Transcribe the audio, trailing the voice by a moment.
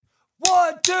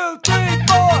1, 2, 3,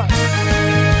 4.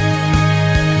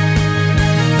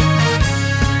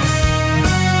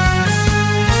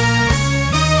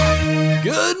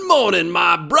 Good morning,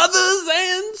 my brothers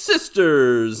and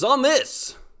sisters, on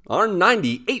this, our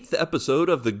 98th episode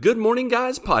of the Good Morning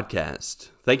Guys podcast.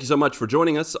 Thank you so much for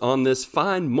joining us on this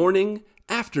fine morning,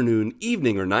 afternoon,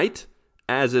 evening, or night,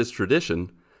 as is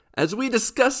tradition, as we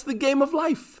discuss the game of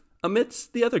life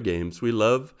amidst the other games we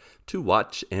love to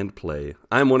watch and play.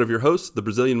 I'm one of your hosts, the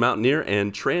Brazilian Mountaineer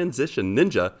and Transition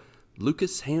Ninja,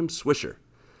 Lucas Ham Swisher.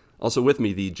 Also with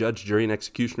me, the judge, jury, and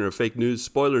executioner of fake news,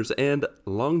 spoilers, and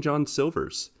Long John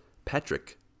Silvers,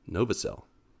 Patrick Novacell.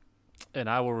 And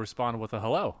I will respond with a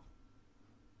hello,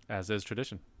 as is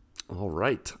tradition. All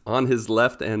right. On his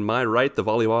left and my right, the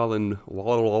volleyball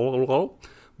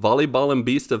and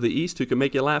beast of the East who can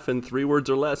make you laugh in 3 words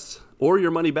or less, or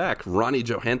your money back, Ronnie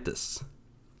Johantis.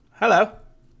 Hello.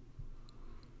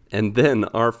 And then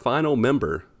our final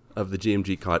member of the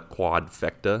GMG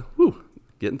quadfecta,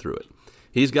 getting through it.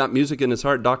 He's got music in his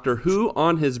heart, Doctor Who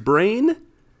on his brain,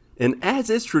 and as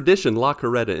is tradition, La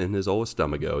Coretta in his old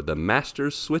stomago, the master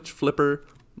switch flipper,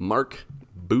 Mark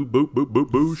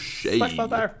Shade.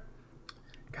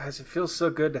 Guys, it feels so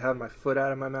good to have my foot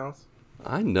out of my mouth.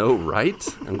 I know, right?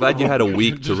 I'm glad you had a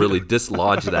week to really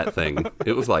dislodge that thing.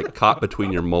 It was like caught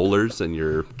between your molars and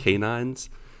your canines.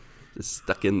 Just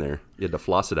stuck in there. You had to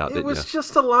floss it out, didn't you? It was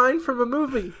just a line from a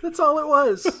movie. That's all it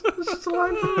was. It was just a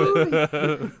line from a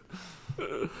movie.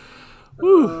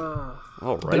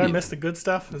 Alrighty. Did I miss the good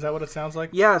stuff? Is that what it sounds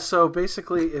like? Yeah, so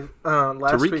basically,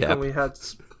 last week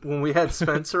when we had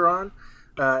Spencer on,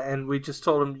 and we just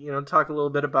told him, talk a little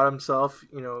bit about himself,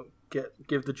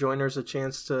 give the joiners a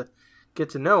chance to get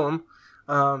to know him.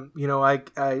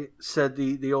 I said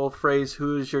the old phrase,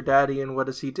 "Who is your daddy and what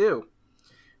does he do?"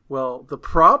 Well, the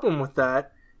problem with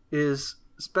that is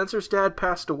Spencer's dad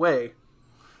passed away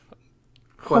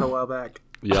quite a while back.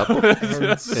 Yep.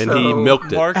 And he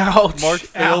milked it. Mark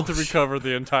failed to recover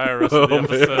the entire rest of the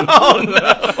episode. Oh,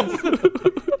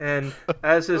 no. And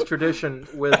as is tradition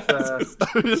with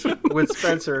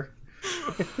Spencer,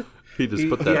 he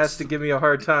has to give me a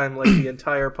hard time like the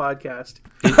entire podcast.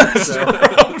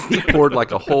 He poured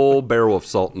like a whole barrel of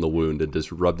salt in the wound and just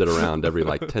rubbed it around every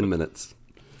 10 minutes.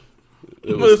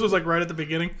 This was right at the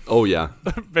beginning? Oh, yeah.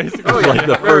 Basically,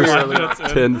 the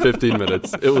first 10, 15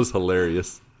 minutes. It was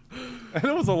hilarious. And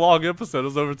it was a long episode. It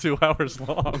was over 2 hours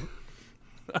long.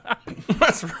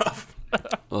 That's rough.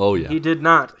 Oh, yeah. He did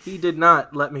not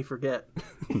let me forget.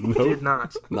 Nope. He did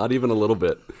not. Not even a little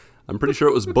bit. I'm pretty sure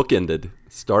it was bookended.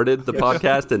 Started the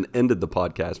podcast and ended the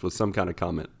podcast with some kind of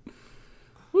comment.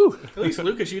 Woo. At least,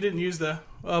 Lucas, you didn't use the,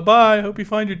 bye, hope you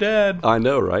find your dad. I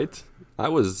know, right? I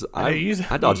dodged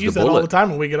the that all bullet. the time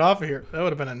when we get off of here. That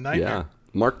would have been a nightmare. Yeah.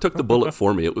 Mark took the bullet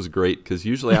for me. It was great because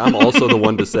usually I'm also the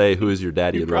one to say, "Who is your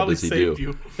daddy and what does he do?"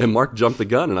 You. And Mark jumped the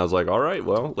gun, and I was like, "All right,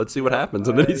 well, let's see what happens."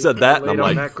 And then he said that, and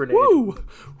I'm like, "Woo!"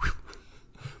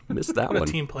 Missed that What one.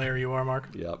 a team player you are, Mark.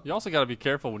 Yep. You also got to be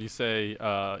careful when you say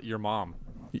your mom.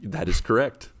 That is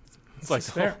correct. It's like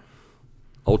fair.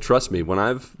 Oh, trust me, when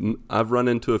I've run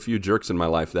into a few jerks in my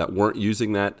life that weren't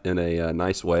using that in a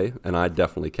nice way, and I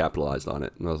definitely capitalized on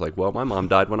it. And I was like, "Well, my mom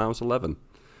died when I was 11."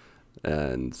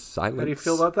 And silence. How do you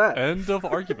feel about that? End of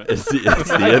argument. It's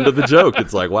the end of the joke.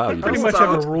 It's like, wow, you Pretty just much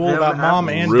have a rule about mom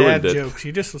and ruined dad it. jokes.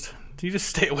 You just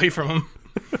stay away from them.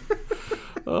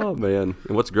 Oh man!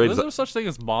 And what's great Is is there such thing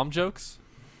as mom jokes?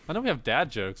 I know we have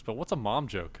dad jokes, but what's a mom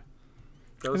joke?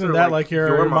 Isn't that like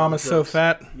your mom is so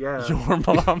fat? Yeah. Your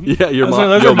mom. yeah, your mom.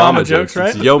 Those Your are mama jokes,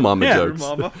 right? It's yo mama Yeah. jokes.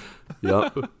 Your mama.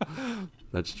 Yep,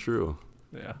 that's true.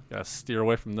 Yeah, gotta steer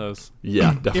away from those.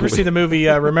 Yeah, definitely. You ever see the movie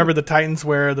Remember the Titans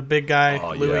where the big guy,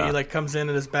 Louis, yeah. comes in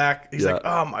his back? He's Yeah. like,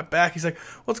 "Oh, my back." He's like,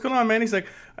 "What's going on, man?" He's like,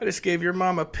 "I just gave your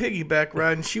mom a piggyback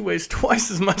ride and she weighs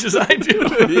twice as much as I do."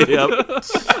 Yep.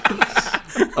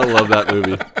 I love that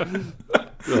movie.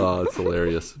 Oh, it's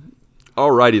hilarious.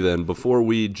 Alrighty then, before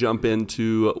we jump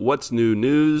into what's new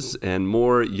news and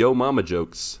more yo mama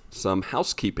jokes, some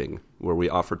housekeeping where we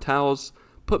offer towels,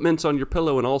 put mints on your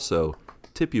pillow, and also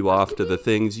tip you off to the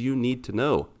things you need to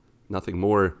know. Nothing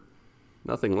more,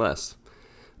 nothing less.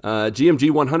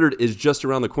 GMG 100 is just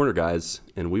around the corner, guys,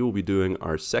 and we will be doing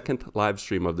our second live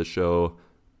stream of the show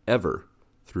ever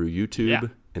through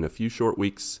YouTube in a few short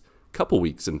weeks, couple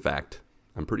weeks in fact,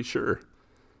 I'm pretty sure.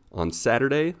 On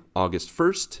Saturday, August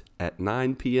 1st at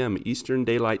 9 p.m. Eastern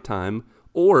Daylight Time,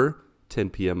 or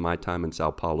 10 p.m. my time in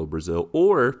Sao Paulo, Brazil,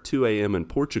 or 2 a.m. in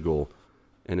Portugal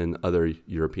and in other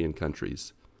European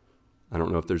countries. I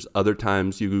don't know if there's other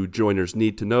times you joiners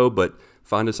need to know, but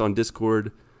find us on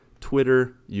Discord,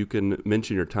 Twitter. You can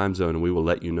mention your time zone, and we will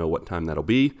let you know what time that'll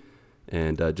be.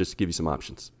 and just to give you some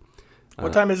options.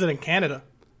 What time is it in Canada?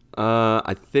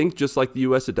 I think just like the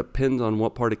U.S., it depends on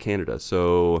what part of Canada.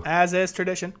 So As is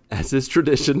tradition.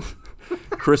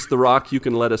 Chris the Rock, you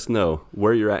can let us know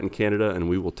where you're at in Canada, and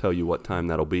we will tell you what time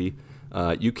that'll be.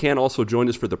 You can also join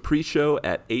us for the pre-show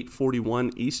at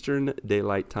 8:41 Eastern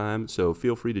Daylight Time, so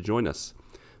feel free to join us.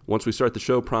 Once we start the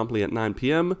show promptly at 9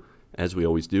 p.m., as we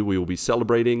always do, we will be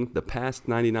celebrating the past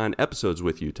 99 episodes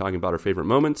with you, talking about our favorite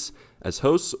moments as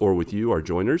hosts or with you, our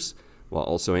joiners, while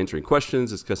also answering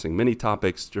questions, discussing many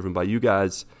topics driven by you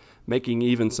guys, making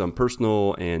even some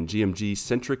personal and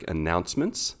GMG-centric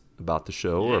announcements about the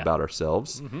show or about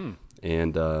ourselves,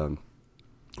 and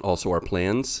also our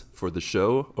plans for the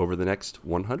show over the next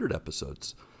 100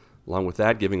 episodes. Along with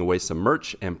that, giving away some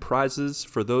merch and prizes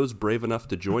for those brave enough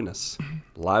to join us.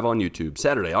 Live on YouTube,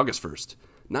 Saturday, August 1st,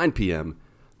 9 p.m.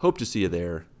 Hope to see you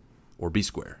there, or be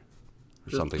square,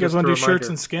 or something. You guys want to do shirts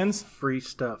and skins? Free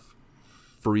stuff.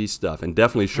 Free stuff, and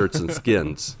definitely shirts and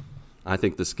skins. I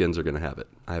think the skins are going to have it.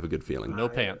 I have a good feeling. No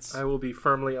pants. I will be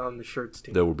firmly on the shirts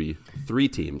team. There will be 3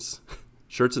 teams,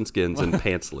 shirts and skins and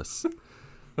pantsless.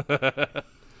 There's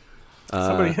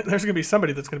going to be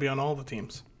somebody that's going to be on all the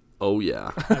teams. Oh,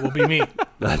 yeah. That will be me.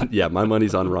 Yeah, my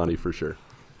money's on Ronnie for sure.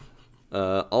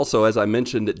 Also, as I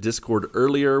mentioned at Discord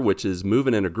earlier, which is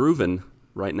moving and a grooving,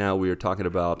 right now we are talking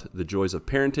about the joys of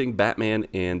parenting, Batman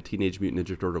and Teenage Mutant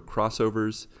Ninja Turtle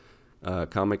crossovers,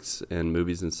 comics and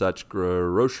movies and such,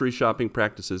 grocery shopping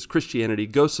practices, Christianity,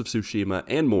 Ghosts of Tsushima,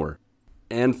 and more.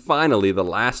 And finally, the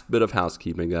last bit of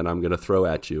housekeeping that I'm going to throw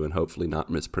at you and hopefully not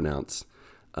mispronounce.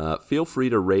 Feel free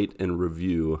to rate and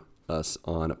review us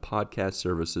on podcast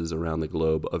services around the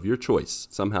globe of your choice.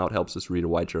 Somehow it helps us reach a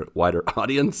wider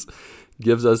audience,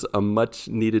 gives us a much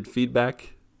needed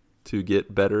feedback to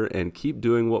get better and keep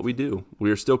doing what we do. We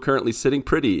are still currently sitting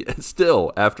pretty,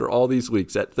 still, after all these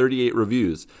weeks, at 38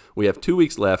 reviews. We have 2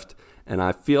 weeks left, and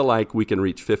I feel like we can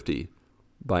reach 50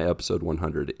 by episode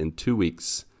 100 in 2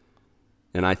 weeks.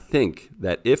 And I think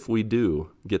that if we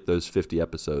do get those 50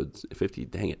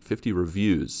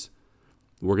 reviews,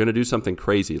 we're going to do something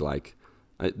crazy like,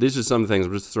 these are some things,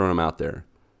 I'm just throwing them out there.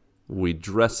 We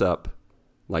dress up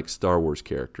like Star Wars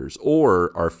characters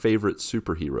or our favorite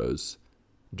superheroes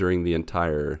during the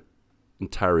entirety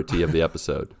of the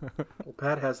episode. Well,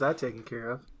 Pat has that taken care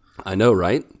of. I know,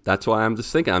 right? That's why I'm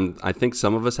just thinking. I think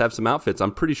some of us have some outfits.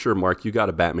 I'm pretty sure, Mark, you got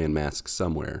a Batman mask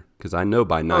somewhere because I know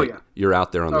by night you're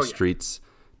out there on the streets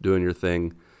doing your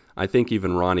thing. I think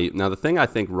even Ronnie. Now, the thing I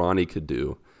think Ronnie could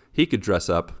do, he could dress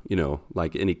up,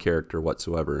 like any character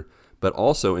whatsoever, but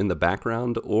also in the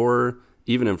background or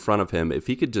even in front of him, if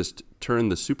he could just turn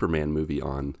the Superman movie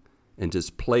on and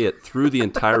just play it through the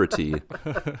entirety,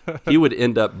 he would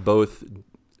end up both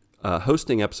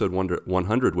hosting episode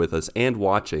 100 with us and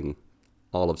watching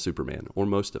all of Superman, or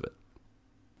most of it.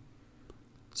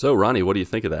 So, Ronnie, what do you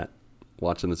think of that?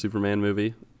 Watching the Superman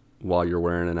movie while you're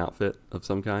wearing an outfit of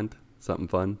some kind? Something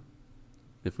fun?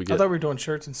 I thought we were doing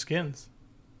shirts and skins.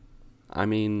 I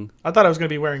mean... I thought I was going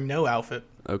to be wearing no outfit.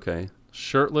 Okay.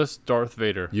 Shirtless Darth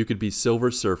Vader. You could be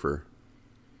Silver Surfer.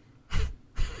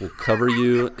 We'll cover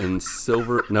you in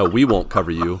silver... No, we won't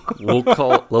cover you. We'll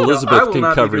call... Elizabeth can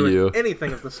cover you.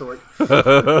 Anything of the sort.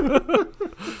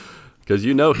 Because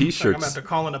he I'm going to shirts... have to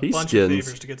call in a bunch of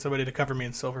favors to get somebody to cover me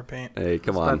in silver paint. Hey,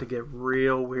 come on. It's about to get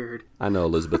real weird. I know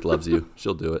Elizabeth loves you.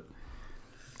 She'll do it.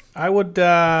 I would...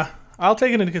 I'll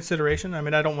take it into consideration. I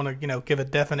mean, I don't want to, give a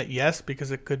definite yes because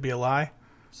it could be a lie.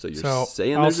 So you're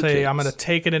saying I'll there's a say chance. I'm going to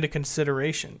take it into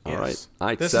consideration. Yes. All right.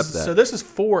 I accept that. So this is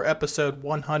for episode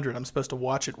 100. I'm supposed to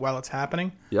watch it while it's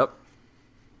happening. Yep.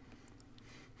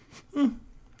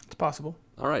 It's possible.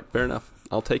 All right. Fair enough.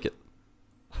 I'll take it.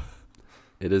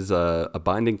 It is a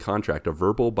binding contract, a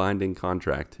verbal binding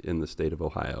contract in the state of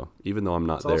Ohio, even though I'm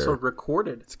not there. It's also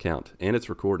recorded. It's count. And it's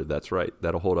recorded. That's right.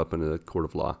 That'll hold up in a court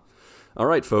of law. All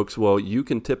right, folks. Well, you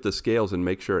can tip the scales and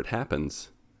make sure it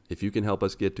happens if you can help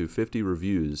us get to 50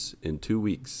 reviews in 2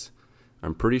 weeks.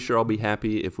 I'm pretty sure I'll be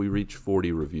happy if we reach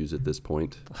 40 reviews at this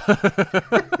point.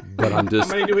 But I'm just...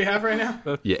 How many do we have right now?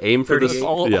 You aim for 38.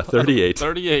 the... Yeah, 38.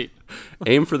 38.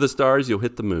 Aim for the stars, you'll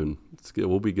hit the moon.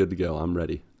 We'll be good to go. I'm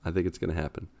ready. I think it's going to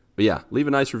happen. But yeah, leave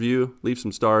a nice review. Leave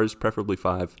some stars, preferably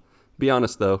 5. Be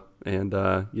honest, though. And,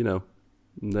 and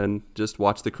then just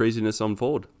watch the craziness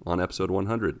unfold on episode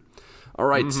 100. All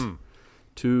right. Mm-hmm.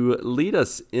 To lead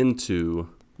us into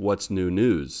what's new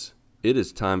news, it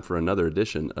is time for another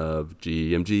edition of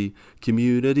GMG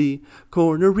Community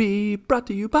Cornery, brought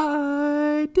to you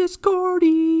by Discordy.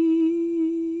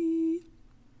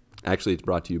 Actually, it's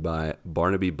brought to you by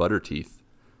Barnaby Butterteeth,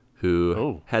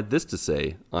 who had this to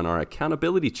say on our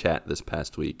accountability chat this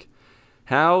past week.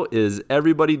 How is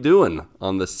everybody doing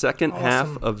on the second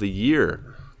half of the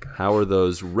year? How are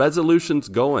those resolutions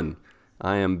going?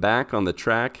 I am back on the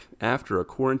track after a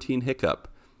quarantine hiccup.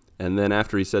 And then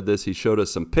after he said this, he showed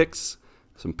us some pics,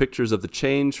 some pictures of the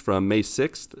change from May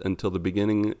 6th until the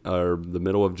beginning or the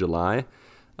middle of July,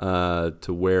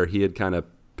 to where he had kind of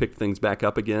picked things back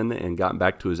up again and gotten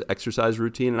back to his exercise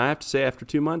routine. And I have to say, after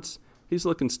 2 months, he's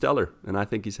looking stellar, and I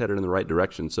think he's headed in the right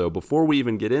direction. So before we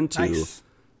even get into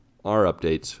our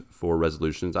updates for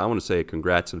resolutions, I want to say a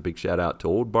congrats and a big shout out to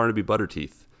old Barnaby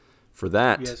Butterteeth for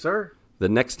that. Yes, sir. The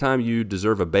next time you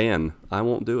deserve a ban, I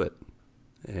won't do it,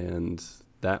 and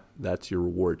that's your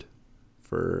reward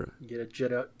for get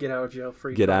out of jail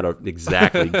free. Get out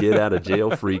of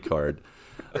jail free card.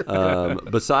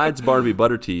 Besides Barnaby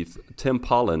Butterteeth, Tim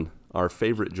Pollen, our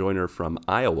favorite joiner from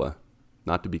Iowa,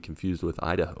 not to be confused with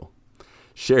Idaho,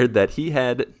 shared that he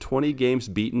had 20 games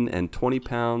beaten and 20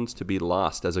 pounds to be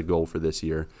lost as a goal for this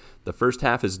year. The first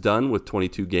half is done with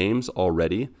 22 games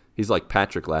already. He's like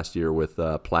Patrick last year with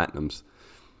platinums.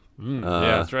 Yeah,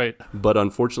 that's right. But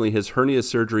unfortunately, his hernia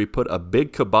surgery put a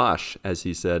big kibosh, as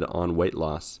he said, on weight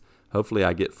loss. Hopefully,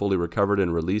 I get fully recovered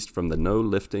and released from the no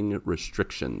lifting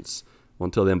restrictions. Well,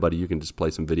 until then, buddy, you can just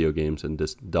play some video games and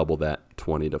just double that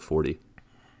 20 to 40.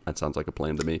 That sounds like a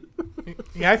plan to me.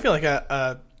 Yeah, I feel like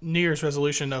a New Year's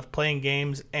resolution of playing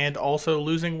games and also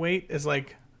losing weight is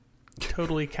like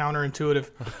totally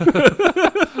counterintuitive.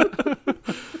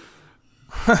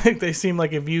 They seem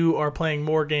like if you are playing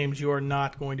more games, you are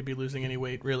not going to be losing any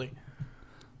weight, really.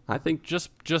 I think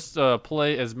just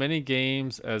play as many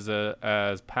games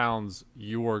as pounds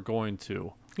you are going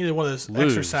to. Either one of those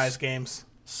lose. Exercise games.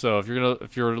 So if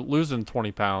you're losing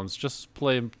 20 pounds, just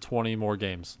play 20 more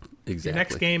games. Exactly. Your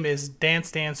next game is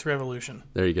Dance Dance Revolution.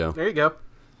 There you go. There you go.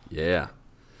 Yeah.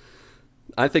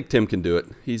 I think Tim can do it.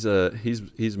 He's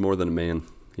more than a man.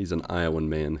 He's an Iowan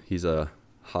man. He's a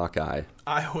Hawkeye.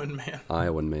 Iowan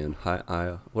man.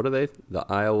 What are they? The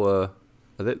Iowa.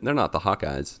 They're not the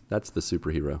Hawkeyes. That's the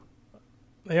superhero.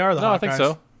 They are the Hawkeyes. I think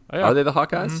so. Yeah. Are they the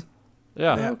Hawkeyes? Mm-hmm.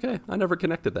 Yeah. Oh, okay. I never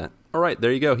connected that. All right.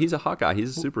 There you go. He's a Hawkeye.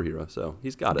 He's a superhero. So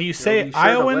he's got it. Do you say it sure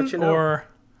Iowan or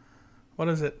what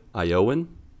is it? Iowan?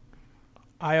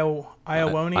 Iowanian?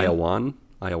 Iowanian?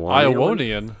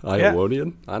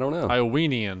 Iowanian? I don't know.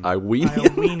 Iowanian.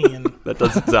 Iowanian. That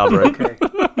doesn't sound right. Okay.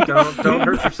 Don't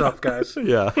hurt yourself, guys.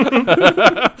 Yeah.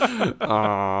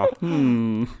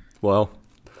 Well.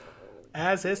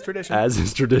 As is tradition.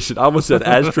 I almost said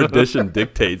as tradition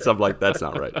dictates. I'm like, that's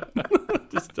not right.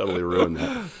 Just totally ruined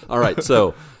that. All right.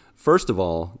 So, first of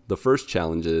all, the first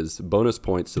challenge is bonus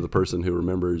points to the person who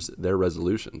remembers their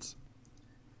resolutions.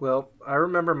 Well, I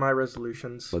remember my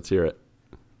resolutions. Let's hear it.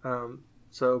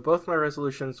 So both my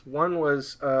resolutions, one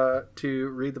was to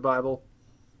read the Bible,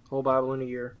 whole Bible in a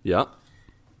year. Yeah.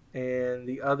 And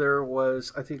the other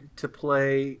was, I think, to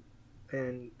play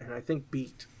and I think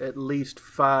beat at least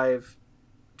 5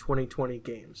 2020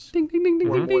 games. Ding, ding, ding, ding,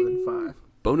 or ding, more ding. than 5.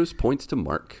 Bonus points to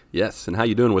Mark. Yes. And how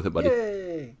you doing with it, buddy?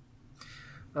 Yay!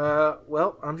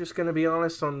 Well, I'm just going to be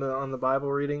honest on the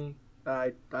Bible reading.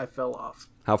 I fell off.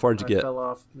 How far did you get? I fell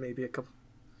off maybe a couple.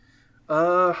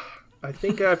 I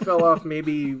think I fell off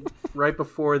maybe right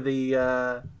before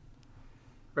the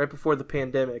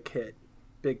pandemic hit,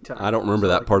 big time. I don't remember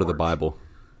that part of the Bible.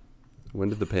 When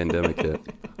did the pandemic hit?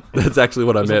 That's actually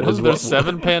what I meant. Wasn't there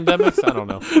 7 pandemics? I don't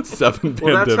know. 7 pandemics.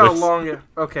 Well, that's how long.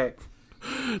 Okay.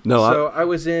 No, so I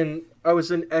was in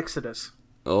Exodus.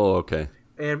 Oh, okay.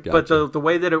 And Gotcha. but the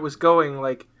way that it was going,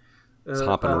 like, it's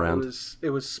hopping around. It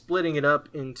was splitting it up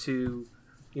into,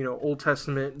 Old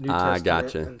Testament, New Testament,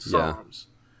 gotcha. and Psalms.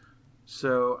 Yeah.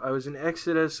 So I was in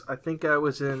Exodus. I think I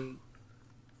was in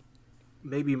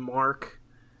maybe Mark,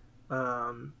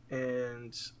 and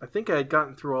I think I had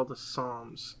gotten through all the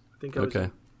Psalms. I think I was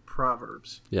in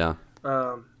Proverbs. Yeah.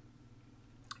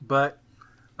 But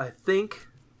I think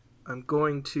I'm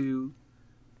going to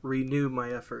renew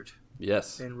my effort.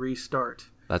 Yes. And restart.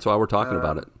 That's why we're talking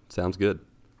about it. Sounds good.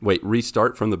 Wait,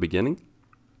 restart from the beginning?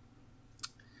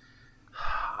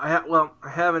 I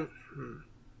haven't.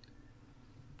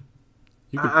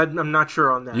 I'm not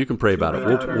sure on that. You can pray about it.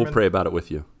 We'll pray about it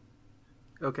with you.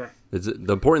 Okay.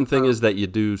 The important thing is that you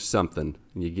do something.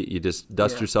 You just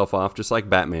dust yourself off, just like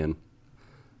Batman.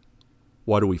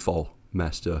 Why do we fall,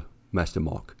 Master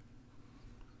Mark?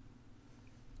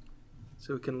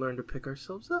 So we can learn to pick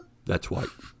ourselves up. That's right.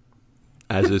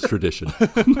 As is tradition.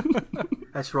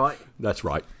 That's right. That's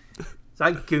right.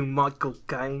 Thank you, Michael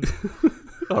Caine.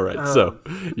 All right, so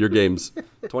your games,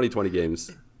 2020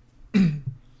 games.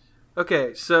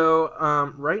 Okay,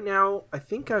 so right now I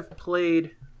think I've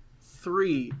played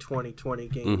 3 2020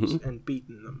 games and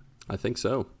beaten them. I think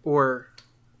so. Or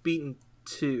beaten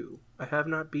 2. I have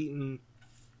not beaten...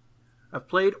 I've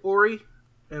played Ori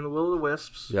and the Will of the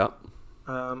Wisps. Yep.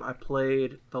 I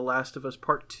played The Last of Us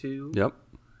Part 2. Yep.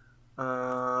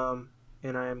 And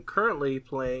I am currently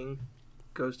playing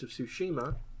Ghost of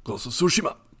Tsushima. Ghost of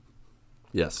Tsushima.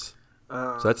 Yes.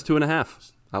 So that's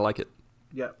 2.5. I like it.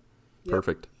 Yep.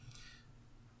 Perfect.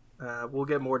 We'll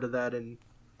get more to that in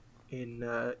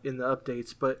the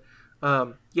updates, but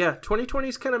 2020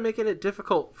 is kind of making it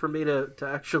difficult for me to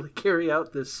actually carry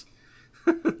out this.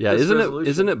 Yeah, this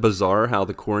isn't it bizarre how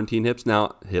the quarantine hits?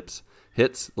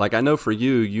 Like, I know for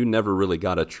you never really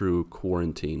got a true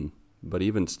quarantine, but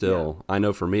even still, I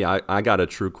know for me, I got a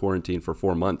true quarantine for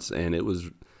 4 months, and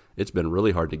it's been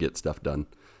really hard to get stuff done.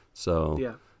 So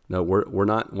yeah. No, we're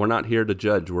not here to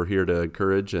judge. We're here to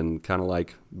encourage, and kind of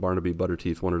like Barnaby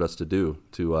Butterteeth wanted us to do,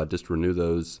 to just renew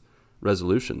those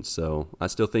resolutions. So I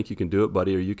still think you can do it,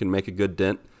 buddy, or you can make a good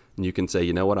dent, and you can say,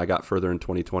 you know what, I got further in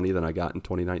 2020 than I got in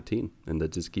 2019, and then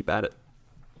just keep at it.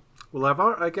 Well,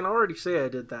 I can already say I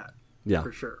did that. Yeah,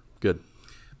 for sure. Good.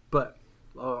 But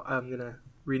I'm gonna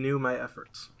renew my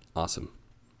efforts. Awesome.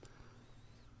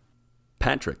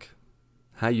 Patrick,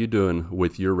 how you doing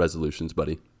with your resolutions,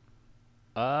 buddy?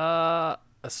 From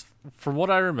what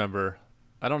I remember,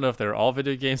 I don't know if they're all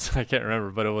video games. I can't remember,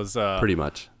 but it was pretty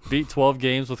much beat 12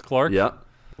 games with Clark. Yeah.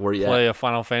 Where you play at? a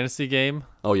Final Fantasy game.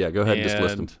 Oh yeah, go ahead and just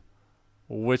list them.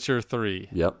 Witcher 3.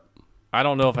 Yep. I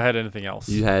don't know if I had anything else.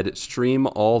 You had stream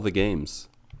all the games.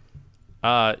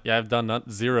 Yeah, I've done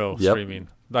zero streaming.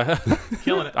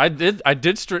 Killing it. I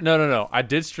did stream. No. I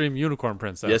did stream Unicorn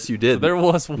Princess. Yes, you did. So there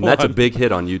was one. And that's a big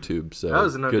hit on YouTube. So that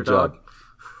was an good underdog. job.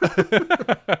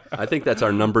 I think that's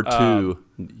our number 2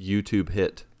 YouTube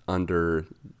hit under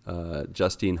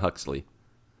Justine Huxley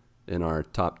in our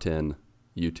top 10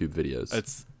 YouTube videos.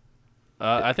 It's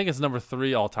I think it's number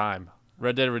 3 all time.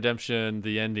 Red Dead Redemption: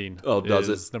 The Ending. Oh, does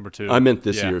is it? Number 2. I meant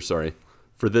this year. Sorry,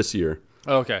 for this year.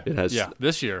 Oh, okay. It has.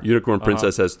 This year. Unicorn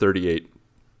Princess has 38.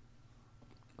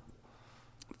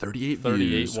 38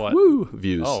 views. What? Woo!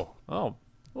 Views. Oh.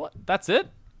 What? That's it?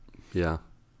 Yeah.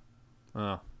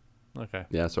 Oh. Okay.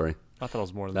 Yeah. Sorry. I thought it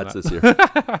was more than That's that. this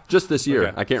year. Just this year.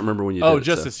 Okay. I can't remember when you did it.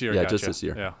 Just so. this year. Yeah, Gotcha. just this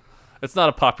year. Yeah. It's not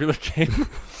a popular game.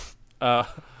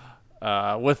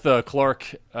 With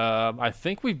Clark, I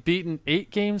think we've beaten 8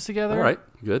 games together. All right.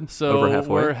 Good. So over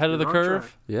halfway. we're ahead of the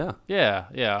curve. Yeah.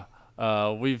 Yeah.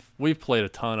 We've played a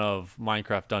ton of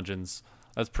Minecraft Dungeons.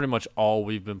 That's pretty much all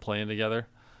we've been playing together.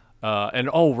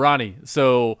 Ronnie.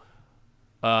 So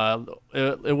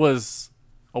it was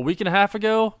a week and a half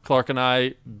ago. Clark and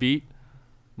I beat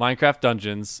Minecraft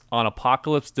Dungeons on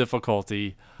Apocalypse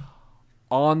difficulty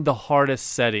on the hardest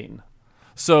setting.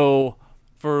 So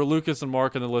for Lucas and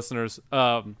Mark and the listeners,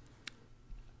 in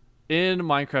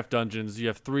Minecraft Dungeons, you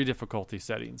have 3 difficulty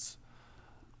settings.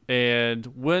 And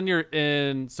when you're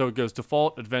so it goes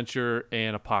default, adventure,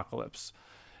 and apocalypse.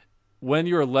 When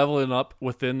you're leveling up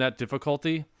within that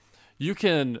difficulty, you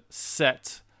can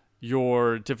set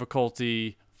your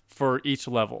difficulty for each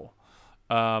level.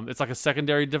 It's like a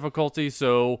secondary difficulty,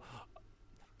 so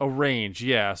a range,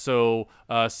 yeah. So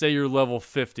say you're level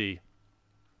 50.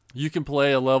 You can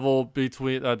play a level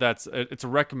between there's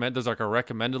like a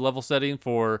recommended level setting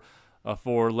for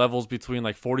levels between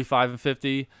like 45 and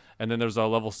 50, and then there's a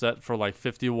level set for like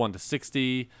 51 to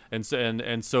 60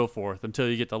 and so forth until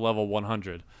you get to level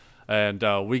 100.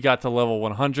 And we got to level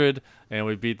 100 and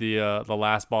we beat the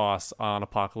last boss on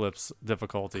Apocalypse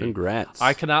difficulty. Congrats.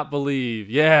 I cannot believe.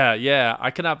 Yeah,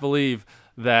 I cannot believe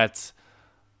that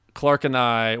Clark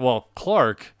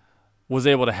was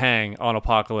able to hang on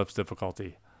Apocalypse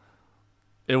difficulty.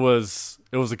 It was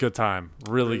a good time.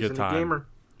 Really good time. Gamer.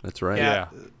 That's right. Yeah.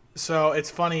 So it's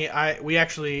funny. We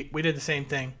did the same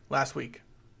thing last week.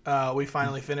 We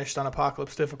finally finished on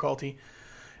Apocalypse difficulty.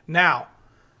 Now,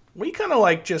 we kind of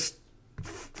like just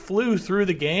flew through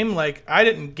the game. Like I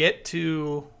didn't get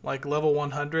to like level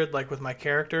 100 like with my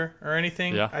character or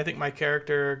anything. Yeah. I think my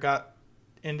character got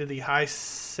into the high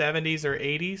 70s or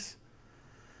 80s.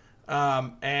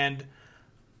 And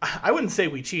I wouldn't say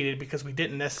we cheated because we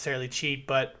didn't necessarily cheat,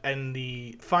 but in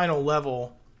the final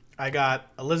level, I got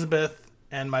Elizabeth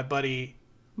and my buddy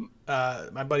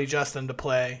Justin to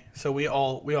play. So we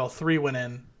all 3 went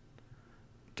in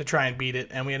to try and beat it,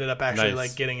 and we ended up actually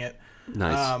like getting it.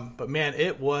 Nice. But man,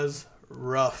 it was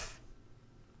rough.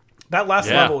 That last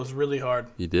level was really hard.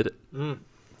 You did it.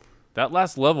 That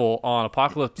last level on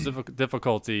Apocalypse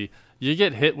difficulty, you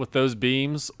get hit with those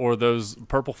beams or those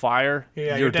purple fire.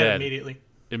 Yeah, you're dead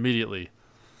immediately.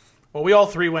 Well, we all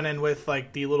 3 went in with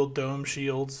like the little dome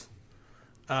shields.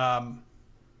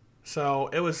 So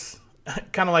it was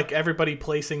kind of like everybody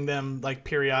placing them like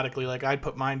periodically. Like I'd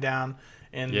put mine down,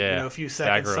 and a few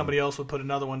seconds somebody else would put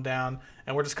another one down,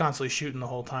 and we're just constantly shooting the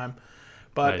whole time.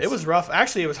 But It was rough.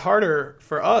 Actually, it was harder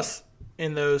for us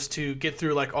in those to get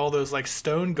through like all those like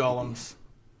stone golems.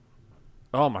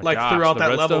 Oh my like gosh, throughout the that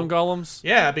redstone level. golems?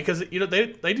 Yeah, because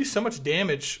they do so much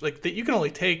damage. Like that you can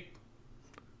only take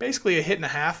basically a hit and a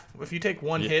half. If you take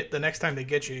one hit, the next time they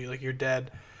get you, like you're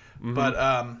dead. Mm-hmm.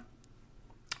 But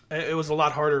it was a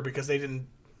lot harder because they didn't.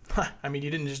 I mean,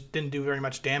 you didn't do very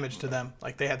much damage to them.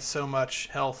 Like they had so much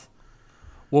health.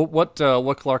 Well, what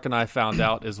Clark and I found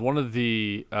out is one of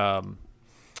the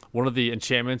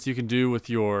enchantments you can do with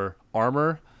your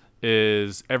armor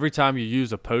is every time you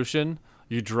use a potion,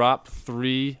 you drop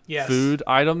 3 food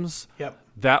items. Yep.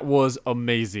 That was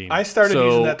amazing. I started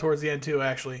using that towards the end too,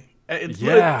 actually.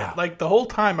 Like the whole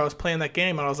time I was playing that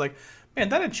game and I was like, man,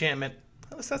 that enchantment,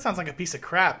 that sounds like a piece of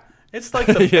crap. It's like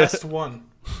the best one.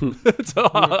 So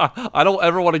I don't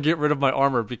ever want to get rid of my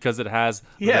armor because it has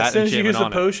that as soon as you use a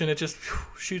on potion, it just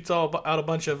shoots out a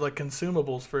bunch of like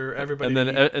consumables for everybody.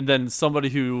 And then somebody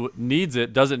who needs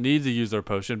it doesn't need to use their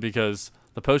potion because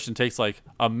the potion takes like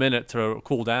a minute to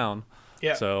cool down.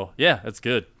 Yeah. So yeah, it's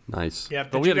good. Nice. Yeah.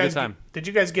 But we had a good time. Did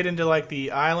you guys get into like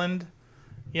the island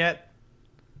yet?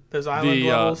 Those island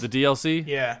levels? The DLC?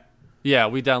 Yeah. Yeah,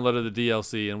 we downloaded the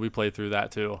DLC and we played through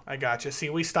that too. I gotcha. See,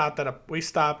 we stopped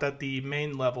at the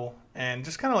main level and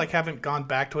just kind of like haven't gone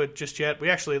back to it just yet. We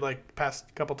actually like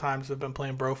past couple times have been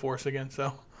playing Broforce again.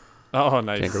 So. Oh,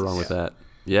 nice. Can't go wrong with that.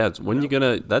 Yeah, when you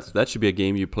gonna? That should be a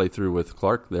game you play through with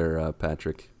Clark there,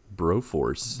 Patrick.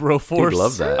 Broforce. Broforce. He'd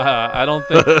love that. I don't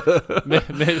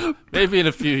think. maybe in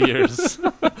a few years.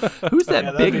 Who's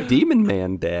that big demon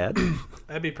man, Dad?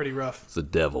 That'd be pretty rough. It's the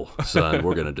devil, son.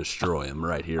 We're gonna destroy him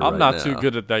right here. I'm not now. too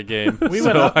good at that game. We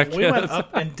went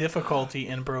up in difficulty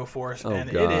in Broforce, and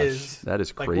that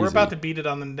is crazy. Like we're about to beat it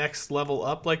on the next level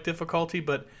up, like difficulty,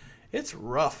 but it's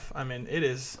rough. I mean, it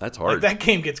is. That's hard. Like, that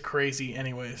game gets crazy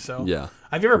anyway. So yeah.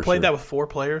 Have you ever played that with 4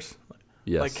 players?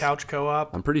 Yes. Like couch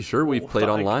co-op? I'm pretty sure we've played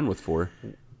online with 4.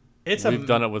 We've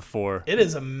done it with 4. It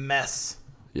is a mess.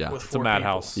 Yeah. With 4 it's a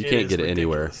madhouse. You can't get it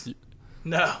anywhere.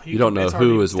 No. You don't know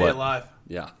who is what. Alive.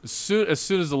 Yeah. As soon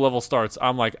as the level starts,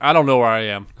 I'm like, I don't know where I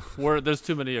am. There's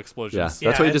too many explosions. Yeah.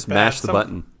 That's why you just mash the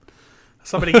button.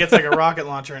 Somebody gets like a rocket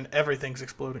launcher and everything's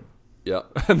exploding. Yeah.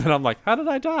 And then I'm like, how did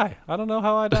I die? I don't know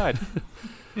how I died.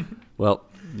 Well,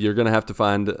 you're going to have to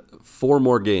find 4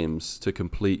 more games to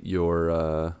complete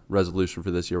your resolution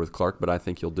for this year with Clark, but I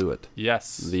think you'll do it.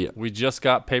 Yes. We just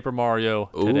got Paper Mario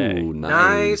today. Ooh,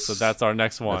 nice. So that's our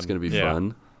next one. That's going to be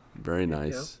fun. Very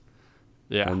nice.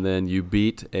 Yeah. And then you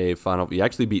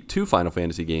actually beat 2 Final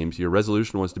Fantasy games. Your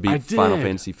resolution was to beat Final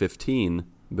Fantasy 15,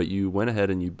 but you went ahead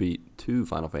and you beat 2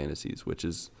 Final Fantasies, which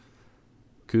is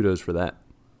kudos for that.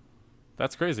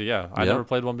 That's crazy, yeah. I never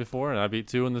played one before, and I beat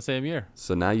 2 in the same year.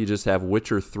 So now you just have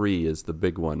Witcher 3 is the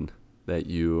big one that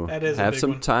you have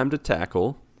some time to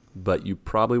tackle, but you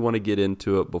probably want to get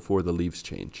into it before the leaves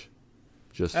change.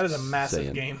 That is a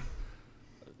massive game.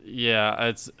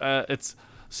 Yeah, it's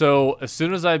so as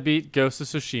soon as I beat Ghost of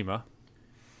Tsushima,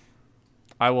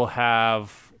 I will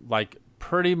have like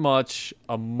pretty much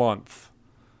a month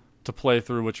to play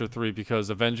through Witcher 3 because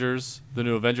the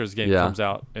new Avengers game comes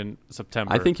out in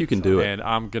September. I think you can do it. And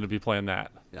I'm going to be playing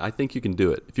that. I think you can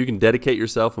do it. If you can dedicate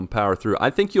yourself and power through, I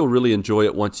think you'll really enjoy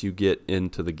it once you get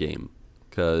into the game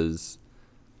because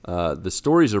the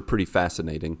stories are pretty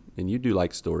fascinating, and you do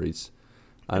like stories.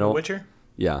 Witcher?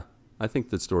 Yeah. I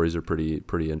think the stories are pretty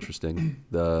interesting.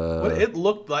 It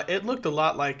looked a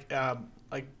lot like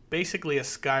basically a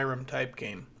Skyrim type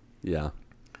game. Yeah.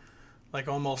 Like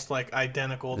almost like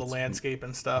identical, the landscape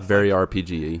and stuff. Very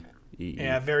RPG-y.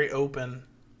 Yeah, very open.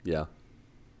 Yeah.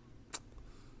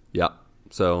 Yeah.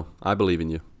 So I believe in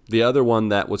you. The other one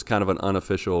that was kind of an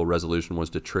unofficial resolution was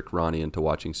to trick Ronnie into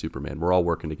watching Superman. We're all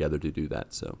working together to do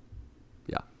that. So,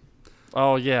 yeah.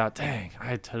 Oh yeah, dang!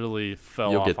 I totally fell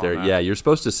off. You'll get there. On that. Yeah, you're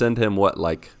supposed to send him a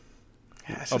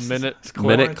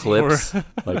minute clips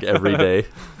like every day.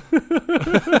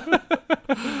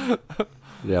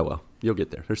 Yeah, well, you'll get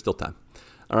there. There's still time.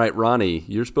 All right, Ronnie,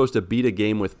 you're supposed to beat a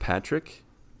game with Patrick.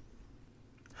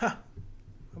 Huh. How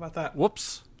about that?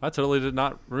 Whoops. I totally did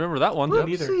not remember that one.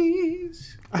 Neither.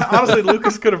 Honestly,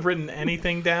 Lucas could have written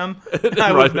anything down.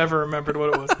 I would have never remembered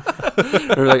what it was.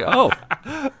 They're like, oh,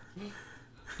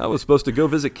 I was supposed to go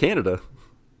visit Canada.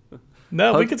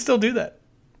 No, we could still do that.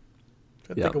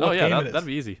 That'd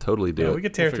be easy. Totally do it. We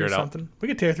could tear through something. We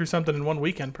could tear through something in one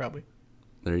weekend, probably.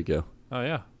 There you go. Oh,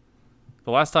 yeah. The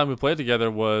last time we played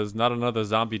together was Not Another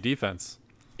Zombie Defense.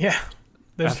 Yeah.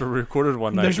 After we recorded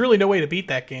one night. There's really no way to beat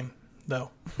that game,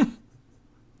 though.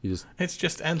 It's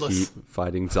just endless. keep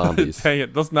fighting zombies. Dang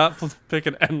it! Let's not pick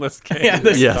an endless game. Yeah,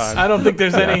 this Yes. time. I don't think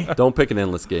there's any. Don't pick an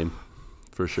endless game,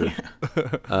 for sure.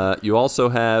 You also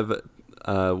have.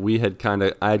 I had kind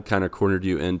of cornered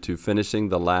you into finishing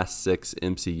the last 6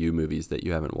 MCU movies that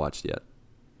you haven't watched yet.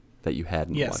 That you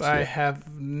hadn't watched Yes, I yet.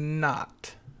 have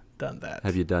not done that.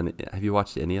 Have you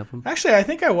watched any of them? Actually, I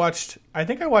think I watched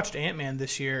Ant-Man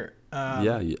this year.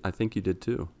 Yeah, I think you did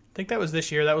too. I think that was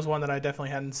this year. That was one that I definitely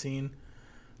hadn't seen.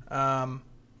 But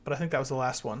I think that was the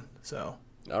last one. So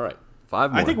All right,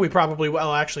 5 more. I think we probably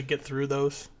will actually get through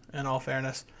those. In all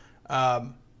fairness,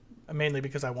 mainly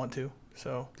because I want to.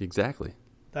 So Exactly.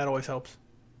 that always helps.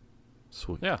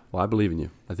 Sweet. Yeah. Well, I believe in you.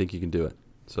 I think you can do it.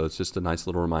 So it's just a nice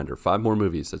little reminder. 5 more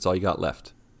movies. That's all you got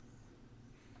left.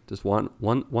 Just one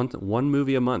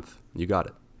movie a month. You got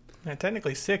it. And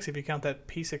technically 6 if you count that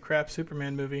piece of crap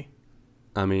Superman movie.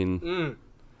 I mean,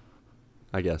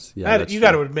 I guess. Yeah. You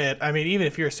got to admit. I mean, even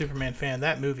if you're a Superman fan,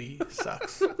 that movie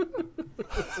sucks.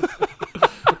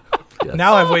 Yes.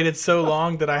 Now I've waited so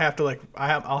long that I have to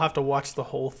I'll have to watch the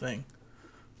whole thing.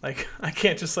 Like I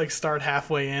can't just start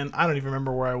halfway in. I don't even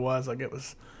remember where I was. It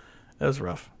was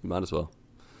rough. You might as well.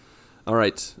 All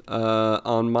right.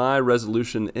 On my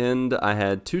resolution end, I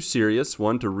had 2 serious.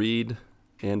 One to read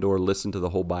and or listen to the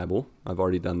whole Bible. I've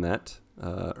already done that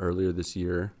earlier this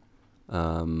year.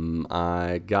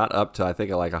 I got up to, I think,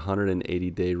 a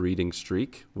 180-day reading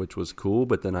streak, which was cool,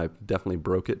 but then I definitely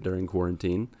broke it during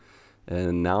quarantine.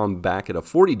 And now I'm back at a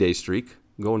 40-day streak,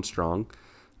 going strong.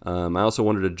 I also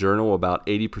wanted to journal about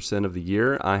 80% of the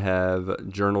year. I have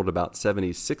journaled about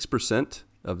 76%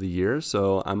 of the year,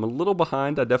 so I'm a little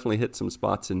behind. I definitely hit some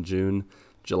spots in June,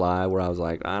 July, where I was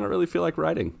like, I don't really feel like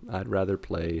writing. I'd rather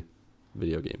play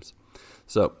video games.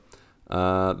 So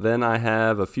then I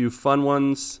have a few fun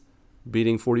ones,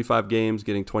 beating 45 games,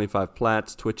 getting 25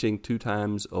 plats, twitching 2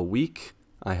 times a week.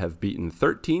 I have beaten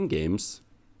 13 games,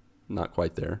 not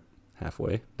quite there,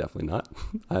 halfway, definitely not.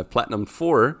 I have platinumed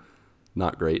 4,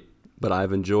 not great, but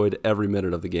I've enjoyed every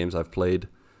minute of the games I've played,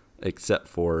 except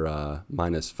for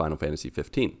minus Final Fantasy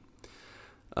 15.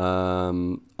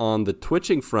 On the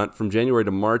twitching front, from January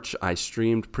to March, I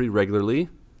streamed pretty regularly,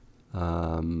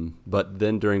 but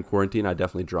then during quarantine, I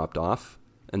definitely dropped off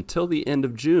until the end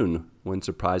of June, when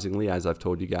surprisingly, as I've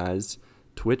told you guys,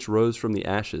 Twitch rose from the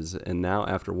ashes, and now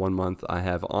after 1 month, I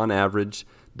have on average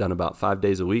done about 5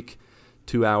 days a week,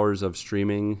 2 hours of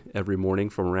streaming every morning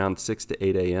from around 6 to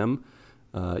 8 a.m.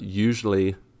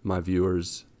 Usually my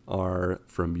viewers are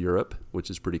from Europe, which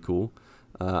is pretty cool.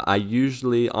 I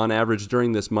usually, on average,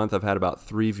 during this month, I've had about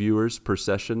 3 viewers per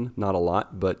session. Not a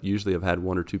lot, but usually I've had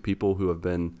 1 or 2 people who have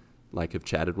been, have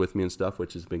chatted with me and stuff,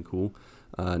 which has been cool.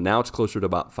 Now it's closer to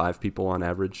about 5 people on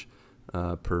average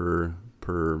per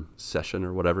session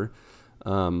or whatever.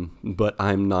 But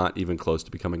I'm not even close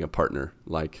to becoming a partner.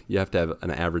 You have to have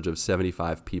an average of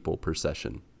 75 people per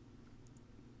session.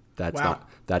 That's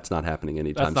not happening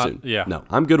anytime soon. Yeah. No,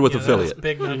 I'm good with affiliate. That's a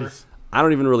big number. I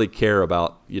don't even really care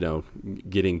about,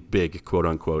 getting big, quote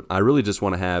unquote. I really just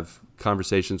want to have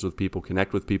conversations with people,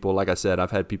 connect with people. Like I said,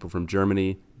 I've had people from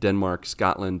Germany, Denmark,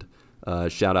 Scotland.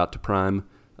 Shout out to Prime,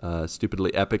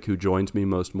 Stupidly Epic, who joins me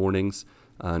most mornings.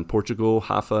 In Portugal,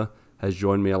 Hafa has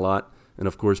joined me a lot. And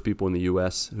of course, people in the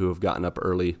U.S. who have gotten up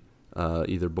early,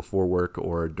 either before work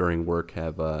or during work,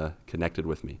 have connected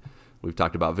with me. We've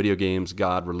talked about video games,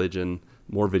 God, religion,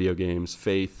 more video games,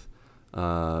 faith,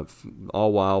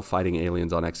 all while fighting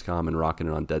aliens on XCOM and rocking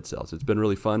it on Dead Cells. It's been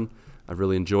really fun. I've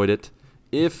really enjoyed it.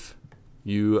 If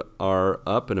you are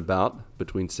up and about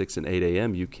between 6 and 8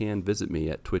 a.m., you can visit me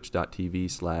at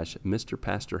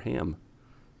twitch.tv/MrPastorHam.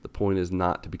 The point is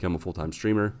not to become a full-time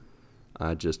streamer.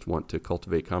 I just want to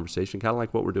cultivate conversation, kind of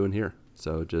like what we're doing here.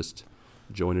 So just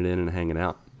joining in and hanging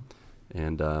out.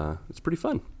 And it's pretty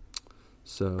fun.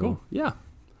 So, cool. Yeah.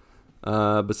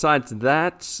 Besides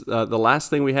that, the last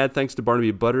thing we had, thanks to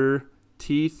Barnaby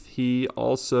Butterteeth, he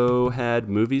also had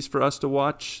movies for us to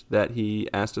watch that he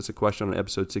asked us a question on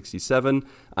episode 67.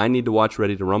 I need to watch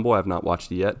Ready to Rumble. I have not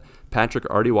watched it yet. Patrick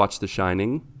already watched The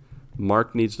Shining.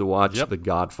 Mark needs to watch The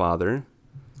Godfather.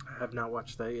 I have not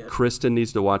watched that yet. Kristen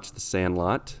needs to watch The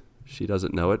Sandlot. She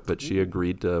doesn't know it, but she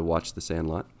agreed to watch The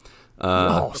Sandlot.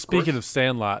 Speaking of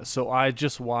Sandlot, so I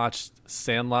just watched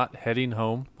Sandlot Heading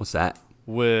Home. What's that?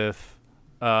 With,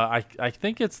 I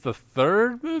think it's the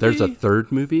 3rd movie. There's a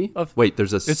 3rd movie? Wait,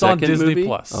 there's a second movie? It's on Disney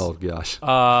Plus. Oh, gosh.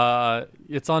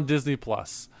 It's on Disney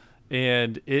Plus.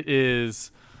 And it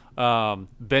is,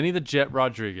 Benny the Jet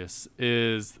Rodriguez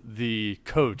is the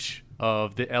coach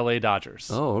of the LA Dodgers.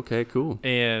 Oh, okay, cool.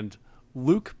 And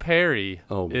Luke Perry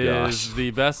is gosh.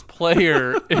 the best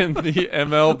player in the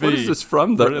MLB. What is this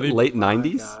from? The late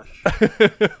 90s?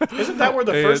 Isn't that where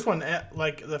the first one,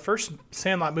 like the first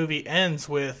Sandlot movie ends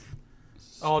with,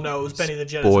 oh no, it was Benny the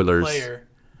Jet Spoilers. as a player.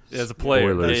 As a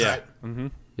player. Spoilers. Yeah. Right. Mm-hmm.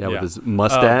 Yeah, with his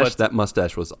mustache. but- That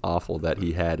mustache was awful that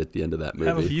he had at the end of that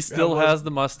movie. He still has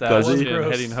the mustache Does he? and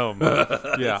Gross. heading home.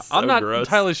 Yeah, So I'm not gross.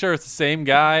 entirely sure it's the same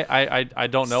guy. I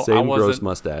don't know. Same I wasn't, gross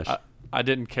mustache. I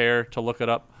didn't care to look it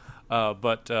up.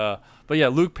 But yeah,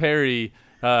 Luke Perry,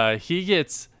 he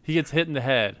gets hit in the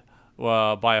head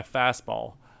by a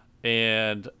fastball,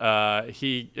 and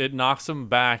it knocks him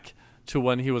back to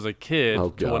when he was a kid,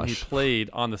 to when he played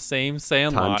on the same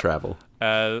Sandlot. Time travel.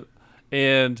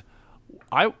 And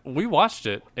we watched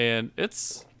it, and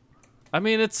it's a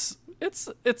made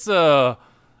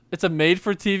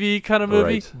for TV kind of movie,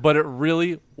 Right. but it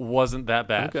really wasn't that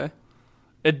bad. Okay.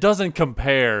 It doesn't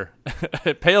compare.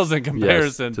 It pales in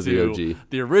comparison to the OG.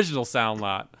 the original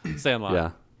Sandlot.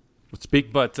 Yeah.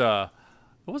 But it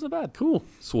wasn't bad. Cool.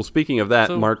 So, well, speaking of that,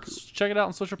 So Mark. check it out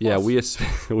on Social Plus. Yeah,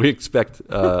 we expect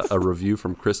a review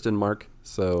from Kristen, Mark.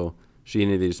 So she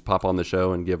needs to just pop on the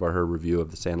show and give her review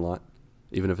of the Sandlot,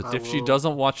 even if it's If she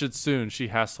doesn't watch it soon, she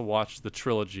has to watch the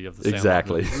trilogy of the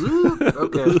Sandlot. exactly.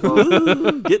 Okay,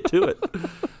 well, Get to it.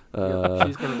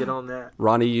 she's gonna get on that.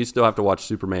 Ronnie, you still have to watch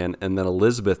Superman, and then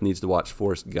Elizabeth needs to watch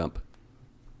Forrest Gump.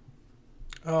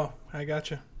 Oh, I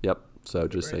gotcha. Yep. So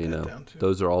just so write you that know, down, too.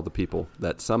 those are all the people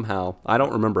that somehow, I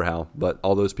don't remember how, but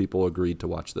all those people agreed to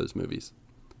watch those movies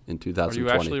in Are 2020. you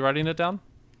actually writing it down?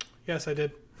 Yes, I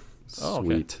did. Oh, okay.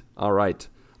 Sweet. All right.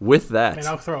 With that, I mean,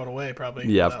 I'll throw it away probably.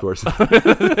 yeah, of but- course.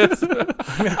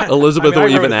 I Elizabeth mean, I will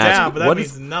wrote even it ask, down, but that "What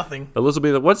means is nothing.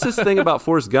 Elizabeth? What's this thing about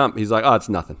Forrest Gump?" He's like, "Oh, it's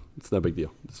nothing. It's no big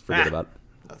deal. Just forget Ah. about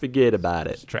it. Forget about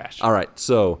it." Trash. All right.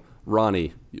 So,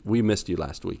 Ronnie, we missed you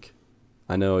last week.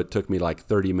 I know it took me like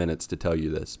 30 minutes to tell you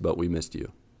this, but we missed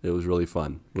you. It was really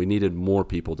fun. We needed more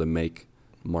people to make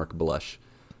Mark blush.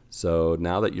 So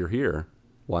now that you're here,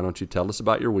 why don't you tell us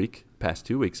about your week, past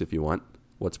 2 weeks if you want,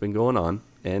 what's been going on,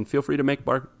 and feel free to make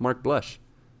Mark blush,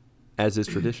 as is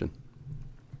tradition.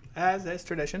 As is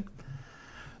tradition.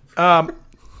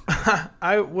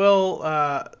 I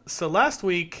will. So last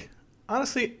week,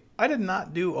 honestly, I did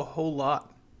not do a whole lot.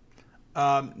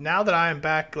 Now that I am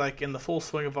back, like in the full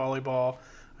swing of volleyball,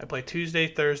 I play Tuesday,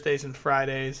 Thursdays, and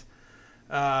Fridays.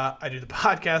 I do the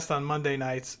podcast on Monday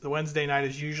nights. The Wednesday night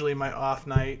is usually my off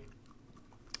night.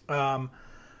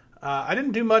 I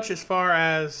didn't do much as far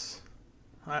as,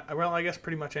 I guess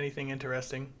pretty much anything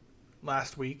interesting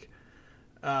last week.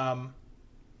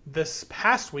 This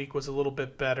past week was a little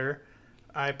bit better.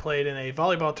 I played in a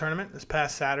volleyball tournament this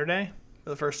past Saturday for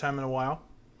the first time in a while.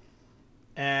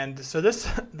 And so this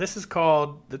is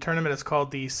called, the tournament is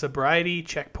called the Sobriety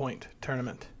Checkpoint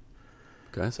Tournament.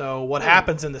 Okay. So what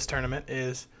happens in this tournament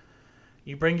is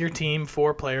you bring your team,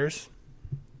 4 players,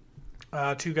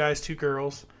 2 guys, 2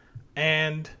 girls,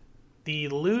 and the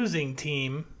losing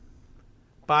team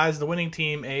buys the winning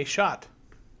team a shot.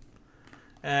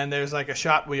 And there's like a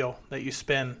shot wheel that you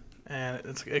spin, and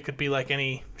it could be like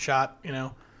any shot, you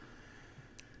know.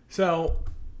 So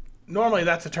normally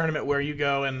that's a tournament where you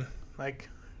go and like,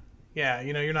 yeah,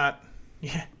 you know, you're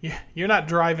not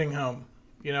driving home.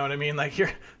 You know what I mean? Like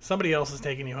somebody else is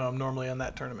taking you home normally on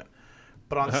that tournament.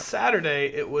 But on Saturday,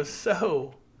 it was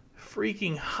so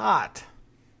freaking hot.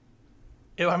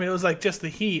 It was like just the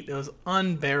heat. It was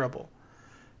unbearable.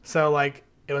 So like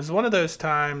it was one of those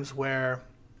times where,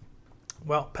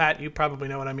 well, Pat, you probably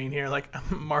know what I mean here. Like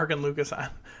Mark and Lucas, I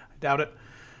doubt it.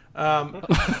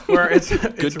 Where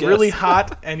it's really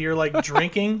hot and you're like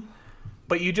drinking,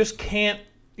 but you just can't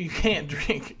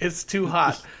drink. It's too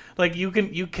hot. Like you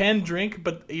can drink,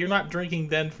 but you're not drinking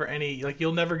then for any, like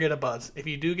you'll never get a buzz. If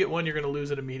you do get one, you're going to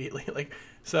lose it immediately. Like,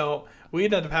 so we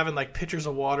ended up having like pitchers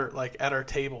of water, like at our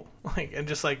table, like, and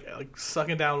just like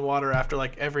sucking down water after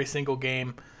like every single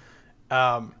game.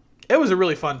 It was a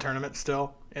really fun tournament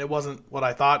still. It wasn't what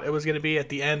I thought it was going to be at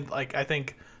the end. Like I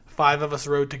think 5 of us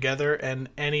rode together and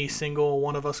any single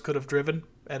one of us could have driven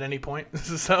at any point.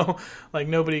 So like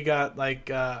nobody got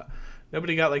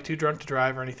too drunk to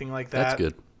drive or anything like that. That's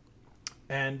good.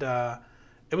 And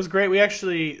it was great. We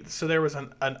actually, so there was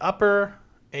an upper,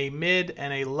 a mid,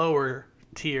 and a lower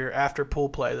tier after pool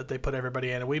play that they put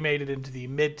everybody in. And we made it into the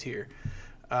mid tier,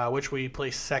 which we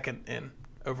placed second in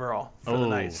overall for the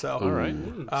night. So, all right.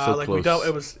 So like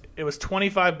close. it was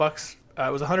 $25.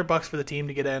 It was $100 for the team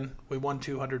to get in. We won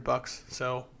 $200.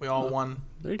 So we all won.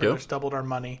 There you pretty go. much doubled our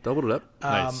money. Doubled it up.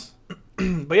 Nice.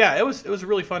 But yeah, it was a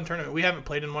really fun tournament. We haven't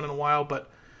played in one in a while, but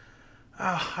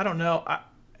I don't know.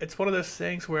 It's one of those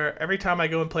things where every time I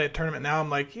go and play a tournament now,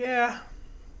 I'm like, yeah,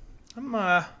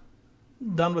 I'm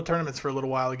done with tournaments for a little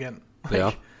while again.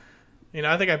 Yeah.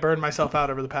 I think I burned myself out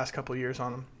over the past couple of years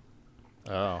on them.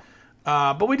 Oh.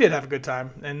 But we did have a good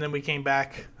time, and then we came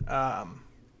back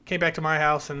to my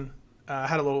house and I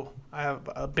have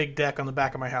a big deck on the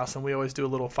back of my house, and we always do a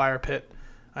little fire pit.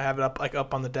 I have it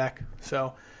up on the deck,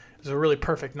 so it was a really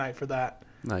perfect night for that.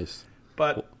 Nice.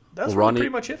 But that's Ronnie,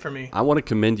 pretty much it for me. I want to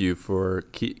commend you for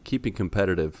keeping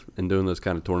competitive and doing those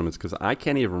kind of tournaments, because I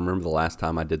can't even remember the last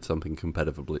time I did something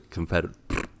competitively.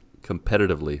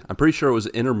 I'm pretty sure it was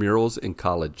intramurals in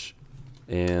college.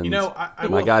 And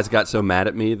my guys got so mad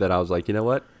at me that I was like, you know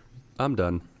what? I'm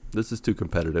done. This is too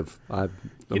competitive. I'm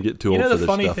getting too old for this stuff. The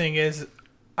funny thing is,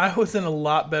 I was in a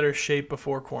lot better shape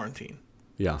before quarantine.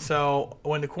 Yeah. So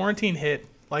when the quarantine hit,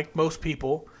 like most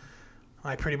people,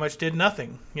 I pretty much did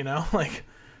nothing, like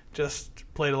just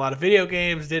played a lot of video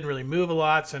games, didn't really move a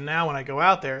lot. So now when I go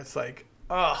out there, it's like,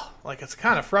 it's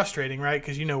kind of frustrating, right?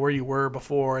 Because you know where you were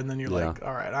before, and then you're like,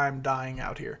 all right, I'm dying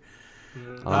out here.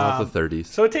 The 30s.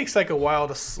 So it takes like a while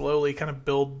to slowly kind of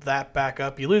build that back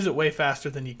up. You lose it way faster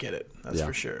than you get it. That's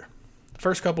for sure. The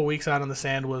first couple weeks out on the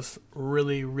sand was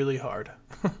really, really hard.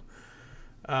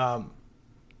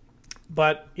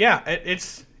 But yeah, it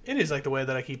is like the way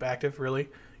that I keep active, really.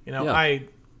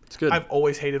 It's good. I've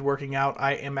always hated working out.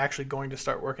 I am actually going to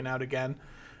start working out again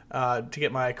to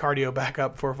get my cardio back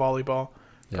up for volleyball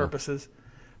purposes.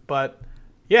 But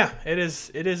yeah, it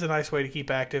is a nice way to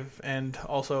keep active and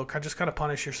also just kind of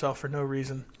punish yourself for no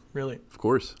reason, really. Of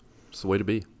course. It's the way to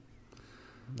be.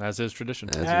 As is tradition.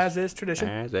 As is tradition.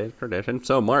 As is tradition.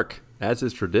 So, Mark, as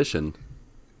is tradition,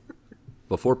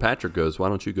 before Patrick goes, why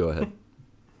don't you go ahead?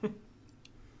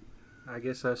 I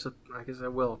guess I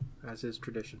will, as is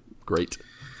tradition. Great.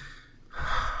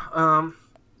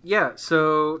 Yeah,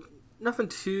 so nothing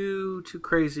too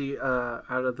crazy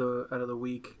out of the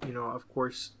week. Of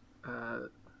course,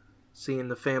 seeing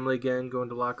the family again, going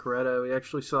to La Coretta. We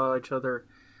actually saw each other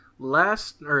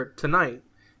tonight,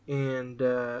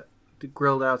 and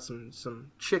grilled out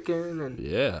some chicken and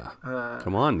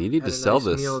come on, you need to sell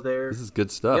this. Meal there. This is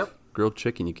good stuff. Yep. Grilled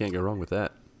chicken, you can't go wrong with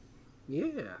that.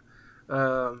 Yeah.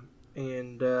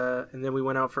 And then we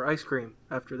went out for ice cream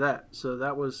after that. So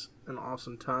that was an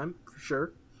awesome time for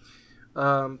sure.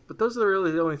 But those are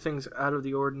really the only things out of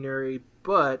the ordinary.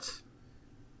 But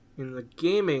in the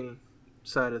gaming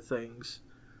side of things,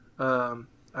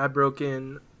 I broke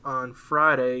in on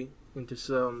Friday into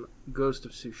some Ghost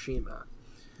of Tsushima.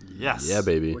 Yes. Yeah,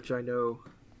 baby. Which I know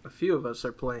a few of us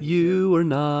are playing. You are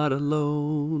not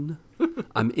alone.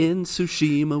 I'm in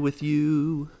Tsushima with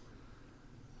you.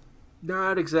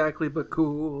 Not exactly, but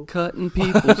cool. Cutting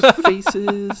people's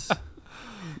faces.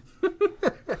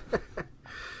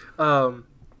 But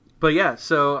yeah,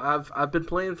 so I've been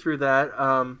playing through that.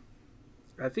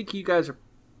 I think you guys are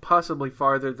possibly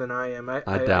farther than I am. I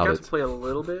doubt got it. to play a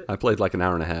little bit. I played like an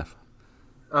hour and a half.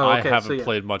 Oh, okay. I haven't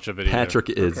played much of it either. Patrick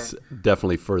is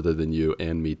definitely further than you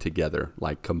and me together,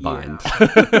 like combined.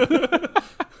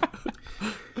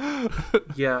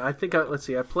 Yeah, I think let's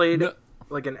see. I played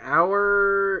like an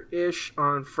hour-ish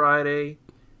on Friday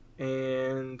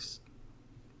and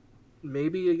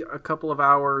maybe a couple of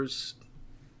hours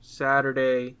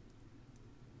Saturday,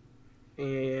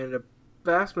 and a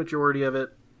vast majority of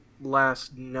it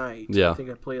last night. Yeah. I think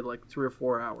I played like 3 or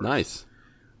 4 hours. Nice.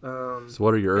 So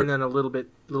what are your and then a little bit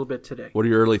today. What are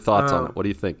your early thoughts on it? What do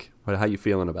you think? How you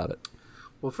feeling about it?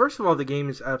 Well, first of all, the game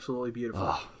is absolutely beautiful.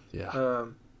 Oh, yeah.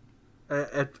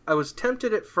 I was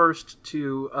tempted at first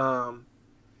to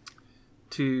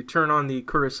turn on the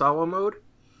Kurosawa mode,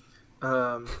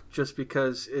 just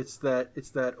because it's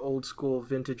that old school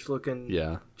vintage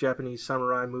looking Japanese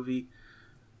samurai movie.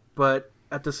 But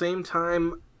at the same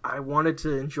time, I wanted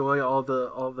to enjoy all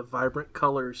the vibrant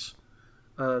colors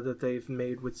that they've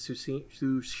made with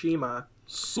Tsushima.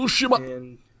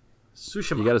 And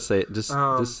Tsushima. You got to say it.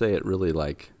 Just say it really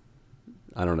like,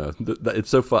 I don't know. It's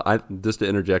so fun. Just to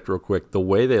interject real quick, the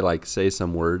way they like say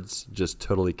some words just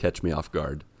totally catch me off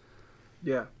guard.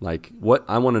 Yeah. Like what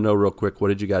I want to know real quick. What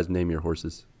did you guys name your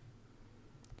horses?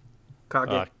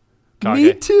 Kage. Kage.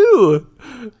 Me too.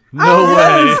 No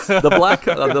way. The black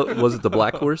was it the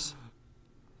black horse?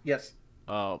 Yes.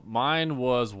 Mine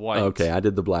was white. Okay, I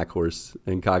did the black horse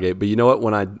and Kage. But you know what?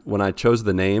 When I chose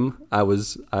the name, I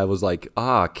was like,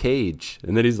 Cage,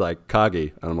 and then he's like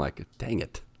Kage, and I'm like, dang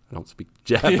it, I don't speak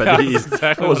Japanese. Yeah,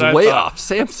 exactly I was what I way thought. off.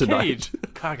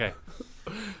 Samsonite. Kage.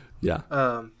 Yeah.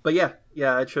 But yeah,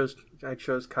 I chose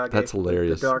Kage. That's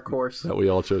hilarious. The dark horse. That we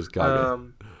all chose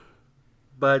Kage.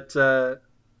 But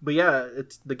yeah,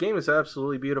 the game is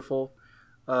absolutely beautiful.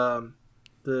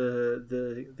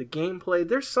 the gameplay.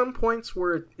 There's some points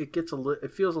where it gets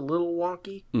it feels a little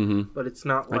wonky, but it's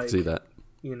not like I can see that.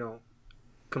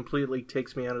 Completely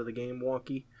takes me out of the game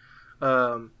wonky.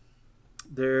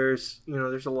 There's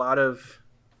a lot of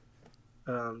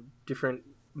different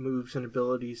moves and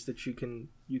abilities that you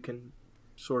can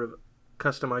sort of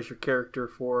customize your character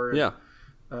for. Yeah.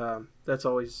 It's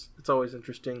always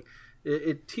interesting.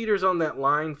 It teeters on that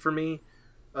line for me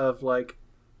of like,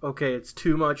 okay, it's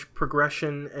too much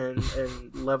progression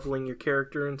and leveling your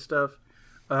character and stuff,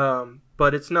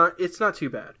 but it's not too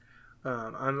bad.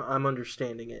 I'm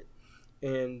understanding it,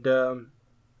 and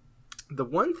the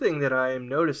one thing that I am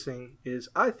noticing is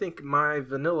I think my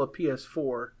vanilla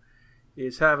PS4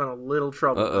 is having a little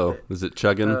trouble with it. Is it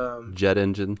chugging jet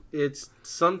engine? It's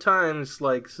sometimes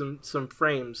like some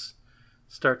frames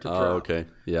start to drop. Oh, okay.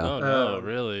 Yeah. Oh, no,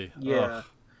 really? Yeah. Ugh.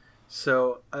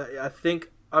 So I think,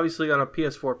 obviously, on a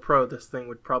PS4 Pro, this thing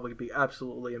would probably be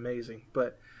absolutely amazing.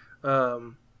 But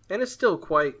and it's still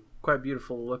quite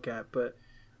beautiful to look at.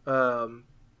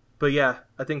 But yeah,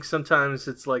 I think sometimes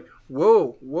it's like,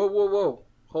 whoa,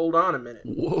 hold on a minute.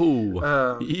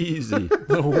 Whoa, easy.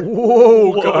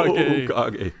 Whoa,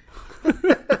 Kage.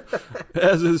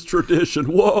 As is tradition.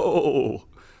 Whoa.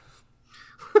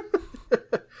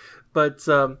 But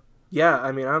yeah,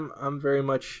 I mean, I'm very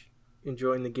much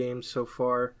enjoying the game so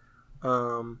far.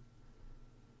 And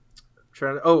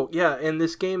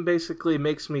this game basically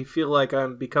makes me feel like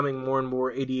I'm becoming more and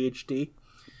more ADHD.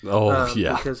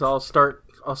 Yeah. Because I'll start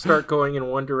going in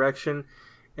one direction,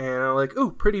 and I'm like,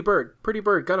 ooh, pretty bird,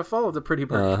 gotta follow the pretty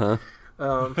bird.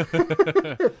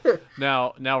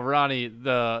 Now, Ronnie,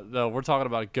 the we're talking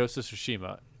about Ghost of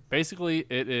Tsushima. Basically,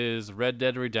 it is Red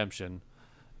Dead Redemption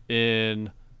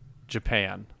in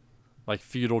Japan, like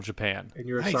feudal Japan. And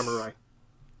you're a samurai.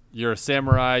 You're a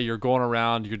samurai. You're going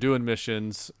around. You're doing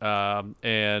missions,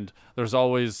 and there's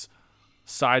always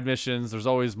side missions. There's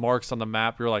always marks on the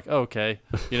map. You're like, oh, okay,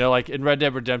 like in Red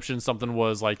Dead Redemption, something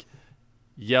was like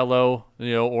yellow,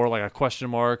 or like a question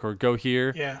mark, or go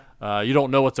here. Yeah. You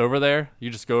don't know what's over there. You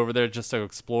just go over there just to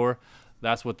explore.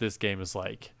 That's what this game is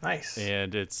like. Nice.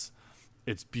 And it's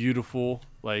beautiful.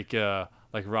 Like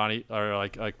Ronnie or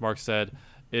like Mark said.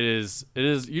 It is.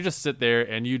 You just sit there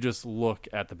and you just look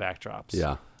at the backdrops.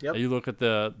 Yeah. Yep. You look at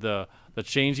the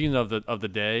changing of the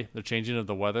day, the changing of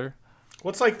the weather.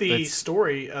 What's like the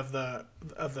story of the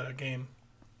game?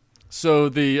 So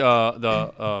the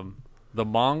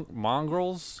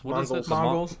Mongols. What is it?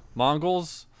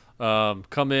 Mongols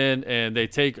come in and they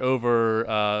take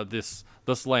over this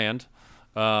land.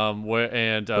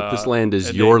 But this land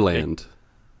is your land.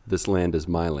 This land is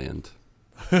my land.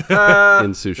 In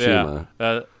Tsushima.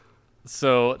 Yeah.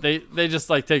 So they just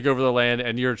like take over the land,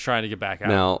 and you're trying to get back out.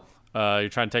 Now, you're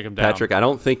trying to take them down. Patrick, I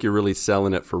don't think you're really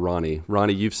selling it for Ronnie.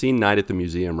 Ronnie, you've seen Night at the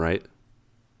Museum, right?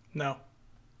 No.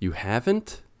 You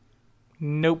haven't?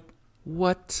 Nope.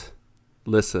 What?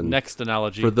 Listen. Next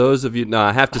analogy. For those of you, no,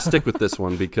 I have to stick with this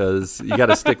one because you got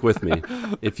to stick with me.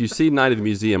 If you see Night at the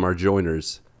Museum, our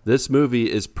joiners, this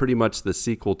movie is pretty much the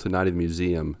sequel to Night at the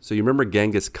Museum. So you remember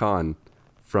Genghis Khan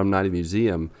from Night at the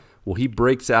Museum? Well, he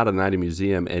breaks out of Night at the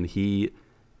Museum and he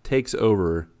takes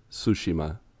over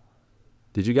Tsushima.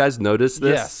 Did you guys notice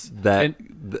this? Yes.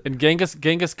 And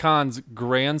Genghis Khan's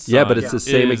grandson. Yeah, but it's the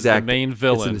same exact the main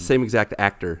villain. It's the same exact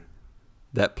actor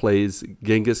that plays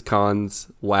Genghis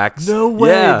Khan's wax. No way.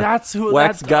 Yeah, That's who.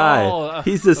 wax that's, guy. Oh,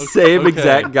 He's the same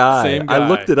exact guy. Same guy. I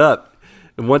looked it up.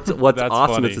 And what's That's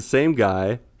awesome? funny. It's the same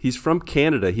guy. He's from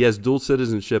Canada. He has dual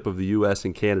citizenship of the U.S.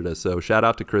 and Canada. So shout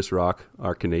out to Chris Rock,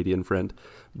 our Canadian friend.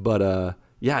 But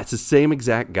yeah, it's the same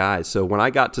exact guy. So when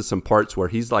I got to some parts where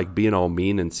he's like being all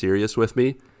mean and serious with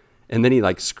me, and then he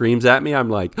like screams at me, I'm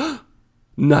like,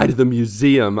 Night at the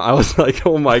Museum. I was like,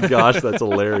 oh my gosh, that's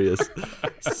hilarious.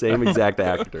 Same exact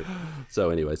actor.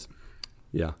 So anyways,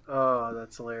 yeah. Oh,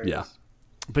 that's hilarious. Yeah.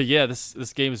 But yeah,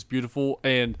 this game is beautiful.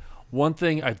 And one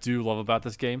thing I do love about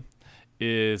this game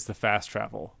is the fast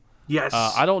travel. Yes.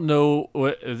 I don't know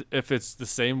if it's the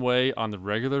same way on the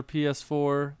regular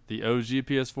PS4, the OG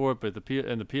PS4, but the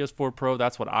PS4 Pro,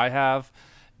 that's what I have.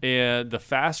 And the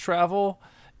fast travel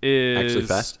is Actually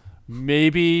fast?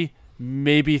 Maybe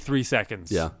 3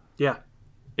 seconds. Yeah. Yeah.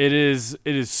 It is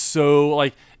so,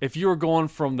 like, if you were going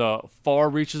from the far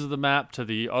reaches of the map to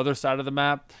the other side of the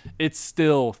map, it's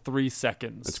still 3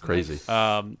 seconds. It's crazy.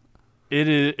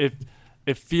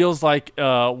 It feels like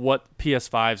what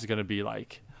PS5 is going to be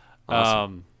like.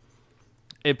 Awesome.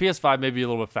 And PS5 may be a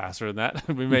little bit faster than that.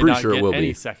 We may pretty not sure it get will any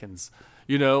be. seconds,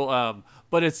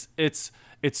 but it's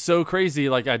so crazy.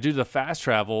 Like, I do the fast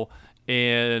travel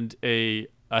and a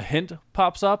hint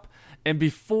pops up And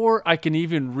before I can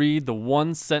even read the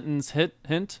one sentence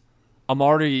hint, I'm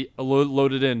already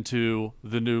loaded into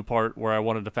the new part where I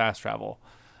wanted to fast travel.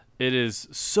 It is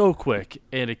so quick,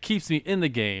 and it keeps me in the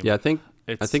game. Yeah, I think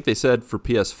they said for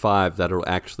PS5 that it'll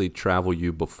actually travel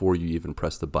you before you even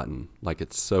press the button. Like,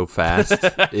 it's so fast,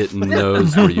 it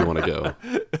knows where you want to go.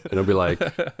 And it'll be like,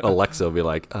 Alexa will be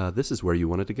like, this is where you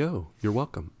wanted to go. You're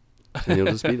welcome. And you'll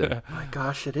just be there. My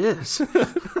gosh, it is.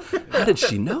 How did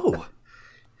she know?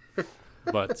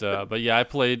 But yeah, I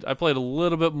played a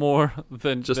little bit more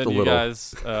than you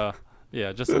guys.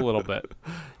 Yeah, just a little bit.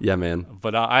 Yeah, man.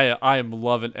 But I am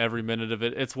loving every minute of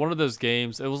it. It's one of those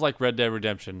games. It was like Red Dead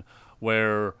Redemption,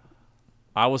 where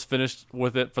I was finished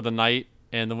with it for the night,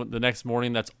 and the next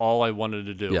morning, that's all I wanted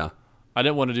to do. Yeah. I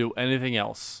didn't want to do anything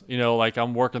else. Like,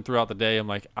 I'm working throughout the day. I'm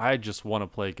like, I just want to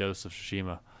play Ghost of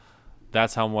Tsushima.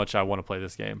 That's how much I want to play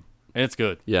this game. And it's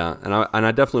good. Yeah, and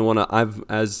I definitely want to.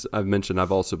 As I've mentioned,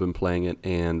 I've also been playing it,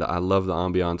 and I love the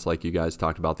ambiance, like you guys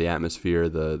talked about, the atmosphere,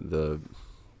 the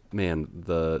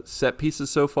set pieces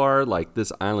so far. Like,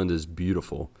 this island is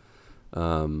beautiful.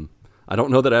 I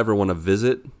don't know that I ever want to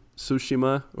visit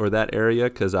Tsushima or that area,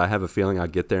 because I have a feeling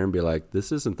I'd get there and be like,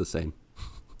 this isn't the same.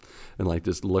 And like,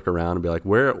 just look around and be like,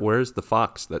 where's the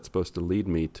fox that's supposed to lead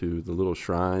me to the little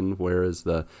shrine?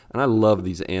 And I love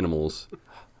these animals.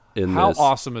 How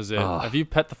awesome is it? Have you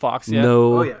pet the fox yet?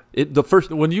 No. Oh, yeah.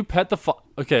 When you pet the fox,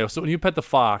 when you pet the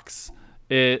fox,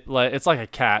 it's like a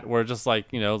cat, where it just likes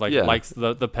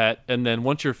the pet, and then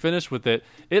once you're finished with it,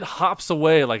 it hops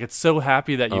away like it's so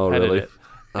happy that you petted it.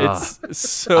 It's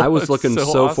so. I was looking so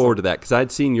awesome. forward to that, because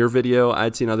I'd seen your video,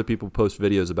 I'd seen other people post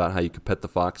videos about how you could pet the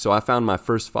fox. So I found my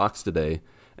first fox today,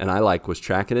 and I was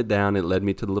tracking it down. It led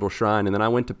me to the little shrine, and then I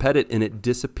went to pet it, and it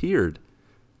disappeared.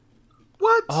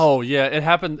 What? Oh yeah, it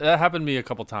happened. That happened to me a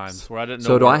couple times where I didn't know.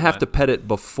 So do I have to pet it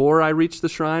before I reach the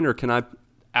shrine, or can I?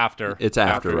 After. It's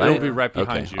after, right? It'll be right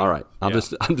behind you. All right. I'm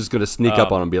just going to sneak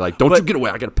up on him and be like, "Don't you get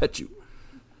away! I got to pet you."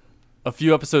 A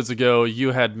few episodes ago,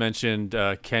 you had mentioned,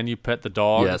 "Can you pet the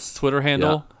dog?" Yes. Twitter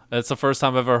handle. Yeah. That's the first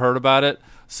time I've ever heard about it.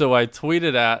 So I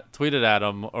tweeted at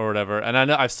him or whatever, and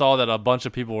I saw that a bunch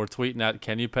of people were tweeting at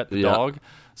 "Can you pet the dog?"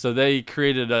 So they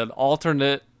created an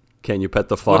alternate "Can you pet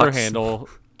the fox?" Twitter handle.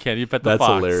 Can you pet the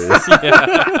fox? That's hilarious.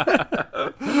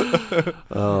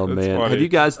 Oh, man. Funny. Have you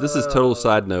guys, this is total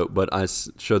side note, but I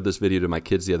showed this video to my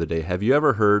kids the other day. Have you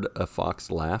ever heard a fox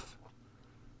laugh?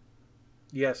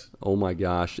 Yes. Oh, my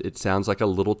gosh. It sounds like a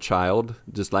little child,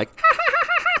 just like,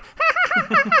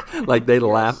 like they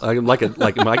laugh, like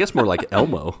I guess more like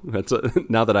Elmo.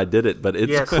 Now that I did it, but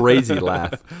it's crazy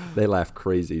laugh. They laugh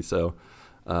crazy. So,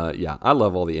 yeah, I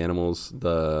love all the animals.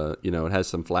 It has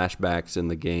some flashbacks in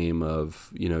the game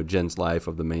of, Jen's life,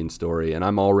 of the main story. And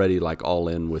I'm already like all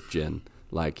in with Jen.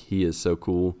 Like, he is so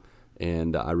cool.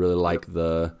 And I really like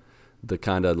the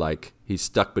kind of like, he's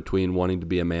stuck between wanting to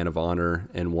be a man of honor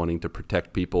and wanting to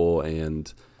protect people.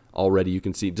 And already you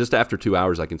can see, just after 2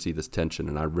 hours, I can see this tension,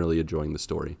 and I'm really enjoying the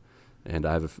story. And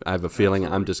I have a feeling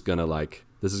I'm just going to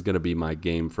this is going to be my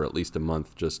game for at least a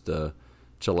month, just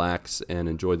chillax and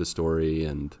enjoy the story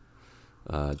and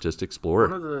just explore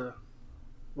it.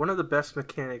 One of the best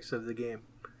mechanics of the game,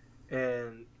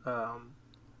 and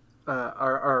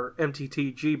our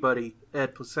MTTG buddy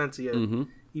Ed Placencia,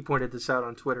 he pointed this out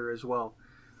on Twitter as well.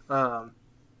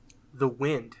 The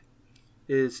wind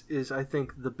is I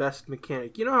think the best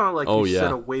mechanic. You know how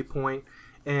set a waypoint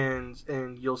and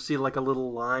you'll see like a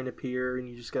little line appear, and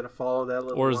you just got to follow that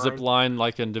little line. Or a zip line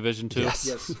like in Division 2.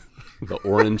 Yes. The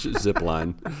orange zip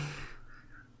line.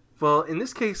 Well, in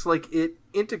this case, it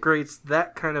integrates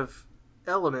that kind of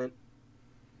element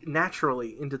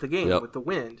naturally into the game with the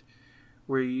wind,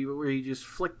 where you just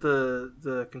flick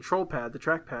the control pad, the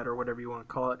trackpad, or whatever you want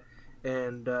to call it,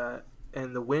 and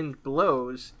the wind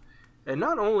blows. And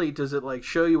not only does it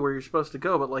show you where you're supposed to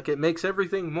go, but it makes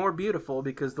everything more beautiful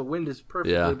because the wind is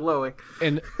perfectly blowing.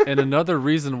 And another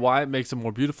reason why it makes it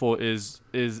more beautiful is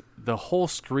the whole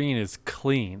screen is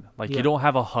clean. You don't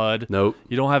have a HUD. Nope.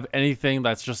 You don't have anything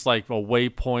that's just like a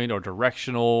waypoint or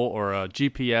directional or a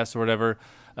GPS or whatever.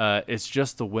 It's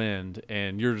just the wind,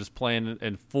 and you're just playing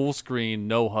in full screen,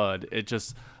 no HUD.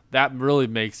 That really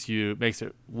makes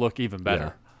it look even better.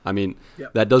 Yeah. I mean,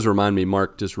 that does remind me,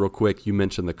 Mark, just real quick, you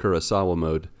mentioned the Kurosawa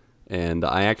mode, and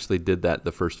I actually did that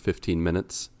the first 15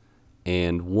 minutes,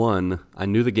 and I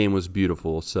knew the game was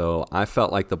beautiful, so I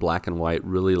felt like the black and white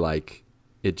really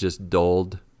it just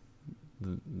dulled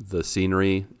the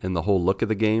scenery and the whole look of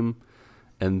the game,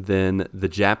 and then the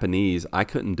Japanese, I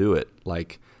couldn't do it.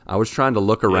 I was trying to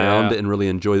look around and really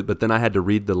enjoy it, but then I had to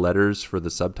read the letters for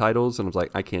the subtitles, and I was like,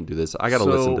 I can't do this. I got to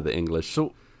listen to the English.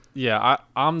 Yeah,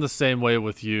 I'm the same way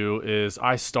with you. Is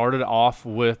I started off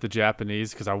with the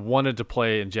Japanese because I wanted to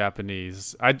play in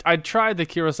Japanese. I tried the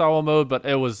Kurosawa mode, but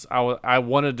I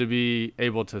wanted to be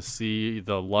able to see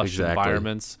the lush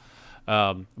environments.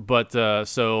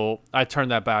 So I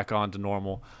turned that back on to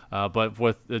normal. But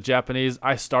with the Japanese,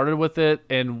 I started with it,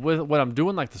 and with when I'm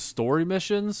doing like the story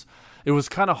missions, it was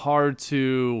kind of hard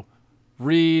to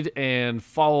read and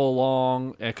follow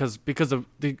along because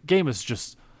the game is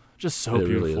just so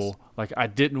beautiful. Really, like I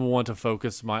didn't want to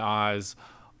focus my eyes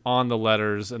on the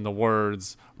letters and the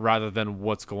words rather than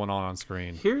what's going on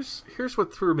screen. Here's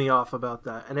what threw me off about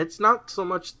that, and it's not so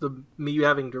much me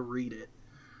having to read it.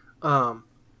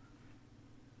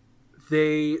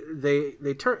 They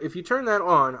turn, if you turn that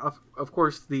on, of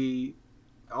course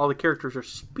all the characters are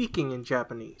speaking in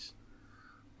Japanese,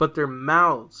 but their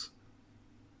mouths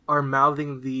are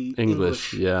mouthing the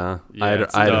English. Yeah, I'd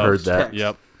heard that. Text.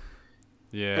 Yep.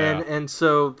 Yeah. And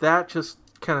so that just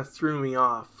kind of threw me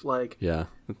off. Like, yeah,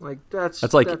 like that's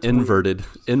inverted,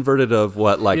 weird. Inverted of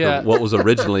what what was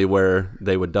originally where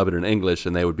they would dub it in English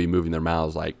and they would be moving their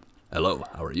mouths like, "Hello,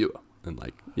 how are you?" And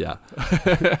like, yeah.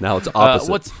 Now it's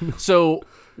opposite.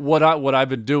 What I've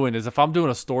been doing is if I'm doing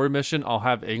a story mission, I'll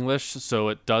have English, so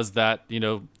it does that,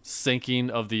 syncing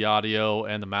of the audio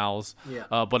and the mouths. Yeah.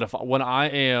 But when I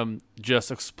am just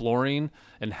exploring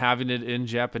and having it in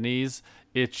Japanese,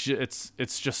 it's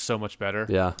just so much better.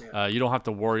 Yeah. You don't have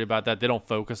to worry about that. They don't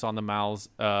focus on the mouths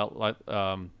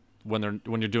when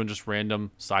you're doing just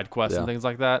random side quests and things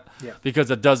like that. Yeah.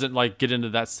 Because it doesn't like get into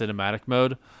that cinematic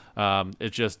mode.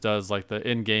 It just does like the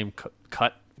in-game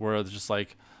cut where it's just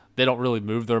like they don't really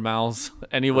move their mouths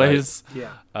anyways. Right.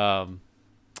 Yeah.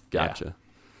 Gotcha. Yeah.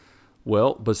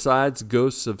 Well, besides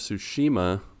Ghosts of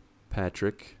Tsushima,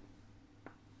 Patrick.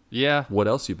 Yeah. What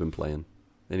else you've been playing?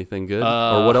 Anything good?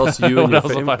 Or what else you and your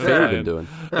family been doing?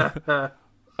 Yeah,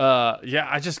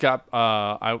 I just got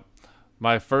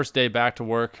my first day back to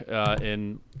work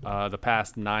in the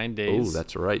past 9 days. Oh,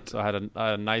 that's right. So I had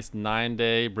a nice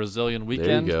 9-day Brazilian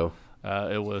weekend. There you go.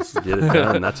 It was get it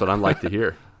done. That's what I like to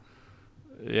hear.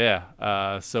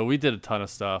 Yeah. So we did a ton of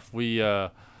stuff. We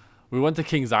went to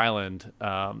Kings Island,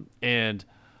 and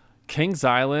Kings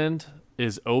Island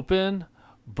is open,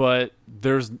 but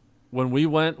when we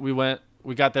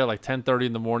got there like 10:30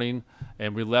 in the morning,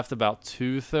 and we left about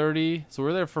 2:30. So we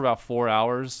were there for about 4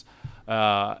 hours,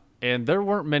 and there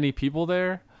weren't many people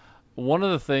there. One of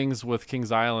the things with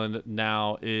Kings Island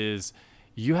now is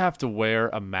you have to wear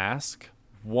a mask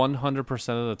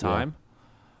 100% of the time.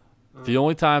 Yeah. The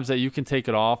only times that you can take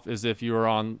it off is if you are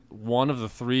on one of the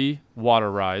 3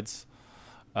 water rides,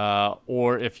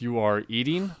 or if you are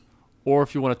eating, or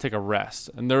if you want to take a rest.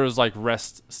 And there's like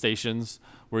rest stations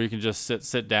where you can just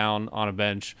sit down on a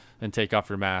bench and take off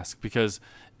your mask because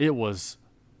it was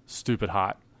stupid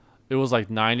hot. It was like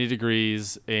 90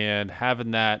 degrees, and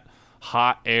having that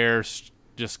hot air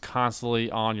just constantly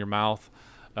on your mouth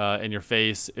and your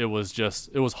face, it was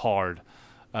hard.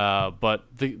 But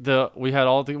we had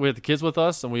the kids with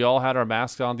us, and we all had our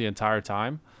masks on the entire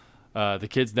time. The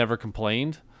kids never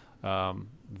complained.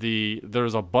 There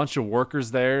was a bunch of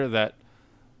workers there that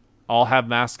all have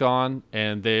masks on,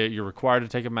 and you're required to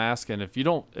take a mask. And if you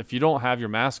don't have your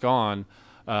mask on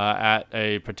at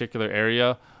a particular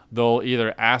area, they'll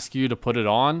either ask you to put it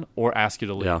on or ask you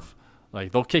to leave. Yeah.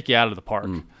 Like they'll kick you out of the park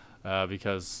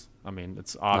because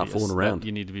it's obvious not fooling around. That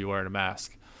you need to be wearing a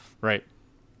mask, right?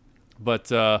 But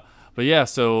yeah,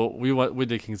 so we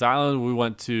did Kings Island. We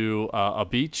went to a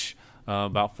beach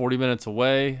about 40 minutes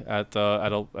away at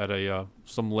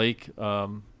some lake,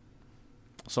 some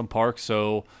park.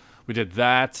 So we did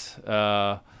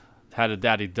that. Had a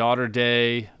daddy-daughter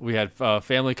day. We had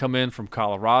family come in from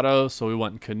Colorado, so we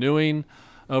went canoeing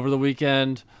over the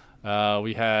weekend.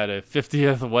 We had a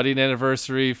 50th wedding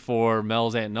anniversary for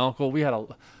Mel's aunt and uncle. We had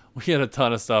a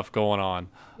ton of stuff going on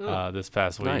this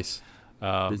past week. Nice.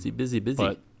 Busy.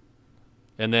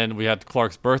 And then we had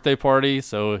Clark's birthday party,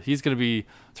 so he's going to be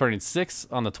turning 6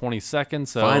 on the 22nd.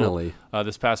 So finally,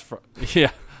 this past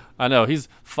yeah, I know he's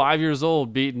 5 years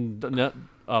old, beating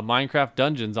Minecraft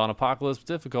dungeons on Apocalypse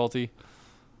difficulty.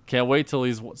 Can't wait till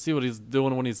see what he's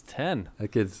doing when he's 10. That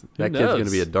kid's going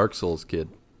to be a Dark Souls kid.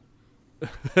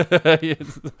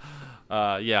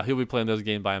 Yeah, he'll be playing those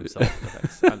games by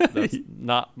himself. That's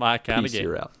not my kind of game.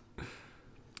 You're out.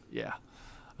 Yeah.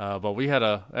 But we had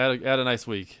a nice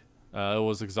week. It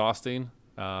was exhausting,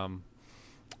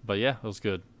 but yeah, it was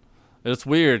good. It's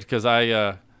weird because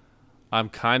I'm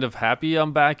kind of happy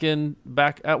I'm back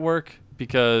at work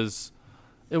because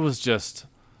it was just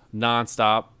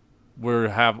nonstop.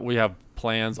 We have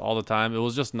plans all the time. It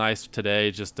was just nice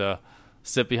today just to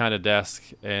sit behind a desk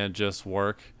and just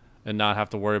work. and not have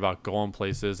to worry about going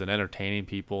places and entertaining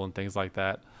people and things like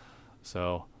that.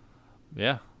 So,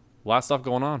 yeah, a lot of stuff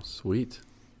going on. Sweet.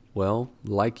 Well,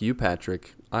 like you,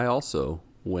 Patrick, I also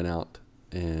went out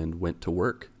and went to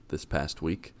work this past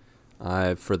week.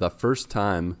 For the first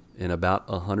time in about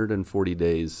 140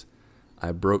 days,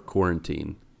 I broke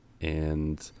quarantine,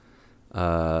 and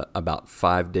about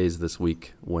 5 days this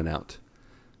week went out.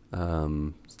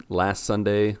 Last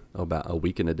Sunday, about a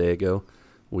week and a day ago,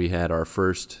 we had our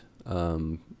first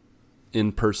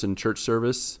in-person church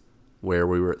service where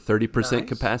we were at 30%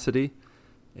 capacity,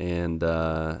 and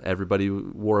everybody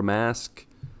wore a mask.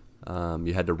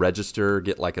 You had to register,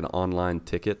 get like an online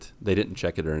ticket. They didn't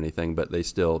check it or anything, but they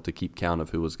still, to keep count of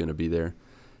who was going to be there.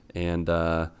 And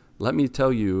let me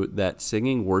tell you that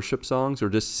singing worship songs or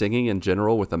just singing in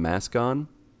general with a mask on,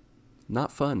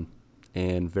 not fun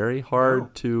and very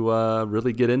hard to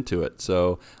really get into it.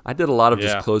 So I did a lot of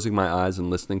just closing my eyes and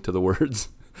listening to the words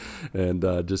and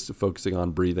just focusing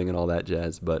on breathing and all that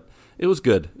jazz. But it was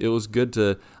good. It was good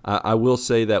to I will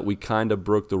say that we kind of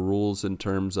broke the rules in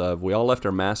terms of we all left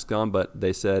our masks on, but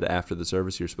they said after the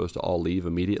service you're supposed to all leave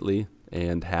immediately,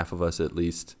 and half of us at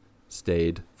least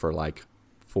stayed for like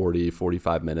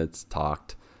 45 minutes,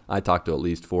 talked. I talked to at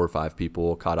least 4 or 5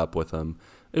 people, caught up with them.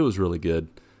 It was really good.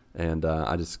 And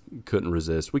I just couldn't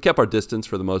resist. We kept our distance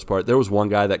for the most part. There was one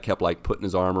guy that kept like putting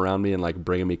his arm around me and like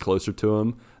bringing me closer to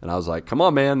him. And I was like, come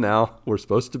on, man, now we're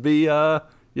supposed to be,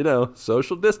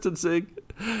 social distancing.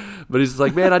 But he's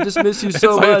like, man, I just miss you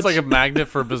so much. It's like a magnet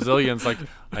for bazillions. Like,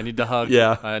 I need to hug.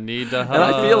 Yeah. I need to hug. And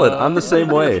I feel it. I'm the same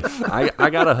way. I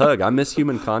got to hug. I miss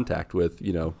human contact with,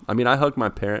 I hug my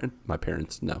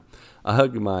parents. No. I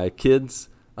hug my kids.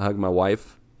 I hug my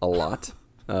wife a lot.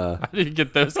 How did you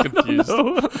get those confused?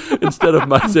 Instead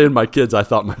of saying my kids, I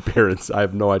thought my parents. I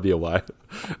have no idea why.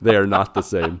 They are not the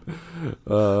same.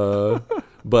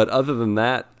 But other than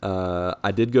that,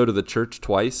 I did go to the church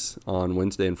twice on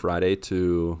Wednesday and Friday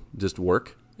to just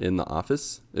work in the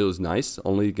office. It was nice.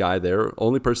 Only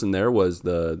person there was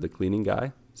the cleaning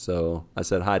guy. So I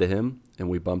said hi to him, and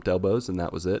we bumped elbows, and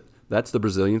that was it. That's the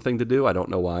Brazilian thing to do. I don't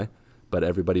know why, but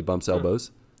everybody bumps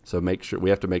elbows. So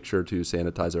we have to make sure to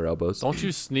sanitize our elbows. Don't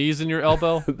you sneeze in your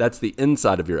elbow? That's the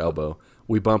inside of your elbow.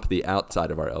 We bump the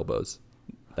outside of our elbows.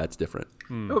 That's different.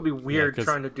 It would be weird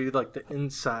trying to do like the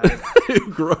inside.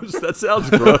 Gross. That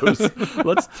sounds gross.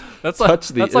 Let's touch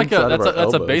the inside of our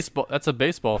elbows. That's a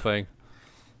baseball thing.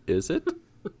 Is it?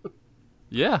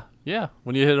 Yeah.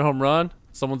 When you hit a home run,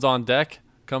 someone's on deck,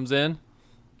 comes in,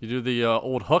 you do the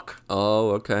old hook.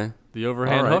 Oh, okay. The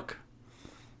overhand hook.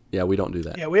 Yeah, we don't do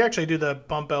that. Yeah, we actually do the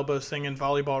bump elbows thing in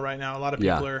volleyball right now. A lot of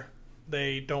people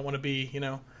they don't want to be,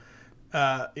 giving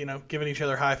each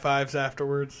other high fives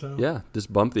afterwards. So yeah,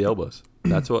 just bump the elbows.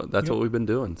 That's what we've been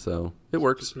doing. So it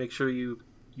works. Just make sure you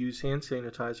use hand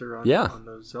sanitizer on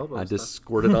those elbows. I just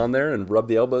squirt it on there and rub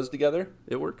the elbows together.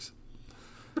 It works.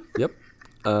 Yep.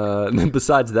 And then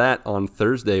besides that, on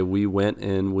Thursday we went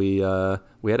and we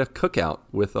had a cookout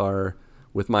with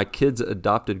my kids'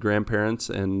 adopted grandparents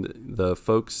and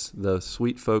the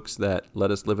sweet folks that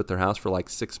let us live at their house for like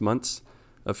 6 months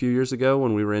a few years ago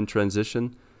when we were in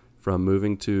transition from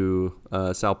moving to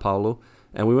Sao Paulo.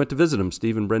 And we went to visit them,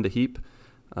 Steve and Brenda Heap.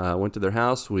 Went to their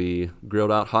house. We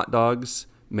grilled out hot dogs,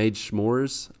 made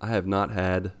s'mores. I have not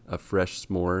had a fresh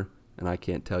s'more, and I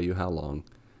can't tell you how long.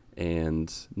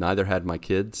 And neither had my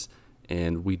kids,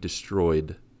 and we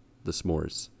destroyed the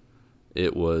s'mores.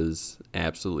 It was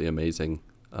absolutely amazing.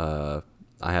 I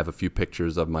have a few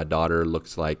pictures of my daughter.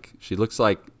 She looks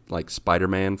like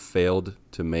Spider-Man failed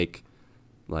to make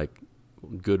like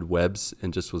good webs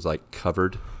and just was like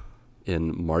covered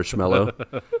in marshmallow,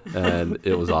 and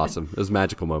it was awesome. It was a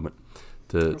magical moment.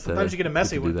 Sometimes you get a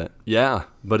messy one. That. Yeah,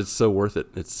 but it's so worth it.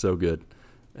 It's so good.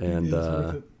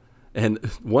 And and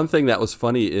one thing that was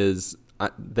funny is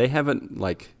they haven't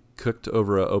like cooked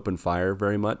over an open fire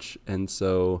very much, and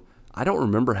so I don't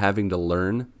remember having to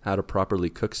learn how to properly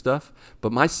cook stuff,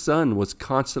 but my son was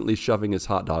constantly shoving his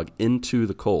hot dog into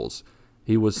the coals.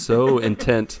 He was so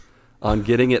intent on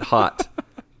getting it hot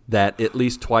that at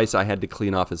least twice I had to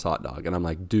clean off his hot dog. And I'm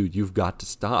like, dude, you've got to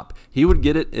stop. He would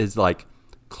get it as like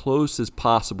close as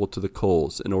possible to the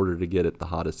coals in order to get it the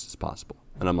hottest as possible.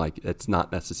 And I'm like, it's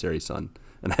not necessary, son.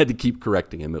 And I had to keep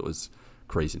correcting him. It was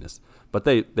craziness. But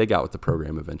they got with the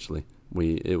program eventually.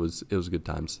 It was good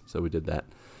times. So we did that.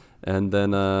 And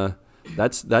then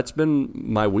that's been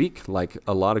my week, like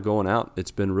a lot of going out.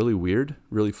 It's been really weird,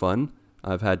 really fun.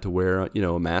 I've had to wear,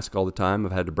 a mask all the time.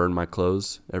 I've had to burn my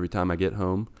clothes every time I get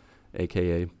home,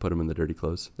 a.k.a. put them in the dirty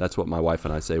clothes. That's what my wife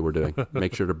and I say we're doing.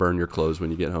 Make sure to burn your clothes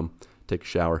when you get home. Take a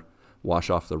shower.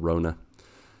 Wash off the Rona.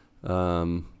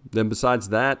 Then besides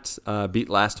that, beat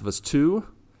Last of Us 2.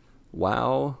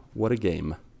 Wow, what a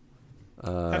game.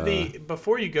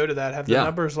 Before you go to that, have the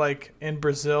numbers like in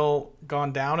Brazil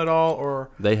gone down at all,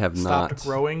 or they have stopped not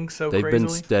growing so They've crazily? been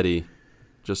steady,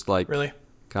 just like really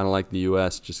kind of like the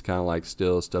U.S., just kind of like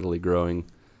still steadily growing.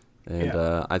 And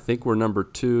I think we're number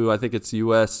 2. I think it's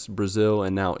U.S., Brazil,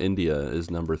 and now India is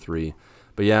number 3.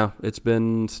 But yeah, it's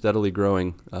been steadily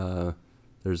growing.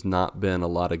 There's not been a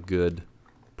lot of good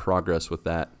progress with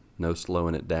that. No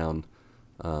slowing it down.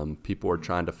 People are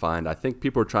trying to find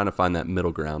that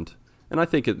middle ground. And I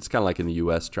think it's kind of like in the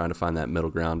U.S., trying to find that middle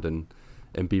ground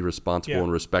and be responsible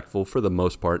and respectful for the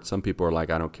most part. Some people are like,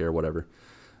 I don't care, whatever.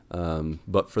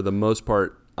 But for the most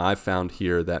part, I've found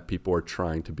here that people are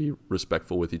trying to be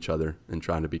respectful with each other and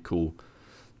trying to be cool.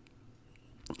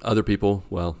 Other people,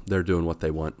 well, they're doing what they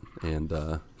want. And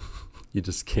you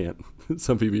just can't.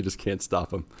 Some people, you just can't stop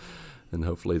them. And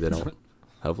hopefully they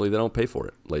don't pay for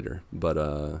it later.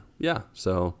 But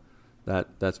so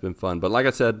that's been fun. But like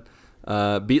I said,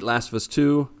 beat Last of Us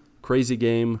 2, crazy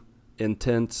game,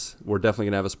 intense. We're definitely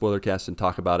going to have a spoiler cast and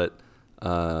talk about it.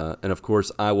 And of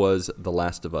course, I was The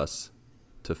Last of Us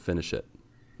to finish it.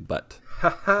 But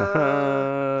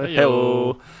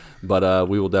But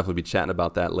we will definitely be chatting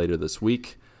about that later this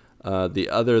week.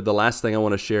 The last thing I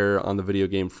want to share on the video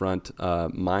game front,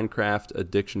 Minecraft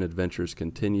Addiction Adventures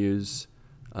continues.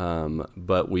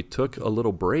 But we took a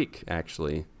little break,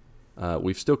 actually.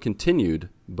 We've still continued,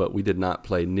 but we did not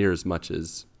play near as much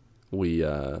as we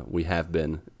have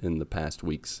been in the past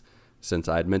weeks, since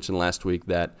I had mentioned last week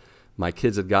that my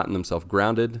kids had gotten themselves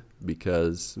grounded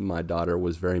because my daughter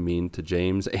was very mean to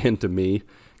James and to me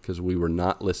because we were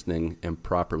not listening and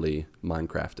properly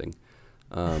Minecrafting.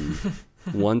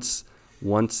 Once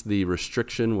the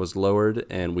restriction was lowered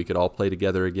and we could all play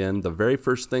together again, the very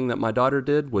first thing that my daughter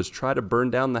did was try to burn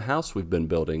down the house we've been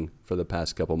building for the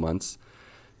past couple months.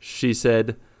 She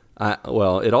said,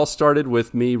 it all started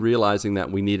with me realizing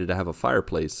that we needed to have a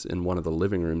fireplace in one of the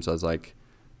living rooms. I was like,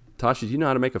 Tasha, do you know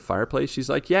how to make a fireplace? She's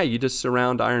like, yeah, you just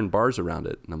surround iron bars around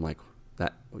it. And I'm like,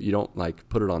 that you don't like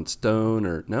put it on stone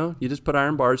or no, you just put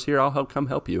iron bars here. I'll come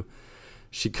help you.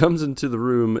 She comes into the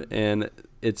room and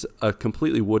it's a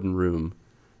completely wooden room.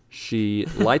 She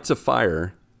lights a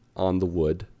fire on the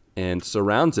wood and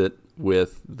surrounds it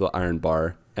with the iron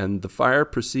bar, and the fire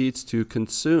proceeds to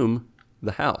consume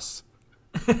the house.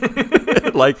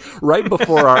 Like right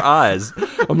before our eyes.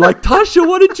 I'm like, Tasha,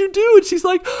 what did you do? And she's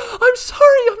like, I'm sorry.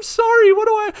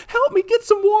 Help me get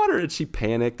some water. And she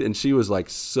panicked and she was like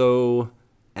so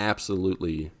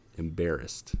absolutely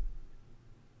embarrassed.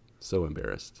 So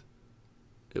embarrassed.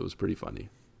 It was pretty funny.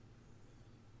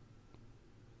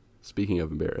 Speaking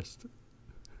of embarrassed,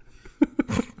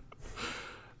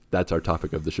 that's our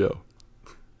topic of the show.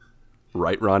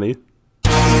 Right, Ronnie?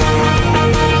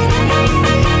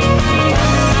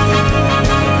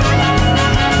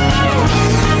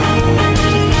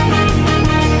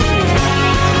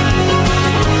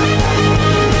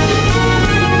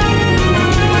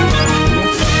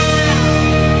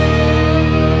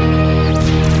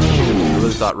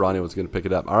 Thought Ronnie was going to pick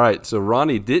it up. All right, so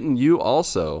Ronnie, didn't you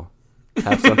also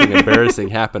have something embarrassing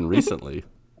happen recently?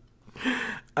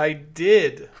 I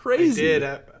did. Crazy. I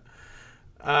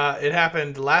did. It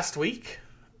happened last week.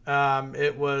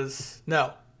 It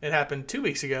happened 2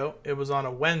 weeks ago. It was on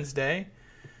a Wednesday,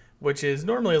 which is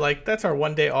normally that's our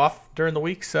one day off during the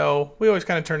week. So we always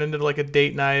kind of turn into like a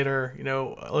date night, or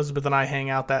Elizabeth and I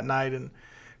hang out that night and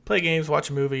play games,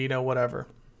 watch a movie, whatever.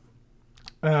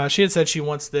 She had said she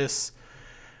wants this.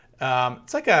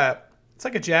 It's like a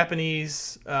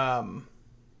Japanese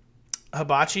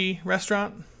hibachi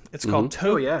restaurant. It's called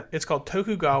It's called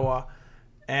Tokugawa,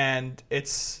 and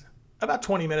it's about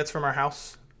 20 minutes from our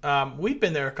house. We've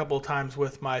been there a couple of times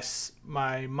with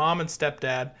my mom and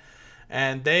stepdad,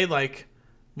 and they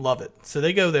love it. So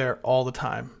they go there all the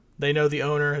time. They know the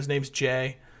owner. His name's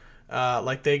Jay.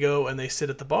 They go and they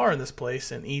sit at the bar in this place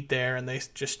and eat there, and they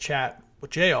just chat with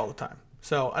Jay all the time.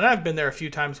 So, and I've been there a few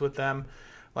times with them.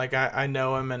 I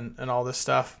know him and all this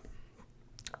stuff.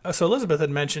 So Elizabeth had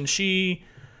mentioned she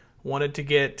wanted to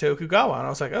get Tokugawa, and I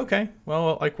was like, okay,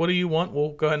 well, what do you want? We'll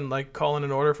go ahead and call in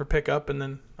an order for pickup, and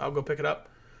then I'll go pick it up.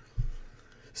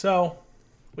 So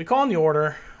we call in the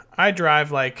order. I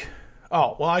drive I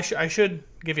should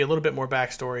give you a little bit more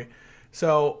backstory.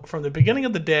 So from the beginning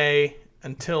of the day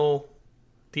until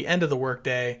the end of the work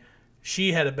day,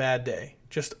 she had a bad day.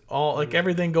 Just all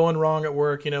everything going wrong at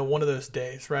work, one of those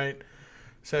days, right?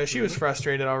 So she was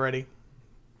frustrated already.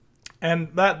 And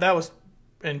that was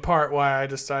in part why I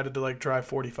decided to drive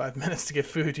 45 minutes to get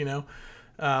food,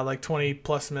 20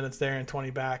 plus minutes there and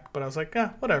 20 back. But I was like,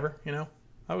 whatever,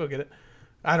 I'll go get it.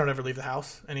 I don't ever leave the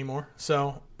house anymore.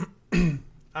 So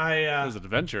It was an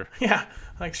adventure. Yeah,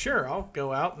 like, sure, I'll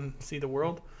go out and see the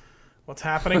world, what's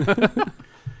happening.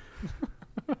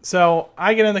 So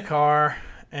I get in the car,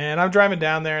 and I'm driving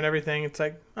down there and everything. It's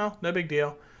like, oh, no big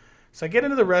deal. So I get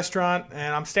into the restaurant,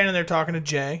 and I'm standing there talking to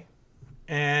Jay,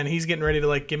 and he's getting ready to,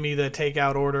 like, give me the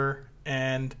takeout order,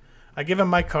 and I give him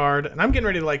my card, and I'm getting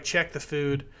ready to, like, check the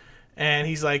food, and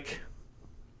he's like,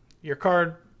 your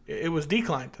card, it was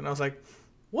declined. And I was like,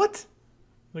 what?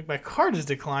 Like, my card is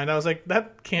declined. I was like,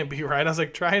 that can't be right. I was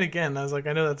like, try it again. I was like,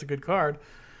 I know that's a good card.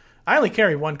 I only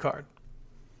carry one card.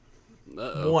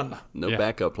 Uh-oh. One. No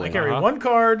backup plan. I carry one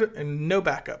card and no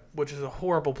backup, which is a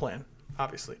horrible plan,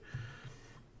 obviously.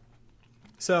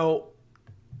 So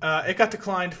it got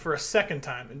declined for a second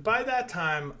time. And by that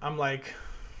time, I'm like,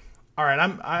 all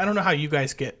right, I don't know how you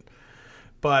guys get,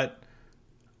 but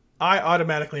I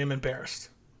automatically am embarrassed.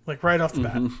 Like, right off the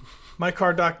bat. My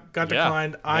card got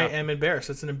declined. I am embarrassed.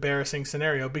 It's an embarrassing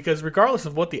scenario because regardless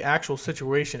of what the actual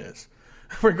situation is,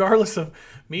 regardless of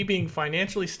me being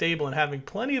financially stable and having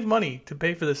plenty of money to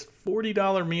pay for this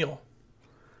 $40 meal,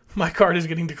 my card is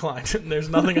getting declined. And there's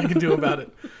nothing I can do about it.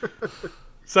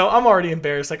 So I'm already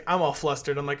embarrassed. Like, I'm all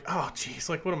flustered. I'm like, oh, geez,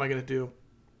 like, what am I going to do?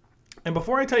 And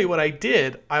before I tell you what I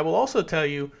did, I will also tell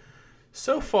you,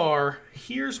 so far,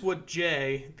 here's what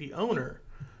Jay, the owner,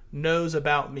 knows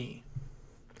about me.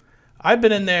 I've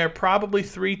been in there probably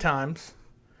 3 times,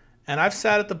 and I've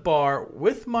sat at the bar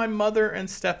with my mother and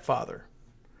stepfather.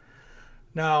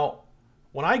 Now,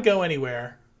 when I go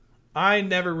anywhere, I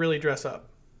never really dress up.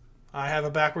 I have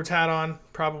a backwards hat on,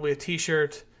 probably a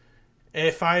t-shirt.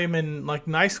 If I am in, like,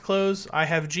 nice clothes, I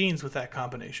have jeans with that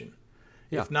combination.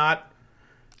 Yeah. If not,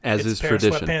 as it's is a pair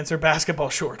tradition. of sweatpants or basketball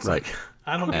shorts. Right. Like,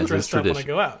 I don't get dressed up when I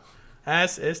go out.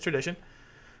 As is tradition.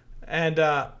 And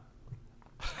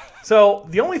so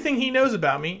the only thing he knows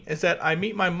about me is that I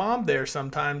meet my mom there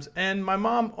sometimes, and my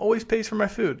mom always pays for my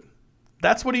food.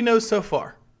 That's what he knows so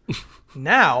far.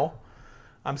 Now,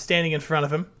 I'm standing in front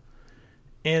of him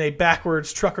in a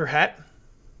backwards trucker hat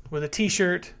with a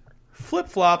t-shirt,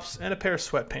 flip-flops, and a pair of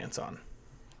sweatpants on.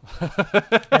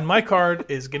 And my card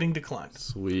is getting declined.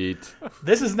 Sweet.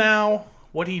 This is now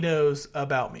what he knows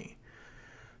about me.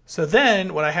 So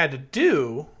then what I had to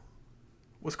do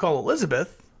was call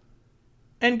Elizabeth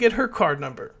and get her card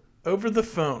number over the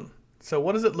phone. So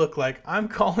what does it look like? I'm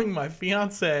calling my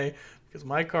fiance because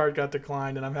my card got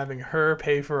declined and I'm having her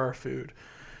pay for our food,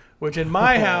 which in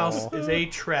my house is a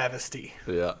travesty.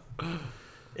 Yeah.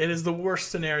 It is the worst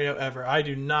scenario ever. I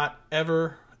do not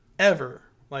ever,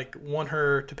 like, want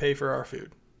her to pay for our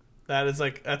food. That is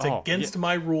like, that's against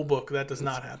my rule book. That does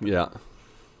not happen. Yeah.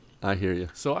 I hear you.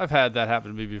 So I've had that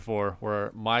happen to me before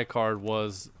where my card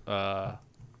was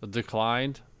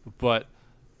declined, but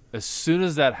as soon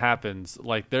as that happens,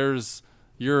 like,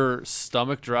 your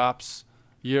stomach drops.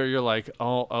 You're like,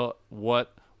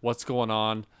 what's going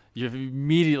on? You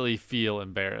immediately feel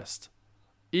embarrassed.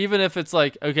 Even if it's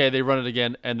like, okay, they run it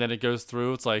again and then it goes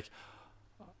through. It's like,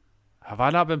 have I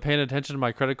not been paying attention to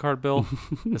my credit card bill?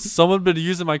 Has someone been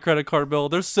using my credit card bill?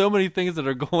 There's so many things that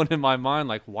are going in my mind.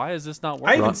 Like, why is this not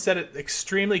working? I even said it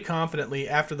extremely confidently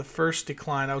after the first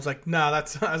decline. I was like, no,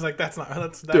 that's not,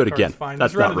 that do it again. Fine.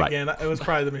 That's Let's run not it right. again. It was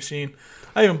probably the machine.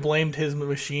 I even blamed his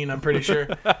machine, I'm pretty sure.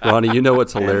 Ronnie, you know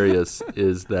what's hilarious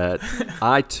is that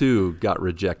I, too, got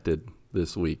rejected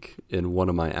this week in one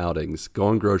of my outings,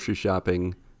 going grocery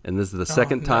shopping. And this is the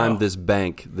second time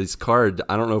this card,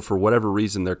 I don't know, for whatever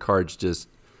reason, their cards just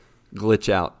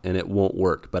glitch out and it won't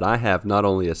work. But I have not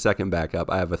only a second backup,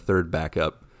 I have a third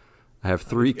backup. I have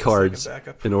 3 cards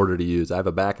in order to use. I have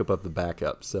a backup of the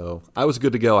backup. So I was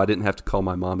good to go. I didn't have to call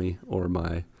my mommy or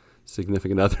my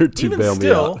significant other to bail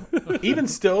me out. Even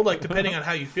still, like, depending on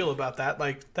how you feel about that,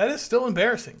 like, that is still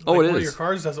embarrassing. Like, it one is. of your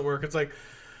cards doesn't work. It's like,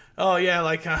 oh, yeah,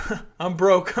 like, I'm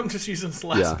broke. I'm just using this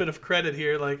last bit of credit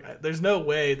here. Like, there's no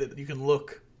way that you can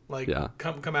look, like,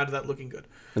 come out of that looking good.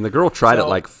 And the girl tried it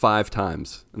like 5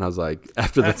 times. And I was like,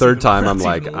 after the third time, I'm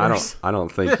like, I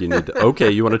don't think you need to.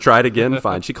 Okay, you want to try it again?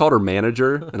 Fine. She called her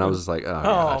manager, and I was just like, oh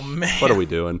gosh, man. What are we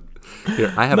doing?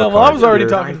 Here, I have a card. Well, I was already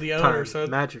talking to the owner. So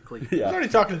magically. I was already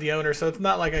talking to the owner, so it's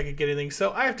not like I could get anything.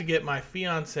 So I have to get my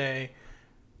fiance's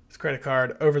credit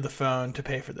card over the phone to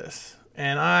pay for this.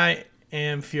 And I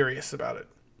am furious about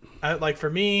it. Like, for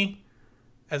me,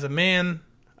 as a man,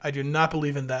 I do not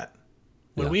believe in that.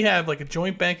 When we have, like, a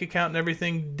joint bank account and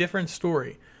everything, different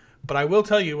story. But I will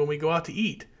tell you, when we go out to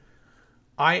eat,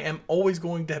 I am always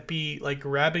going to be, like,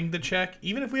 grabbing the check.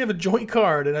 Even if we have a joint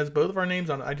card and has both of our names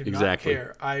on it, I do not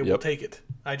care. I will take it.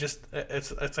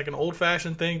 It's like an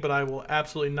old-fashioned thing, but I will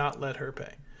absolutely not let her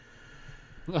pay.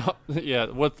 Yeah,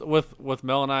 with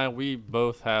Mel and I, we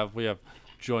have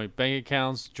joint bank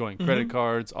accounts, joint credit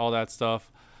cards, all that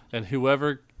stuff, and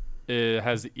whoever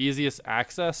has the easiest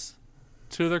access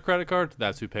to their credit card,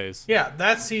 that's who pays. Yeah,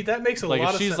 that makes a lot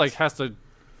of sense.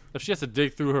 If she has to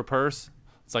dig through her purse,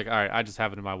 it's like, all right, I just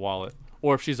have it in my wallet.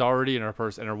 Or if she's already in her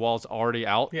purse and her wallet's already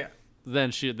out,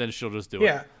 then she'll just do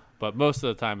it. But most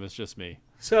of the time, it's just me.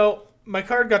 So my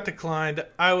card got declined.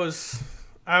 I was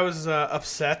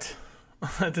upset,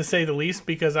 to say the least,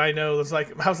 because I know I was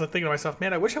thinking to myself,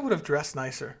 man, I wish I would have dressed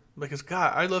nicer. Because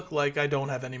God, I look like I don't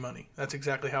have any money. That's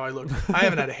exactly how I look. I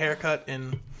haven't had a haircut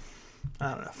in,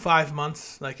 I don't know, 5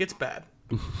 months. Like, it's bad.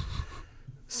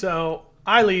 So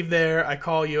I leave there. I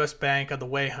call U.S. Bank on the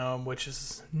way home, which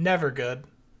is never good.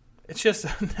 It's just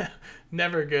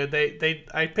never good.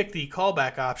 I picked the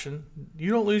callback option.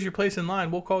 You don't lose your place in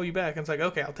line. We'll call you back. And it's like,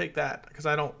 okay, I'll take that because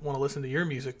I don't want to listen to your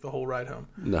music the whole ride home.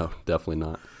 No, definitely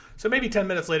not. So maybe 10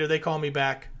 minutes later, they call me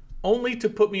back, only to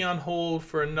put me on hold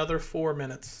for another 4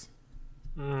 minutes,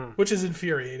 which is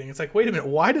infuriating. It's like, wait a minute,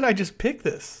 why did I just pick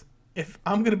this if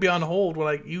I'm going to be on hold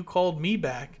when you called me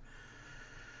back?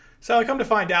 So I come to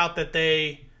find out that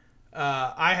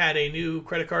I had a new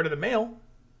credit card in the mail.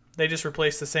 They just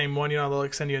replaced the same one.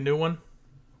 They'll send you a new one.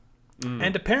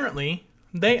 And apparently,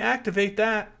 they activate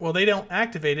that. Well, they don't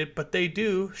activate it, but they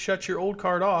do shut your old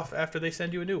card off after they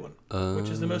send you a new one, which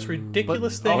is the most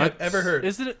ridiculous thing I've ever heard.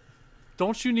 Isn't it?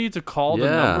 Don't you need to call the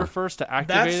number first to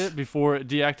activate it before it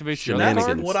deactivates your other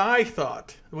card? That's what I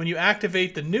thought. When you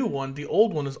activate the new one, the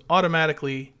old one is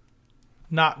automatically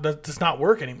does not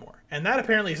work anymore. And that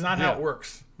apparently is not how it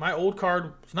works. My old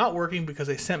card was not working because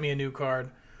they sent me a new card.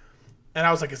 And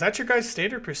I was like, is that your guys'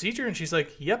 standard procedure? And she's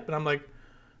like, yep. And I'm like,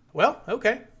 well,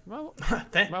 okay. Well,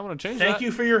 might want to change Thank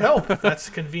you for your help. That's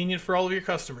convenient for all of your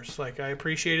customers. I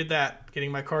appreciated that, getting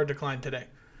my card declined today.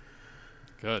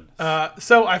 Good.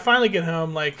 So I finally get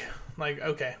home,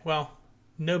 okay, well,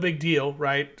 no big deal,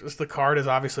 right? Just the card is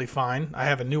obviously fine. I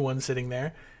have a new one sitting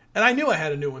there. And I knew I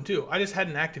had a new one, too. I just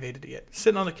hadn't activated it yet.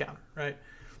 Sitting on the counter, right?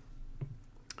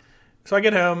 So I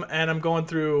get home, and I'm going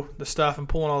through the stuff and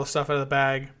pulling all the stuff out of the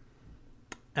bag.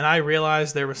 And I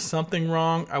realized there was something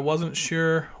wrong. I wasn't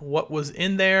sure what was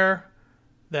in there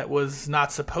that was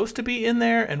not supposed to be in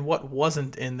there and what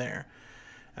wasn't in there.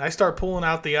 And I start pulling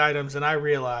out the items, and I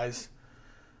realize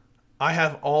I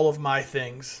have all of my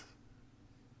things.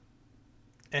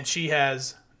 And she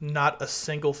has not a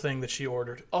single thing that she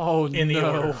ordered. In the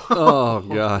order. Oh,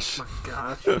 gosh. Oh, my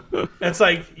gosh. It's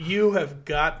like, you have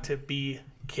got to be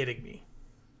kidding me.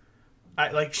 I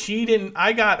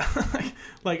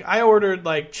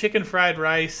ordered chicken fried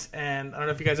rice, and I don't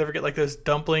know if you guys ever get those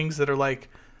dumplings that are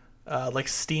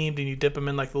steamed and you dip them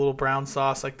in the little brown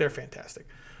sauce. They're fantastic.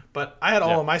 But I had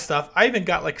all of my stuff. I even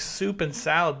got soup and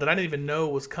salad that I didn't even know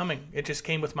was coming. It just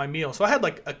came with my meal. So I had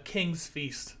a king's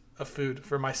feast of food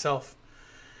for myself.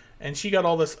 And she got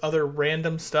all this other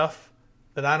random stuff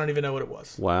that I don't even know what it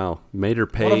was. Wow. Made her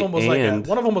pay. One of them was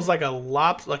it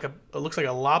looks like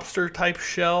a lobster type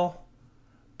shell.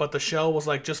 But the shell was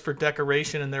just for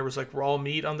decoration, and there was raw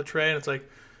meat on the tray, and it's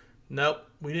nope,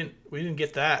 we didn't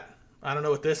get that. I don't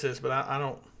know what this is, but I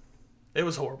don't. It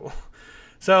was horrible.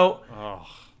 So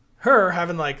her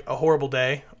having a horrible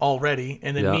day already,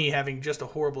 and then me having just a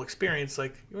horrible experience. You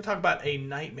want to talk about a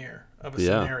nightmare of a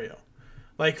scenario.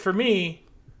 For me,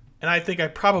 and I think I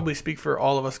probably speak for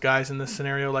all of us guys in this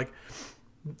scenario.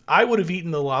 I would have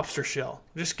eaten the lobster shell.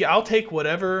 I'll take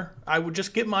whatever. I would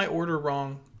just get my order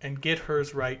wrong and get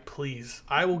hers right, please.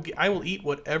 I will eat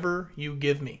whatever you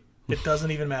give me. It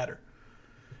doesn't even matter.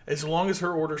 As long as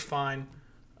her order's fine,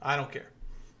 I don't care.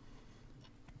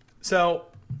 So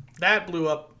that blew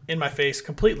up in my face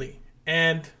completely.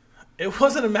 And it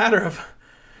wasn't a matter of,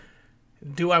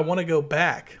 do I want to go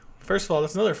back? First of all,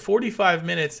 that's another 45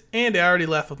 minutes, and I already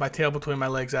left with my tail between my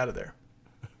legs out of there.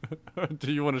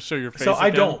 Do you want to show your face So again? I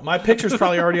don't. My picture's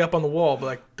probably already up on the wall,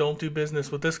 but don't do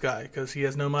business with this guy because he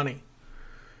has no money.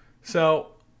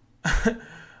 So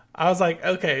I was like,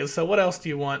 okay, so what else do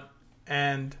you want?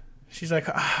 And she's like,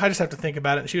 I just have to think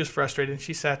about it. And she was frustrated. And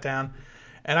she sat down.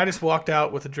 And I just walked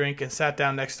out with a drink and sat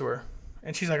down next to her.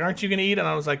 And she's like, aren't you going to eat? And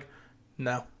I was like,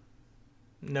 no.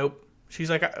 Nope.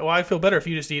 She's like, well, I feel better if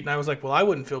you just eat. And I was like, well, I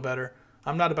wouldn't feel better.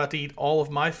 I'm not about to eat all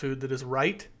of my food that is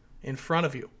right in front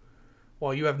of you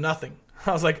while you have nothing.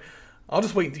 I was like, I'll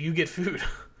just wait until you get food.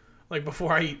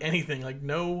 Before I eat anything,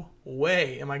 no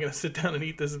way am I going to sit down and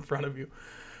eat this in front of you.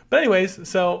 But anyways,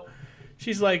 so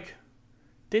she's like,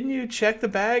 didn't you check the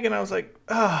bag? And I was like,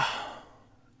 I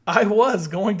was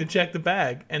going to check the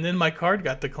bag. And then my card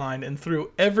got declined and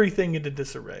threw everything into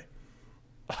disarray.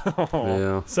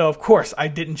 Yeah. So, of course, I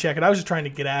didn't check it. I was just trying to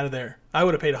get out of there. I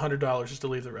would have paid $100 just to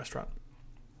leave the restaurant.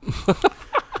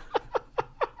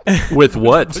 With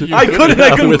what? I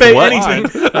couldn't pay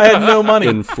anything. I had no money.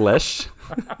 In flesh?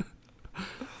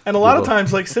 And a lot of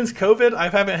times, like, since COVID, I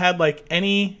haven't had, like,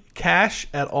 any cash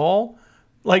at all.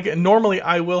 Like, normally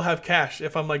I will have cash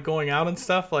if I'm, like, going out and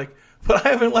stuff, like, but I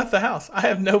haven't left the house. I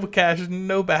have no cash,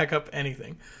 no backup,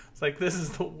 anything. It's like, this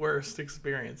is the worst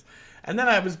experience. And then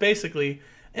I was basically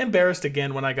embarrassed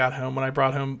again when I got home, when I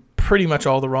brought home pretty much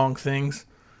all the wrong things.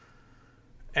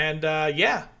 And,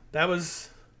 yeah, that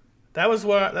was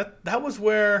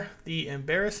where the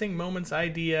embarrassing moments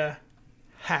idea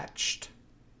hatched.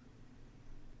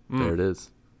 There it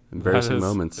is. Embarrassing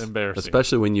moments. Embarrassing.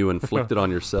 Especially when you inflict it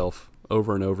on yourself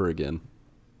over and over again.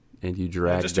 And you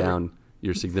drag down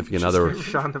your significant other.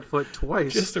 Shot in the foot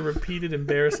twice. Just a repeated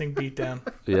embarrassing beatdown.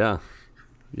 Yeah.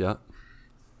 Yeah.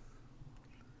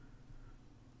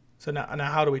 So now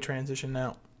how do we transition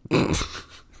now? And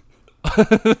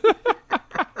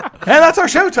that's our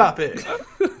show topic.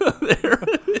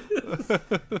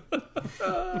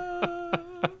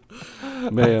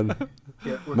 Man.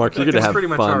 Yeah, Mark, you're gonna have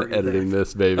fun editing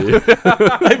this, baby.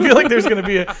 I feel like there's gonna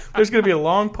be a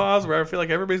long pause where I feel like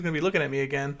everybody's gonna be looking at me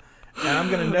again, and I'm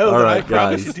gonna know that I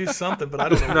probably should do something, but I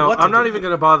don't know. No, I'm not even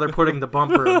gonna bother putting the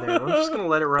bumper in there. I'm just gonna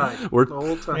let it ride the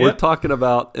whole time. We're talking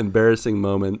about embarrassing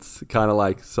moments, kind of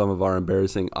like some of our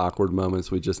embarrassing, awkward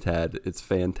moments we just had. It's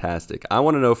fantastic. I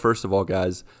want to know, first of all,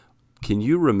 guys, can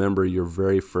you remember your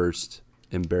very first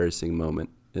embarrassing moment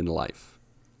in life?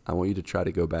 I want you to try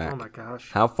to go back. Oh, my gosh.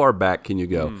 How far back can you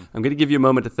go? I'm going to give you a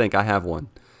moment to think. I have one.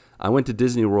 I went to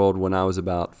Disney World when I was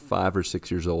about 5 or 6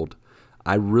 years old.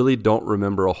 I really don't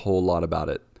remember a whole lot about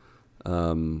it.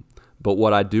 But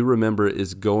what I do remember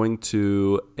is going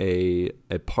to a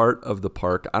part of the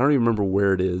park. I don't even remember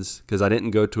where it is because I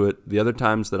didn't go to it. The other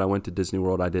times that I went to Disney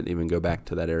World, I didn't even go back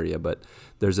to that area. But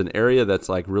there's an area that's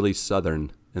like really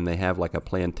southern, and they have like a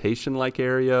plantation-like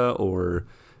area or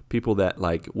people that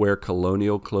like wear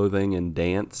colonial clothing and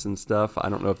dance and stuff. I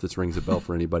don't know if this rings a bell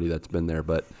for anybody that's been there,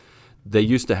 but they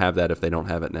used to have that if they don't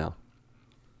have it now.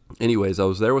 Anyways, I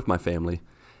was there with my family,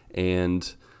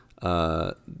 and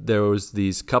there was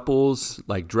these couples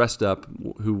like dressed up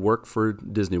who work for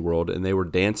Disney World, and they were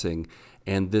dancing,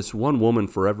 and this one woman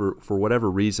for whatever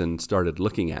reason started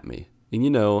looking at me. And, you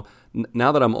know,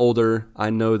 now that I'm older,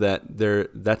 I know that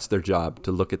that's their job,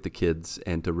 to look at the kids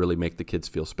and to really make the kids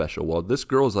feel special. Well, this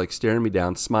girl's like staring me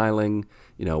down, smiling,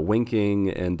 you know, winking,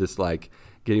 and just like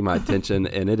getting my attention,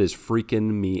 and it is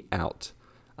freaking me out.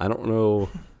 I don't know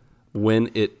when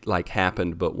it like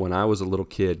happened, but when I was a little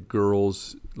kid,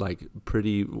 girls, like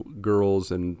pretty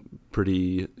girls and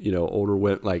pretty, you know, older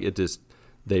women, like it just,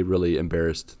 they really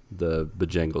embarrassed the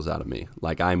bejangles out of me.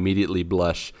 Like I immediately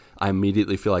blush. I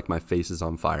immediately feel like my face is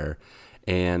on fire.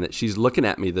 And she's looking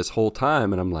at me this whole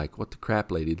time, and I'm like, what the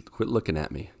crap, lady? Quit looking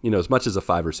at me. You know, as much as a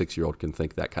 5 or 6 year old can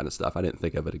think that kind of stuff, I didn't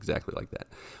think of it exactly like that.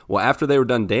 Well, after they were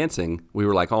done dancing, we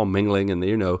were like all mingling, and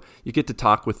you know, you get to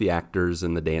talk with the actors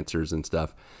and the dancers and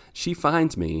stuff. She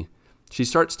finds me. She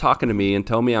starts talking to me and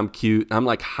tell me I'm cute. I'm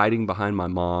like hiding behind my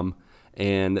mom,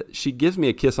 and she gives me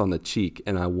a kiss on the cheek,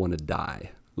 and I want to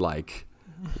die. Like,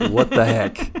 what the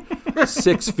heck?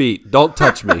 6 feet. Don't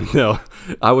touch me. No,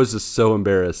 I was just so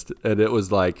embarrassed. And it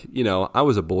was like, you know, I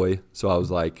was a boy, so I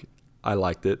was like, I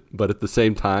liked it. But at the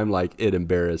same time, like, it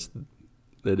embarrassed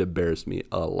me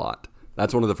a lot.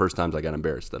 That's one of the first times I got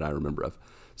embarrassed that I remember of.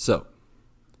 So,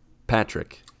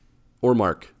 Patrick or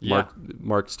Mark. Yeah.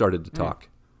 Mark started to talk.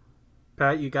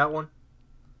 Pat, you got one?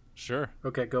 Sure.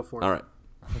 Okay, go for it. All right.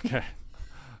 Okay.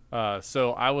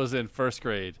 So I was in first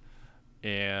grade,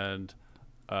 and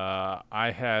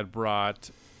I had brought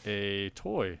a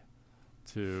toy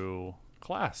to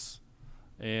class.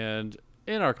 And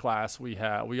in our class, we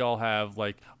all have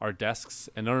like our desks,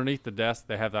 and underneath the desk,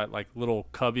 they have that like little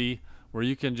cubby where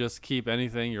you can just keep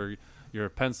anything, your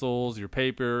pencils, your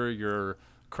paper, your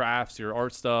crafts, your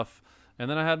art stuff. And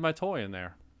then I had my toy in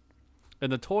there.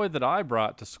 And the toy that I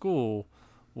brought to school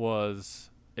was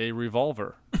a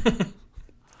revolver.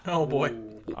 Oh boy.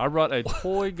 I brought a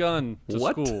toy gun to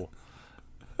What? school.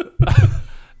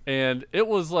 And it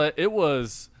was a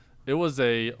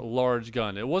large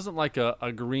gun. It wasn't like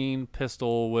a green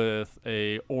pistol with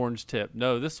a orange tip.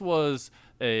 No, this was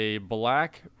a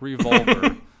black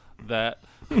revolver that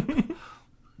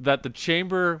the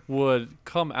chamber would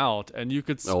come out and you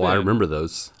could spin. Oh, I remember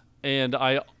those. And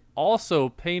I also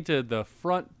painted the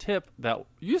front tip that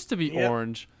used to be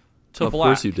orange to Of black.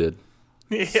 course you did.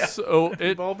 Yeah. So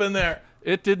We've all been there.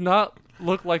 it did not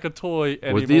look like a toy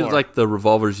anymore. Were these like the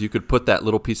revolvers you could put that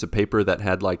little piece of paper that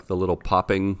had like the little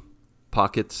popping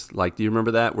pockets. Like, do you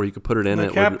remember that where you could put it in? The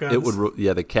and cap the cap guns.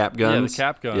 Yeah, the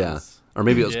cap guns. Yeah, or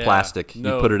maybe it was plastic.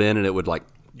 No. You put it in and it would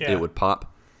it would pop.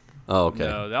 Oh, okay.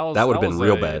 No, that would have been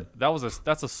real bad.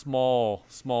 That's a small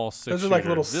 6 Those are like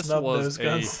little This snub was nose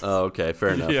guns. Oh, okay, fair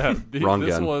enough. Yeah, Wrong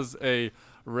this gun. was a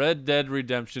Red Dead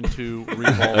Redemption 2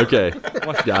 revolver. Okay,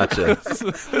 gotcha.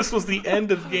 This was the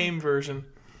end of game version.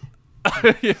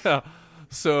 Yeah.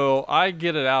 So I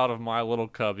get it out of my little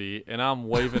cubby and I'm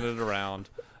waving it around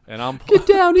and I'm Get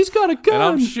down! He's got a gun. and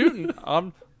I'm shooting.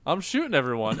 I'm shooting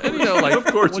everyone. And like Of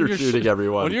course when you're shooting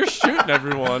everyone. When you're shooting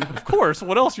everyone, of course.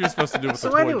 What else are you supposed to do with So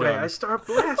a toy anyway, gun? I start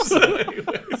blasting.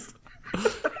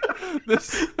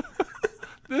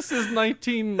 This is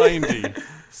 1990.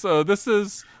 So this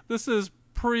is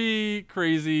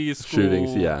pre-crazy school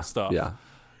Shootings, stuff. Yeah.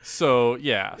 So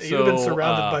yeah. You'd have been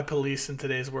surrounded by police in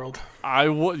today's world. I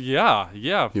would. Yeah.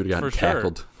 You would have gotten for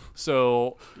tackled. Sure.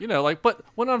 So but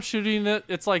when I'm shooting it,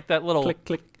 it's like that little Click,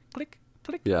 click. click,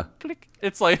 click, Yeah. click.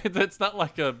 It's like it's not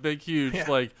like a big, huge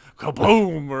like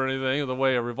kaboom or anything. The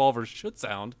way a revolver should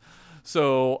sound.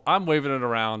 So I'm waving it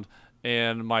around,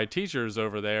 and my teacher's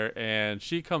over there, and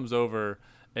she comes over,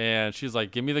 and she's like,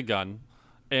 "Give me the gun,"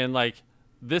 and like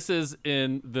this is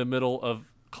in the middle of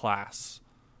class.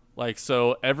 Like,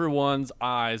 so everyone's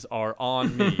eyes are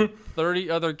on me.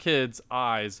 30 other kids'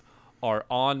 eyes are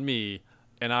on me,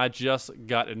 and I just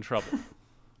got in trouble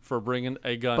for bringing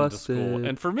a gun to school.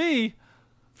 And for me,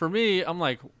 I'm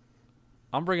like,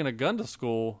 I'm bringing a gun to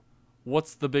school.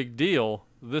 What's the big deal?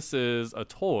 This is a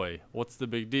toy. What's the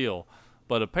big deal?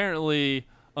 But apparently,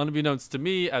 unbeknownst to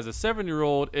me, as a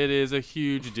 7-year-old, it is a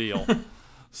huge deal.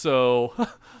 So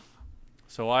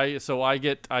I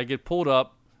get pulled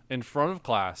up in front of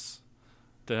class.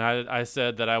 Then I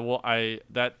said that I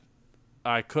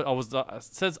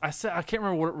can't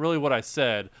remember what I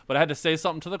said, but I had to say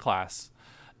something to the class.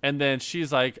 And then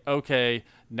she's like, "Okay,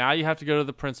 now you have to go to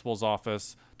the principal's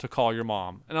office to call your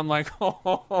mom." And I'm like,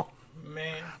 "Oh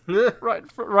Man. right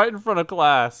in front of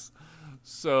class."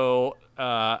 So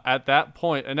at that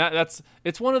point, and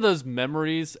it's one of those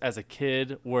memories as a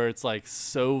kid where it's like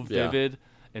so vivid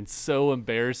and so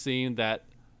embarrassing that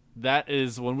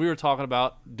is when we were talking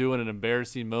about doing an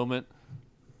embarrassing moment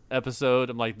episode.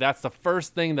 I'm like, that's the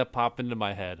first thing that popped into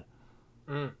my head.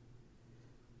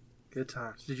 Good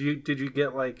times. Did you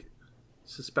get like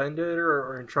suspended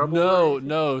or in trouble?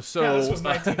 No. So Yeah, this was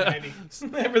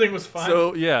 1990. Everything was fine.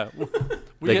 So yeah,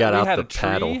 They got out had the a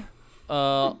tree,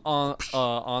 paddle.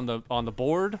 on the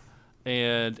board,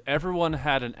 and everyone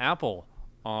had an apple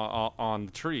on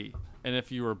the tree. And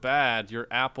if you were bad, your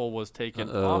apple was taken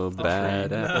off the bad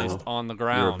tree and apple. placed on the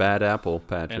ground. You're a bad apple,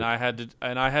 Patrick. And I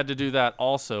had to do that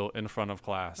also in front of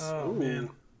class. Oh, man.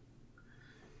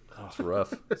 It's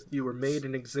rough. You were made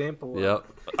an example of. Yep.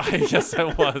 I guess I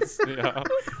was. Yeah.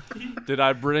 Did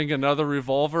I bring another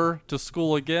revolver to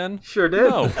school again? Sure did.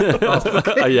 No.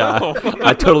 Yeah,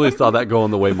 I totally saw that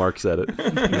going the way Mark said it.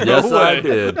 Yes, I way.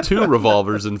 did. 2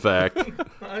 revolvers, in fact.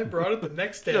 I brought it the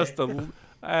next day.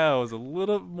 I was a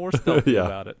little more stealthy Yeah.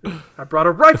 about it. I brought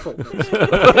a rifle.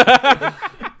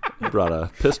 Brought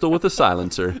a pistol with a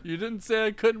silencer. You didn't say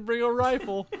I couldn't bring a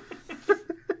rifle.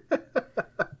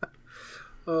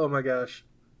 Oh my gosh.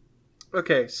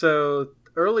 Okay, so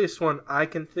earliest one I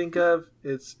can think of,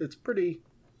 it's pretty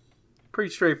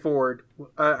straightforward.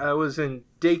 I was in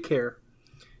daycare,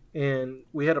 and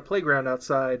we had a playground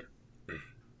outside,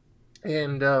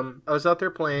 and I was out there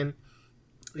playing,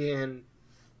 and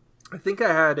I think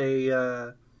I had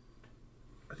a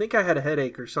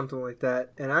headache or something like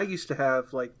that. And I used to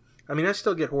have I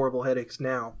still get horrible headaches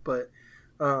now, but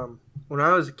when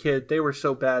I was a kid, they were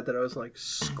so bad that I was like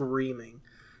screaming.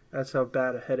 That's how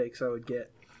bad of headaches I would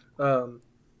get. And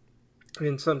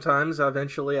sometimes,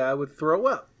 eventually, I would throw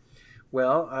up.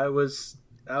 Well, I was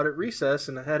out at recess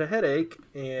and I had a headache,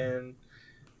 and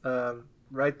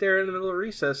right there in the middle of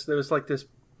recess, there was like this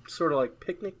sort of like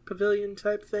picnic pavilion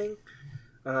type thing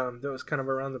that was kind of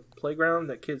around the playground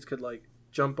that kids could like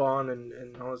jump on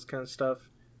and all this kind of stuff.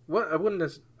 I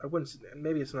wouldn't.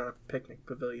 Maybe it's not a picnic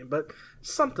pavilion, but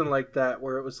something like that,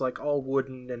 where it was like all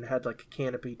wooden and had like a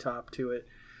canopy top to it.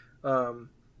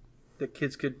 That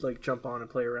kids could like jump on and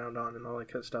play around on and all that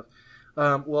kind of stuff.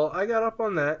 Well, I got up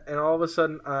on that, and all of a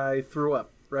sudden I threw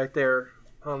up right there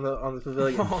on the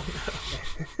pavilion.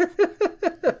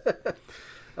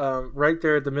 Right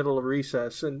there at the middle of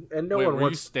recess, and no Wait, one were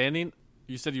wants. you standing?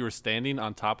 You said you were standing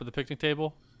on top of the picnic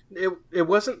table? It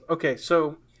wasn't okay.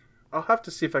 So I'll have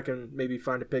to see if I can maybe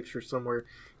find a picture somewhere.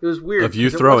 It was weird. Of you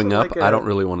 'cause it throwing wasn't up, like I don't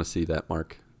really want to see that,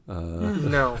 Mark.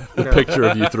 No. Picture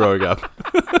of you throwing up.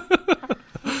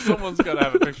 Someone's got to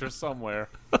have a picture somewhere.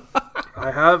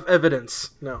 I have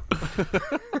evidence. No.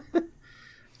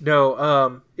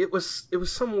 No, it was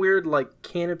some weird like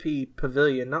canopy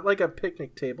pavilion, not like a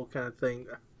picnic table kind of thing.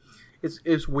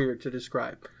 It's weird to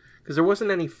describe because there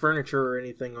wasn't any furniture or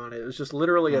anything on it. It was just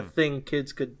literally a thing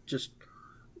kids could just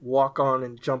walk on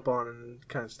and jump on and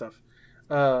kind of stuff.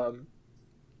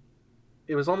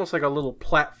 It was almost like a little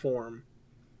platform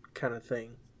kind of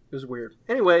thing. It was weird.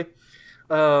 Anyway,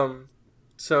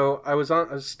 so I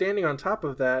was standing on top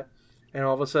of that, and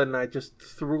all of a sudden I just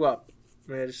threw up.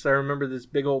 I remember this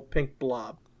big old pink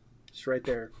blob, just right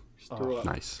there. Just threw up.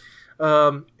 Nice.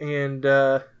 And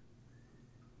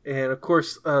of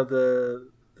course the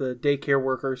daycare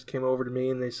workers came over to me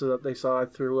and they saw I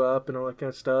threw up and all that kind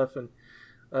of stuff, and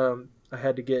I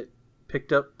had to get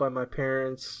picked up by my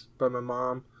parents, by my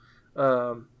mom,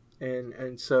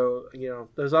 and so that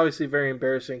was obviously very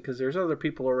embarrassing because there's other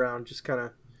people around just kind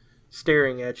of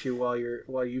staring at you while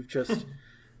you've just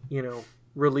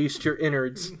released your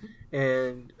innards.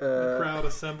 And the crowd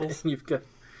assembles. And you've got,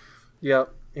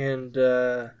 and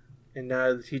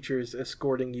now the teacher is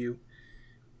escorting you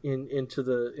into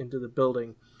the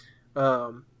building.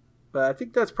 But I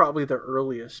think that's probably the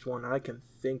earliest one I can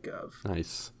think of.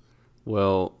 Nice.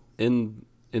 Well, in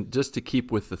just to keep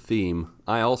with the theme,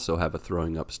 I also have a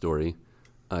throwing up story,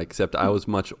 except I was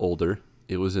much older.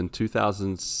 It was in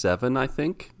 2007, I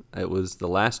think. It was the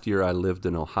last year I lived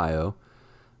in Ohio.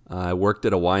 I worked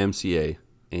at a YMCA.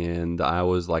 And I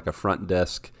was like a front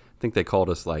desk. I think they called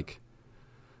us what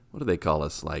do they call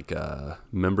us? Like a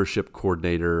membership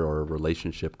coordinator or a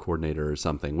relationship coordinator or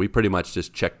something. We pretty much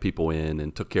just checked people in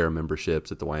and took care of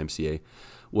memberships at the YMCA.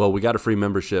 Well, we got a free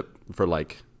membership for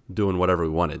like doing whatever we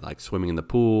wanted, like swimming in the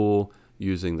pool,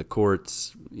 using the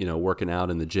courts, working out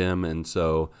in the gym. And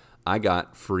so I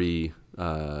got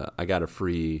a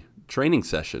free training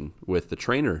session with the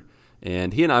trainer,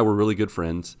 and he and I were really good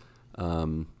friends.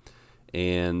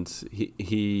 And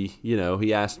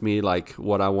he asked me like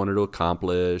what I wanted to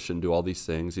accomplish and do all these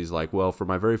things. He's like, well, for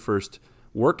my very first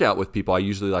workout with people, I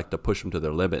usually like to push them to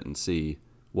their limit and see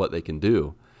what they can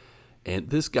do. And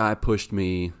this guy pushed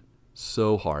me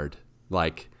so hard.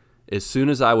 Like as soon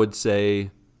as I would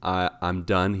say I'm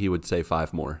done, he would say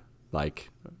 5 more.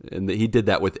 And he did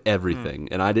that with everything.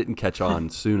 And I didn't catch on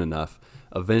soon enough.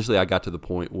 Eventually I got to the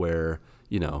point where,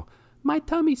 my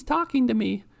tummy's talking to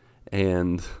me.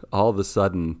 And all of a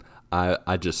sudden,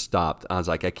 I just stopped. I was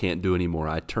like, I can't do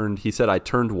anymore. He said I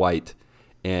turned white,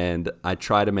 and I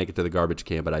tried to make it to the garbage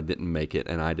can, but I didn't make it.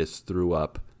 And I just threw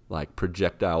up like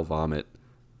projectile vomit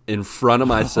in front of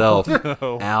myself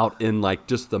out in like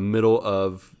just the middle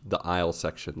of the aisle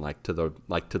section, like to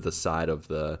the side of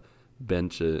the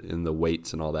bench in the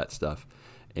weights and all that stuff.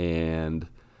 And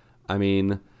I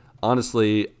mean,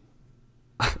 honestly,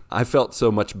 I felt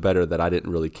so much better that I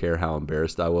didn't really care how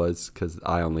embarrassed I was because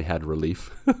I only had relief.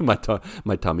 My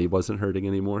tummy wasn't hurting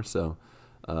anymore. So,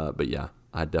 but yeah,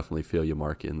 I definitely feel you,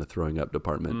 Mark, in the throwing up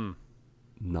department.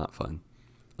 Not fun.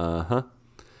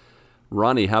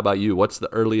 Ronnie, how about you? What's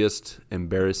the earliest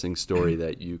embarrassing story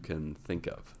that you can think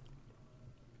of?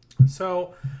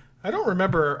 So, I don't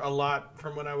remember a lot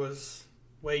from when I was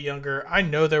way younger. I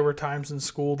know there were times in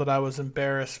school that I was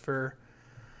embarrassed for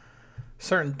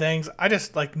certain things. I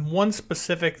just like one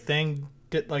specific thing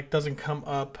that doesn't come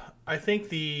up. I think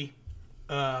the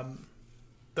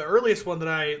earliest one that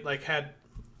I had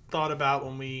thought about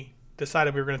when we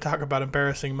decided we were going to talk about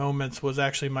embarrassing moments was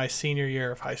actually my senior year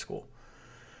of high school.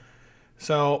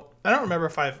 So I don't remember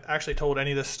if I've actually told any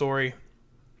of this story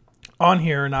on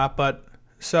here or not, but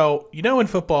so in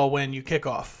football when you kick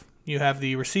off, you have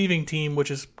the receiving team,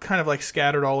 which is kind of like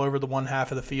scattered all over the one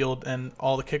half of the field, and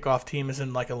all the kickoff team is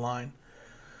in like a line.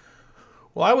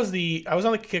 Well, I was on the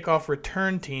kickoff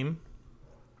return team,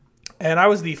 and I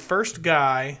was the first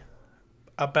guy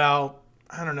about,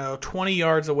 20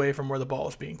 yards away from where the ball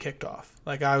was being kicked off.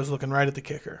 Like, I was looking right at the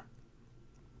kicker.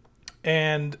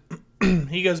 And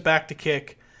he goes back to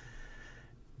kick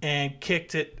and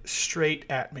kicked it straight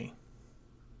at me.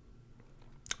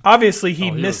 Obviously,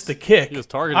 he missed the kick. He was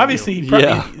targeting Obviously, you. he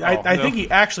probably, I think he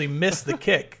actually missed the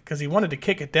kick because he wanted to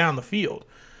kick it down the field.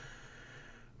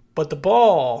 But the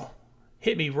ball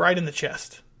hit me right in the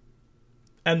chest.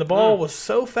 And the ball was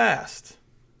so fast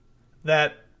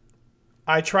that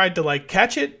I tried to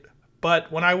catch it,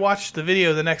 but when I watched the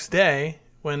video the next day,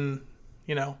 when,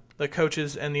 the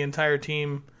coaches and the entire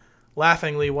team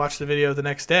laughingly watched the video the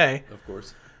next day, of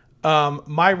course,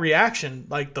 my reaction,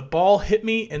 the ball hit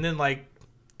me, and then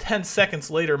 10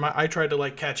 seconds later, I tried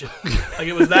to catch it.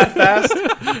 It was that fast.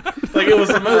 It was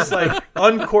the most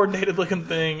uncoordinated looking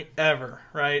thing ever,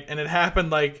 right? And it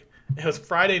happened it was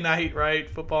Friday night, right?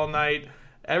 Football night.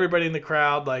 Everybody in the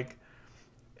crowd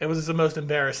it was the most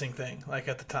embarrassing thing, like,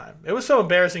 at the time. It was so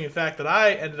embarrassing, in fact, that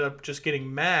I ended up just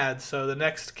getting mad. So the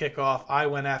next kickoff, I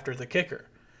went after the kicker.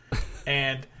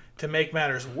 And to make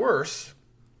matters worse,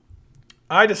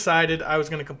 I decided I was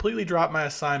going to completely drop my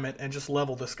assignment and just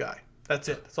level this guy. That's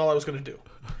it. That's all I was going to do.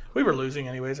 We were losing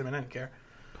anyways. I mean, I didn't care.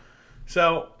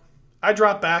 So I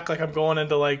dropped back like I'm going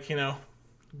into, like,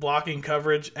 blocking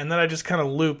coverage. And then I just kind of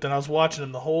looped, and I was watching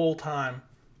him the whole time.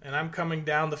 And I'm coming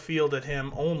down the field at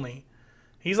him only.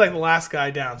 He's like the last guy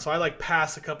down. So I like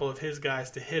pass a couple of his guys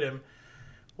to hit him.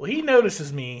 Well, he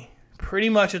notices me pretty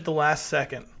much at the last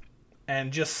second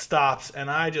and just stops. And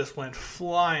I just went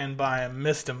flying by him,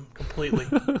 missed him completely.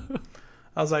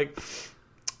 I was like,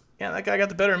 yeah, that guy got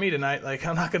the better of me tonight. Like,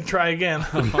 I'm not going to try again.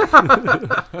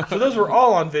 So those were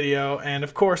all on video. And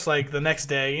of course, like, the next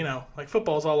day, like,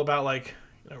 football's all about, like,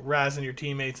 razzing your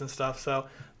teammates and stuff. So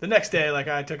the next day, like,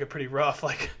 I took it pretty rough.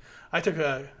 Like, I took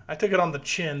it on the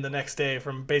chin the next day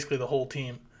from basically the whole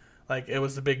team. Like, it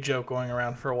was the big joke going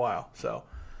around for a while. So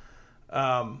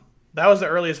that was the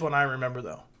earliest one I remember,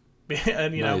 though.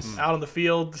 And Nice. Out on the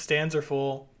field, the stands are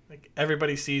full. Like,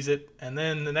 everybody sees it, and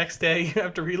then the next day you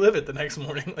have to relive it the next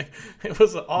morning. Like, it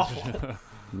was awful.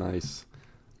 Nice.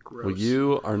 Gross. Well,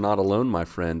 you are not alone, my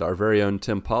friend. Our very own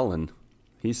Tim Pollen.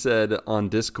 He said on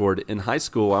Discord, in high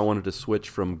school, I wanted to switch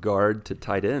from guard to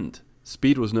tight end.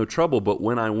 Speed was no trouble, but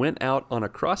when I went out on a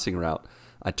crossing route,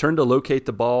 I turned to locate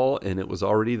the ball, and it was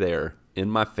already there, in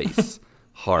my face.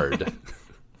 Hard.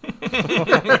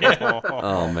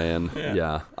 Oh, man.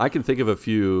 Yeah. I can think of a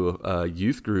few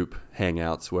youth group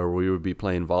hangouts where we would be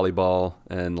playing volleyball,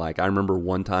 and, like, I remember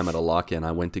one time at a lock-in,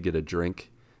 I went to get a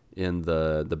drink in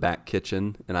the back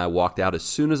kitchen, and I walked out. As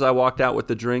soon as I walked out with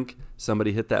the drink,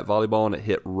 somebody hit that volleyball, and it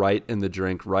hit right in the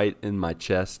drink, right in my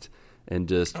chest. And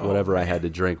just whatever I had to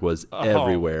drink was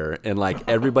everywhere. And, like,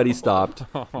 everybody stopped,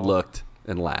 looked,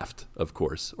 and laughed, of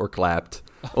course, or clapped,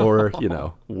 or,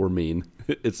 were mean.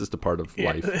 It's just a part of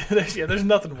life. There's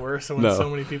nothing worse than when so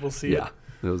many people see it.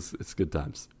 Yeah, it's good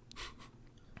times.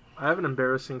 I have an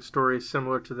embarrassing story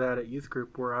similar to that at youth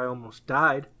group where I almost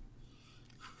died.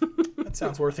 That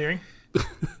sounds worth hearing.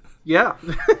 Yeah.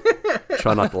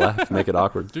 Try not to laugh. Make it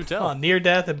awkward. Do tell.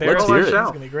 Near-death embarrassing. Let's hear it.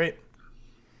 It's going to be great.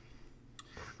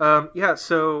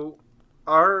 So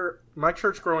my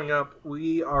church growing up,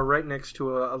 we are right next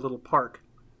to a little park,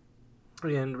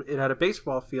 and it had a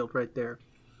baseball field right there.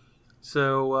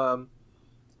 So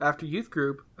after youth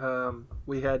group,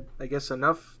 we had, I guess,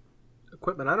 enough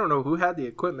equipment. I don't know who had the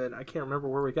equipment. I can't remember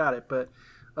where we got it, but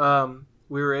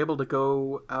we were able to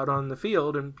go out on the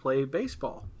field and play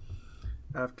baseball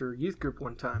after youth group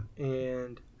one time.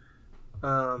 And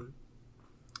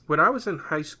when I was in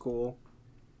high school,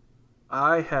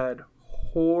 I had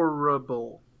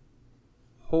horrible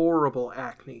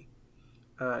acne.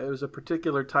 It was a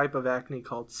particular type of acne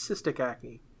called cystic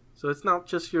acne. So it's not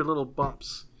just your little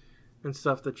bumps and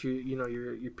stuff that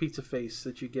your pizza face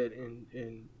that you get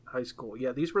in high school.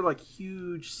 Yeah, these were like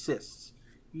huge cysts,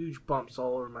 huge bumps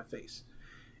all over my face.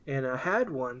 And I had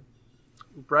one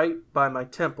right by my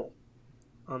temple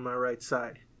on my right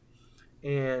side.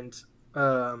 And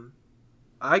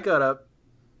I got up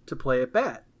to play at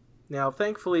bat. Now,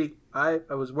 thankfully, I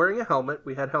was wearing a helmet.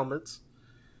 We had helmets,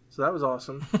 so that was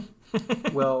awesome.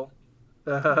 Well,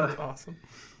 That's awesome.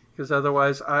 Because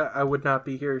otherwise, I would not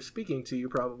be here speaking to you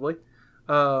probably.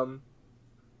 And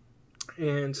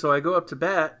so I go up to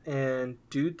bat, and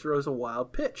dude throws a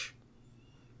wild pitch,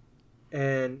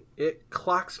 and it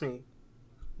clocks me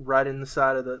right in the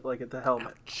side of at the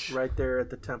helmet, Ouch. right there at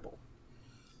the temple.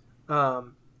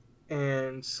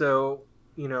 And so,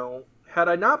 had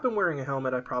I not been wearing a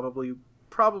helmet, I probably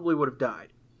would have died.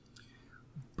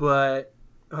 But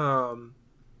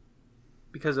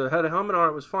because I had a helmet on,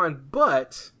 it was fine.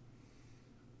 But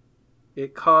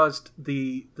it caused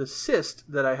the cyst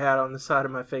that I had on the side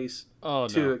of my face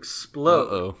to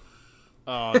explode.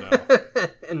 Oh no.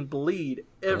 And bleed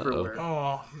everywhere.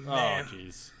 Oh, man. Oh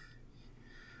jeez.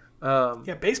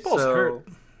 Yeah, baseball's hurt.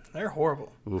 They're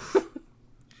horrible. Oof.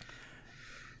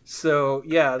 So,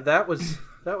 yeah, that was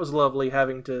lovely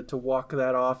having to walk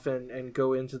that off and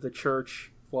go into the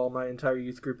church while my entire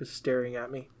youth group is staring at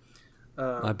me.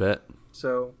 I bet.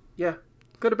 So, yeah,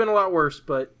 could have been a lot worse,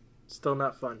 but still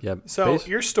not fun. Yeah. So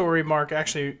your story, Mark,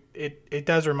 actually, it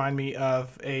does remind me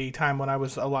of a time when I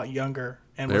was a lot younger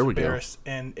and was embarrassed.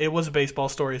 And it was a baseball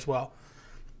story as well.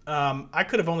 I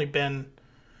could have only been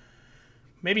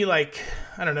maybe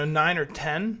 9 or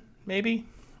 10, maybe.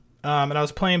 And I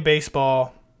was playing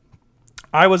baseball.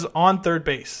 I was on third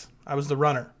base. I was the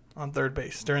runner on third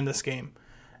base during this game.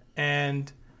 And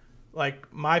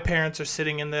my parents are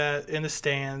sitting in the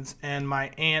stands, and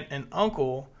my aunt and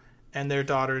uncle and their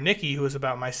daughter Nikki, who was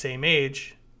about my same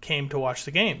age, came to watch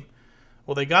the game.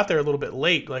 Well, they got there a little bit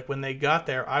late. Like, when they got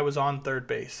there, I was on third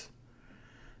base.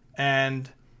 And,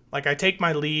 like, I take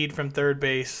my lead from third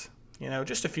base,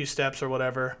 just a few steps or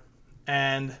whatever.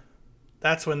 And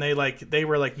that's when they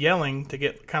were yelling to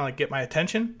get my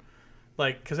attention.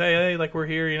 Like, because, hey, like, we're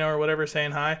here, or whatever,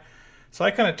 saying hi. So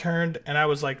I kind of turned, and I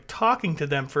was, like, talking to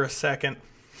them for a second.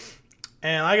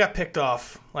 And I got picked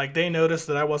off. Like, they noticed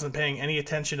that I wasn't paying any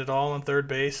attention at all on third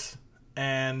base.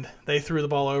 And they threw the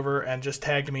ball over and just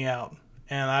tagged me out.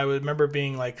 And I remember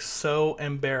being, like, so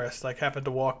embarrassed, like, having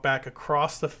to walk back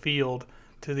across the field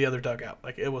to the other dugout.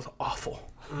 Like, it was awful.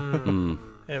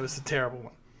 It was a terrible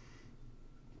one.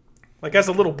 Like, as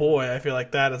a little boy, I feel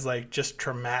like that is, like, just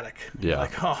traumatic. Yeah.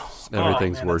 Like,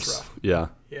 everything's man, worse. Yeah.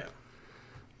 Yeah.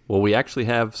 Well, we actually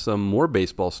have some more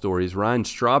baseball stories. Ryan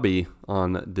Straube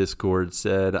on Discord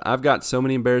said, I've got so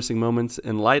many embarrassing moments.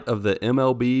 In light of the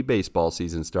MLB baseball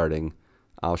season starting,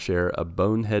 I'll share a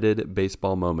boneheaded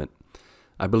baseball moment.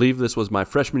 I believe this was my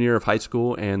freshman year of high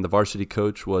school, and the varsity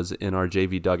coach was in our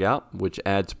JV dugout, which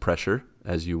adds pressure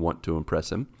as you want to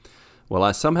impress him. Well,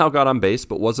 I somehow got on base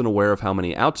but wasn't aware of how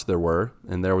many outs there were,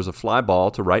 and there was a fly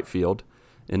ball to right field.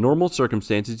 In normal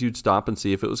circumstances, you'd stop and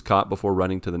see if it was caught before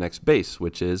running to the next base,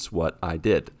 which is what I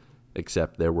did,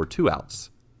 except there were 2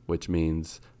 outs, which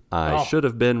means I should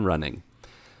have been running.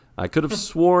 I could have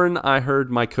sworn I heard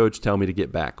my coach tell me to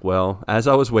get back. Well, as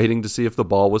I was waiting to see if the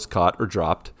ball was caught or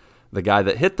dropped, the guy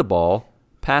that hit the ball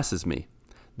passes me.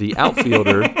 The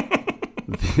outfielder,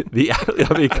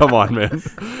 I mean, come on, man.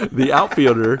 The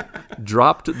outfielder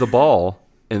dropped the ball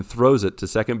and throws it to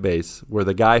second base, where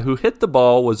the guy who hit the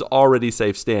ball was already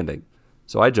safe standing.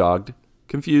 So I jogged,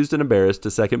 confused and embarrassed,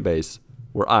 to second base,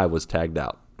 where I was tagged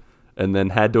out, and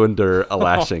then had to endure a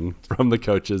lashing from the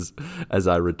coaches as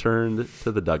I returned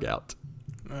to the dugout.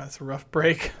 That's a rough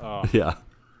break. Yeah.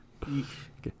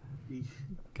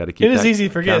 Got to keep. It is easy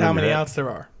to forget how many outs there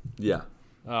are. Yeah.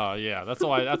 Oh yeah, that's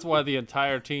why the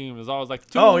entire team is always like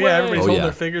 2 away. away. Everybody's holding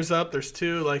their fingers up. There's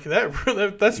 2. Like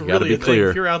that's really a thing. Clear.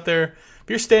 If you're out there, if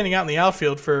you're standing out in the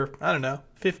outfield for, I don't know,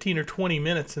 15 or 20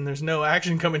 minutes and there's no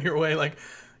action coming your way, like,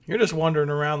 you're just wandering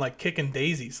around like kicking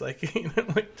daisies, like,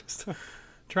 like just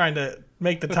trying to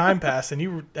make the time pass, and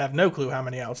you have no clue how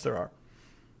many outs there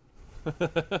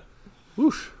are.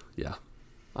 Whoosh. Yeah.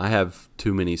 I have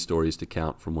too many stories to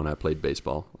count from when I played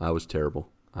baseball. I was terrible.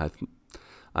 I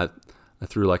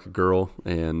threw like a girl,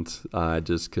 and I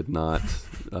just could not.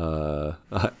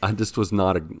 I just was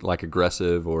not like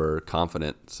aggressive or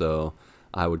confident, so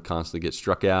I would constantly get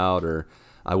struck out. Or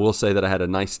I will say that I had a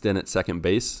nice stint at second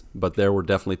base, but there were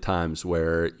definitely times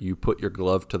where you put your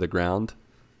glove to the ground,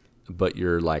 but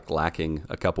you're like lacking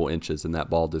a couple inches, and that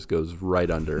ball just goes right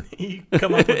under. You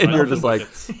come up with and nothing. you're just like,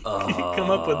 You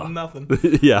come up with nothing.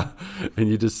 yeah, and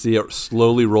you just see it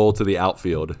slowly roll to the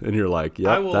outfield, and you're like,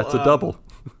 yep, that's a double.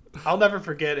 I'll never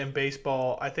forget in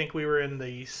baseball, I think we were in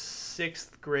the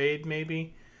 6th grade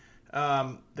maybe.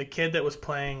 The kid that was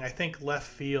playing, I think, left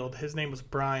field, his name was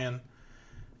Brian,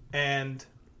 and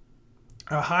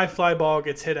a high fly ball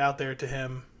gets hit out there to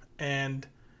him, and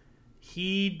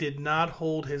he did not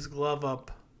hold his glove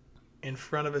up in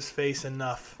front of his face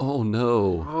enough. Oh,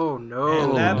 no. Oh, no.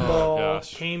 And that ball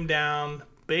came down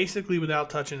basically without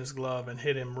touching his glove and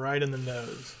hit him right in the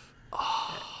nose.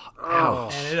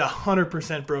 Ouch. And it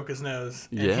 100% broke his nose.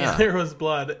 And Yeah. there was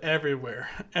blood everywhere.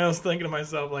 And I was thinking to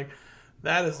myself, like,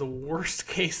 that is the worst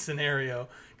case scenario,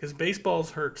 because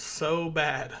baseballs hurt so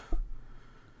bad.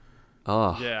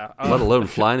 Oh, Yeah. let alone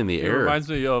flying in the It air. reminds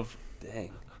me of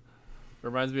Dang.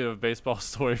 a baseball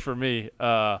story for me.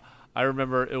 I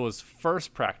remember it was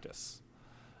first practice,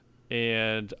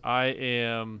 and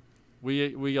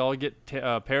we all get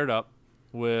paired up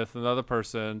with another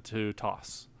person to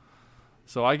toss.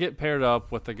 So I get paired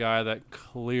up with the guy that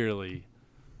clearly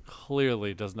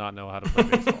does not know how to play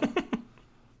baseball.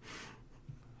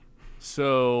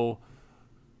 So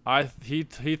he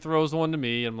throws one to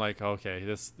me. I'm like, okay,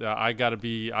 this I gotta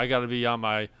be on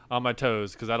my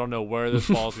toes, because I don't know where this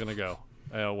ball's gonna go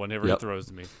whenever he throws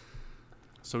to me.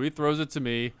 So he throws it to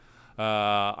me.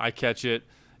 I catch it,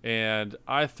 and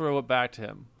I throw it back to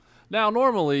him. Now,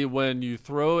 normally when you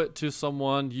throw it to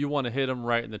someone, you want to hit them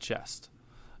right in the chest,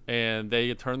 and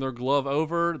they turn their glove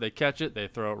over, they catch it, they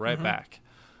throw it right back.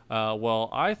 Well,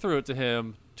 I threw it to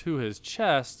him to his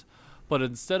chest, but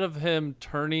instead of him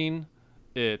turning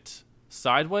it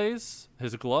sideways,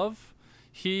 his glove,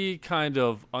 he kind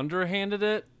of underhanded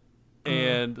it,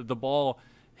 and the ball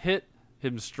hit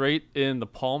him straight in the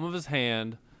palm of his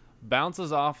hand,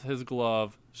 bounces off his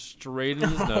glove straight in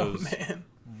his nose. Man.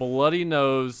 Bloody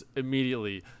nose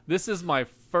immediately. This is my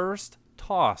first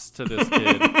toss to this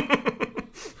kid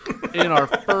in our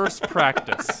first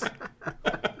practice.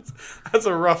 That's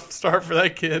a rough start for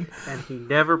that kid. And he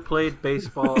never played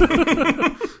baseball.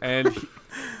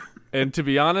 And to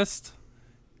be honest,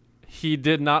 he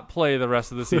did not play the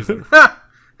rest of the season.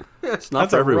 It's not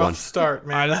That's for a everyone. rough start,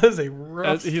 man. That is a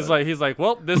rough start. He's like,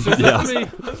 well, this is it for me.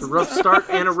 It's a rough start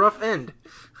and a rough end.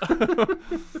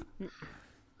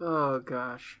 Oh,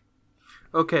 gosh.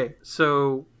 Okay,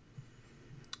 so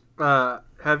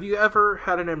have you ever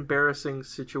had an embarrassing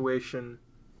situation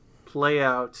play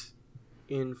out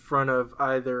in front of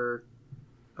either...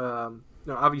 now,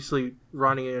 obviously,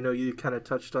 Ronnie, I know you kind of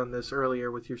touched on this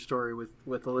earlier with your story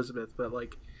with Elizabeth, but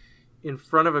like in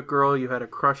front of a girl you had a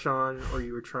crush on or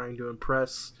you were trying to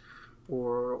impress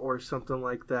or something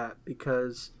like that,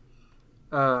 because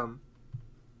a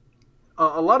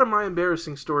lot of my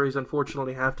embarrassing stories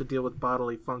unfortunately have to deal with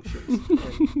bodily functions,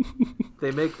 and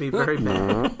they make me very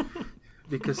mad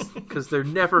because they're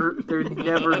never good.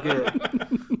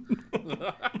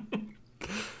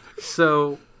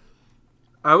 So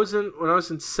when I was in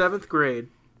 7th grade,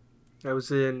 I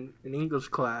was in an English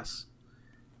class,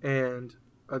 and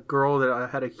a girl that I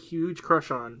had a huge crush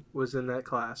on was in that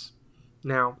class.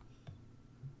 Now,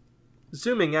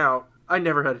 zooming out, I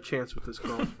never had a chance with this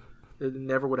girl. It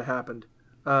never would have happened.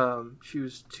 She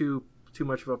was too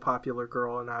much of a popular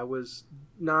girl, and I was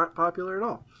not popular at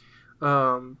all.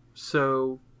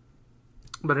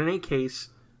 But in any case,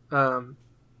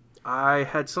 I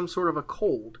had some sort of a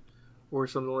cold or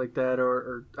something like that,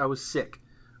 or I was sick.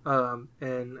 But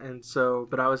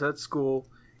I was at school,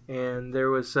 and there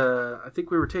was, I think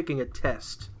we were taking a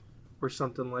test or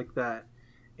something like that.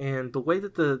 And the way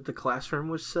that the classroom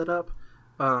was set up,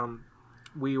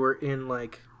 we were in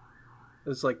it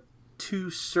was like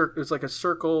it was like a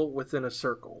circle within a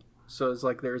circle. So it's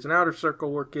like there's an outer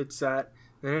circle where kids sat,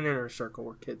 and an inner circle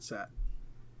where kids sat.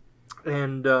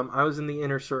 And I was in the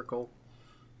inner circle,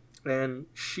 and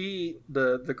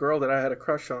the girl that I had a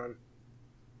crush on,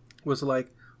 was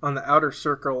like on the outer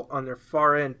circle on their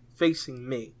far end facing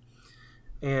me.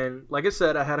 And like I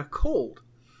said, I had a cold,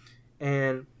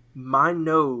 and my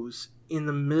nose in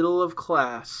the middle of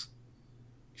class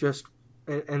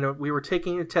and we were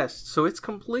taking a test, so it's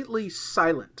completely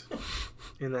silent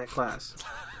in that class.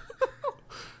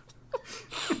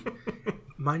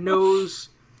 My nose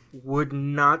would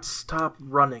not stop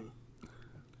running.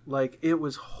 Like, it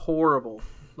was horrible.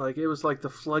 Like, it was like the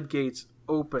floodgates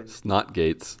open. Snot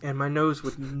gates. And my nose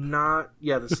would not...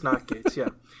 Yeah, the snot gates, yeah.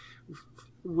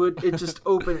 It just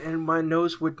open, and my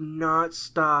nose would not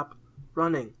stop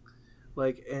running.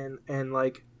 Like, and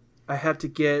like, I had to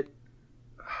get...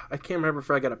 I can't remember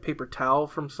if I got a paper towel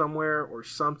from somewhere or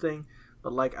something,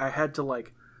 but like, I had to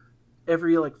like...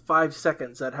 Every 5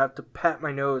 seconds, I'd have to pat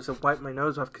my nose and wipe my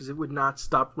nose off because it would not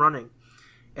stop running.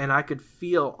 And I could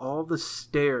feel all the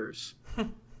stares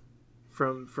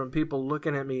from people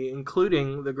looking at me,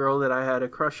 including the girl that I had a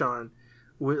crush on,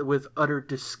 with utter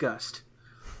disgust.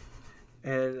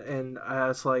 And I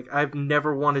was like, I've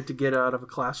never wanted to get out of a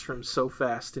classroom so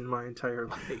fast in my entire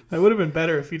life. That would have been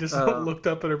better if he just looked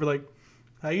up at her and be like,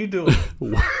 "How you doing?"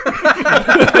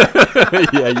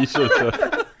 Yeah, you should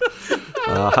have.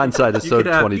 Hindsight is so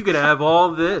 20. You could have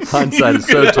all this. Hindsight is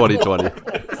so 2020.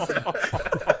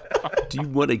 Do you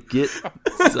want to get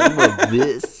some of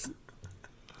this?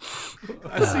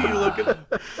 I see you looking.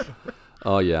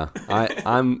 Oh yeah,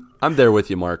 I'm there with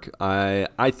you, Mark.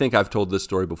 I think I've told this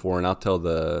story before, and I'll tell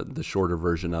the shorter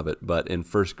version of it. But in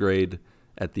first grade,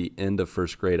 at the end of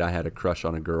first grade, I had a crush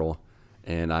on a girl,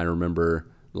 and I remember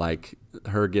like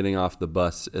her getting off the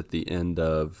bus at the end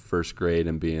of first grade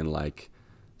and being like,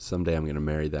 someday I'm going to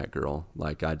marry that girl.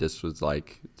 Like, I just was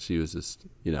like, she was just,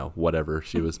 whatever.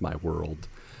 She was my world.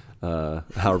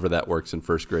 However that works in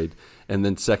first grade. And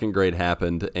then second grade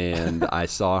happened, and I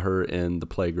saw her in the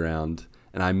playground,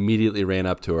 and I immediately ran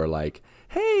up to her like,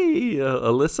 "Hey,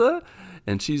 Alyssa."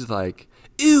 And she's like,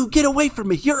 "Ew, get away from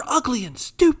me. You're ugly and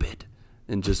stupid."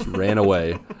 And just ran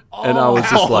away. And I was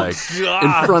just like,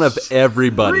 in front of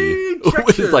everybody.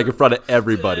 It was like in front of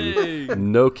everybody.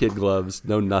 Dang. No kid gloves,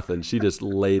 no nothing. She just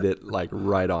laid it like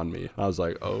right on me. I was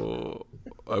like, oh,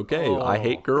 okay. I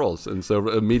hate girls. And so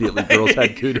immediately girls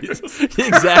had cooties.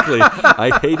 Exactly.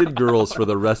 I hated girls for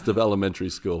the rest of elementary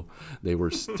school. They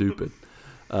were stupid.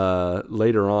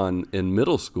 Later on in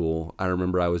middle school, I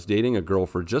remember I was dating a girl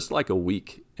for just like a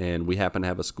week, and we happened to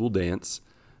have a school dance.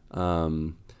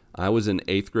 I was in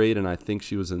 8th grade, and I think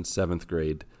she was in 7th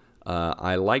grade.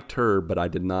 I liked her, but I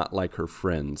did not like her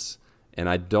friends. And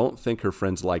I don't think her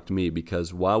friends liked me,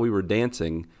 because while we were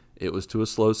dancing, it was to a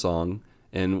slow song,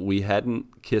 and we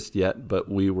hadn't kissed yet, but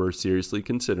we were seriously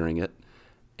considering it.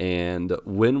 And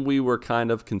when we were kind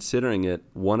of considering it,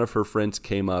 one of her friends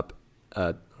came up,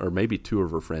 or maybe two of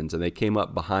her friends, and they came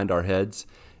up behind our heads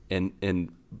and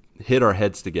hit our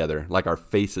heads together, like our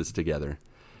faces together.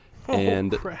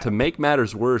 And crap. to make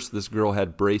matters worse, this girl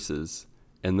had braces,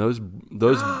 and those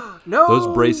No!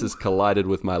 those braces collided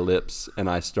with my lips, and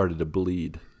I started to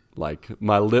bleed. Like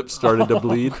my lips started to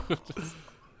bleed.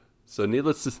 So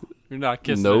You're not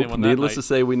kissing anyone that needless night. to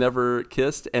say, we never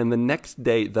kissed. And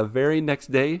the very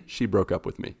next day, she broke up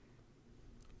with me.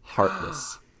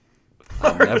 Heartless.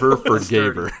 I never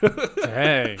forgave her.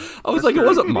 Dang. I was like, it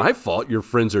wasn't my fault. Your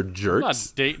friends are I'm not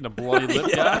jerks. dating a bloody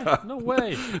lip guy. No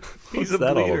way. He's What's a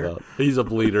that all bleeder. about? He's a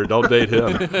bleeder. Don't date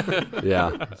him.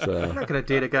 Yeah. So I'm not going to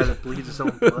date a guy that bleeds his own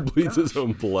blood. bleeds his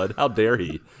own blood. How dare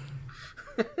he?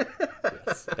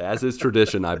 Yes. As is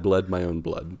tradition, I bled my own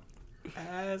blood.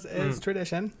 As is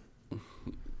tradition.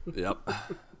 Yep.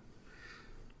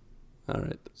 All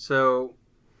right. So,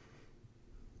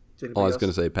 All I was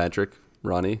going to say, Patrick,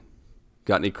 Ronnie,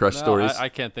 got any crush No, stories? I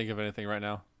can't think of anything right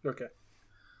now. Okay.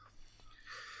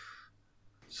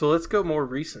 So let's go more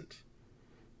recent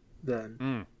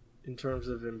then, in terms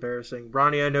of embarrassing.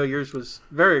 Ronnie, I know yours was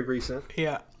very recent.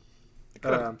 Yeah.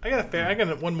 I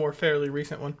got one more fairly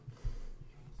recent one.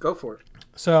 Go for it.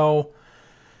 So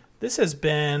this has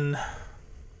been,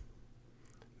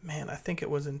 man, I think it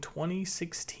was in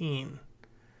 2016.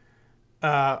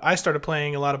 I started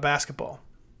playing a lot of basketball.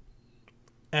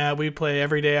 We'd play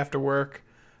every day after work.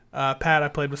 Pat, I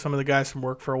played with some of the guys from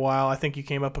work for a while. I think you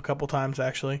came up a couple times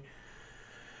actually.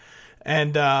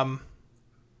 And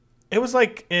it was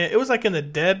like in the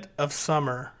dead of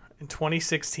summer in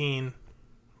 2016.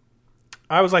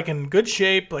 I was like in good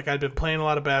shape, like I'd been playing a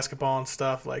lot of basketball and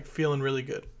stuff, like feeling really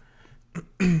good.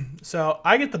 So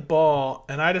I get the ball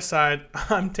and I decide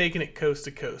I'm taking it coast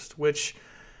to coast, which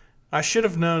I should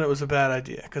have known it was a bad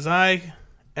idea because I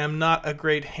am not a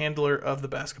great handler of the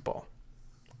basketball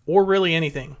or really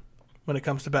anything when it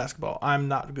comes to basketball. I'm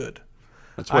not good.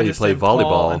 That's why I you just play am tall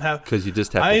volleyball, and have- because you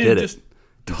just have to I hit am it. just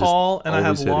You're tall and I have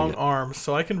always hitting long it. arms,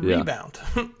 so I can Yeah. rebound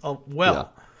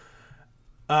well.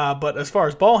 But as far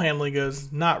as ball handling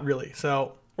goes, not really.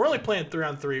 So we're only playing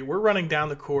 3-on-3. We're running down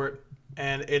the court,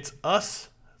 and it's us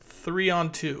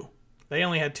 3-on-2. They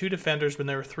only had 2 defenders, but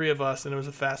there were 3 of us, and it was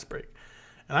a fast break.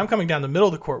 And I'm coming down the middle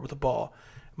of the court with the ball.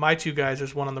 My 2 guys,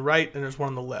 there's one on the right and there's one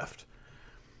on the left.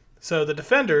 So the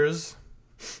defenders,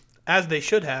 as they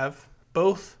should have,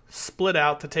 both split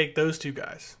out to take those 2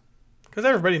 guys. Because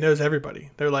everybody knows everybody.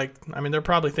 They're like, I mean, they're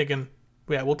probably thinking,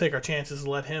 yeah, we'll take our chances and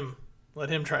let him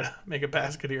try to make a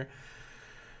basket here.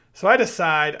 So I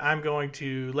decide I'm going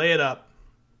to lay it up.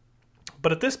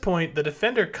 But at this point, the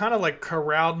defender kind of like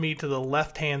corralled me to the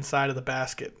left-hand side of the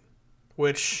basket,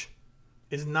 which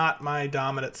is not my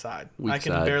dominant side. Weak I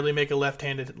can side. barely make a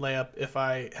left-handed layup if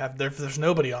there's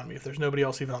nobody on me, if there's nobody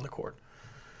else even on the court.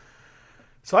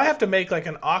 So I have to make like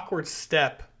an awkward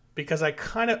step because I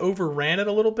kind of overran it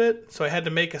a little bit. So I had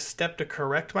to make a step to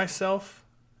correct myself.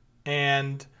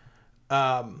 And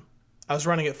I was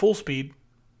running at full speed,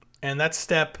 and that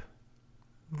step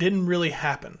didn't really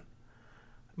happen.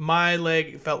 My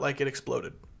leg felt like it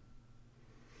exploded.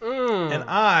 And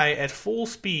I, at full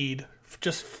speed,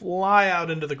 just fly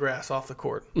out into the grass off the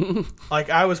court. Like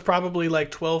I was probably like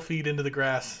 12 feet into the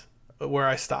grass where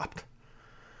I stopped.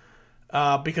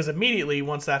 Because immediately,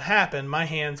 once that happened, my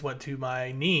hands went to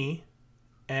my knee,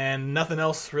 and nothing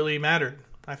else really mattered.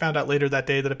 I found out later that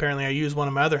day that apparently I used one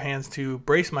of my other hands to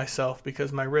brace myself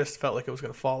because my wrist felt like it was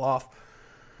going to fall off.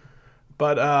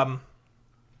 But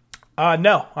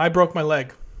no, I broke my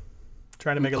leg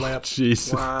trying to make a layup.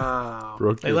 Jeez. Wow.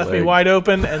 Broke They your left leg. me wide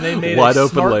open, and they made Wide a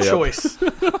open smart layup. choice.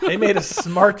 They made a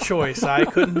smart choice. I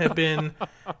couldn't have been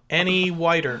any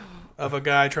whiter of a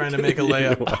guy trying to make a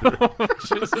layup.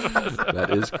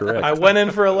 That is correct. I went in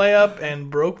for a layup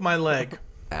and broke my leg.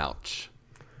 Ouch.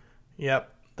 Yep.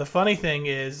 The funny thing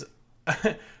is,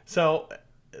 I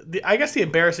guess the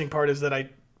embarrassing part is that I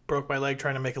broke my leg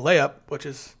trying to make a layup, which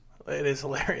is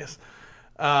hilarious.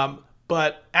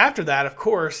 But after that, of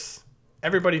course,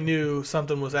 everybody knew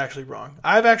something was actually wrong.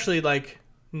 I've actually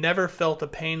never felt a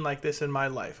pain like this in my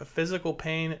life. A physical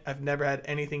pain, I've never had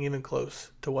anything even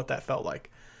close to what that felt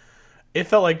like. It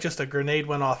felt like just a grenade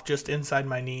went off just inside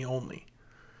my knee only.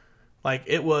 Like,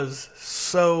 it was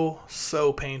so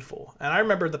painful. And I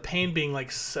remember the pain being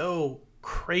so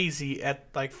crazy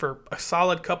for a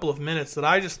solid couple of minutes that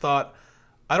I just thought,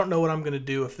 I don't know what I'm going to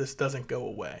do if this doesn't go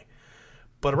away.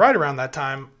 But right around that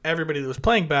time, everybody that was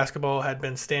playing basketball had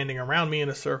been standing around me in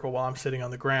a circle while I'm sitting on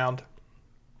the ground,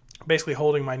 basically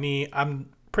holding my knee.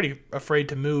 I'm pretty afraid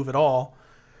to move at all.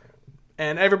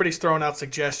 And everybody's throwing out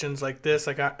suggestions like this.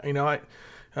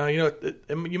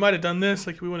 you might have done this.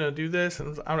 Like, we want to do this.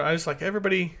 And I was like,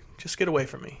 everybody, just get away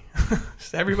from me.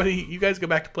 Just everybody, you guys go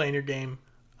back to playing your game.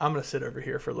 I'm going to sit over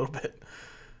here for a little bit.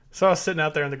 So I was sitting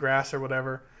out there in the grass or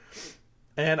whatever.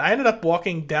 And I ended up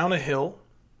walking down a hill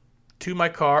to my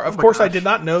car. Of course, I did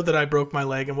not know that I broke my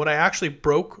leg. And what I actually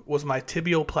broke was my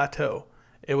tibial plateau.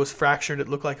 It was fractured. It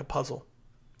looked like a puzzle.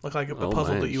 Looked like a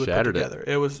puzzle that you would put together.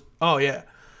 It was, oh yeah.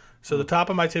 So the top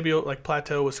of my tibial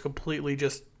plateau was completely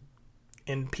just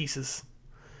in pieces.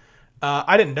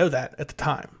 I didn't know that at the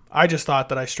time. I just thought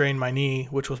that I strained my knee,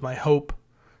 which was my hope.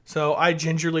 So I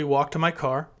gingerly walked to my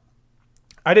car.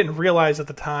 I didn't realize at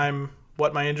the time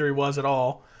what my injury was at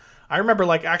all. I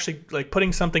remember actually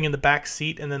putting something in the back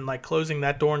seat and then closing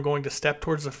that door and going to step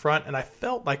towards the front, and I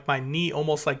felt like my knee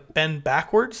almost bend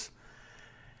backwards.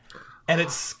 And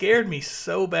it scared me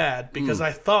so bad because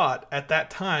I thought at that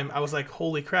time, I was like,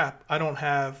 holy crap, I don't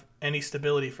have any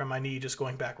stability from my knee just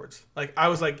going backwards. I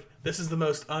was like, this is the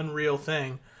most unreal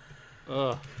thing.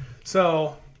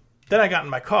 So then I got in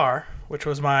my car, which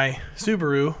was my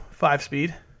Subaru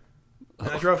 5-speed, and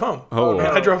I drove home.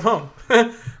 I drove home.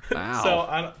 Wow.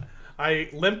 So I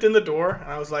limped in the door, and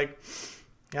I was like,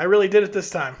 I really did it this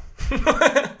time.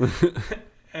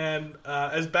 And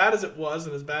as bad as it was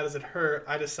and as bad as it hurt,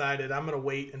 I decided I'm going to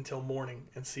wait until morning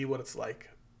and see what it's like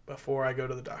before I go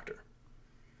to the doctor.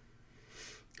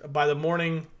 By the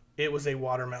morning, it was a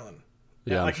watermelon.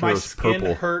 Yeah, and, my skin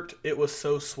hurt. It was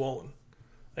so swollen.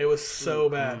 It was so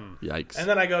bad. Yikes. And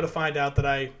then I go to find out that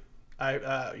I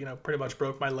pretty much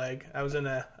broke my leg. I was in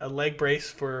a leg brace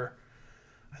for,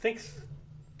 I think,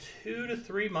 2 to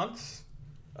 3 months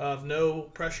of no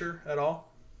pressure at all.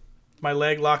 My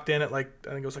leg locked in at I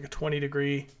think it was a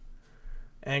 20-degree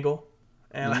angle,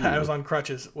 and I was on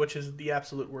crutches, which is the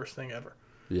absolute worst thing ever.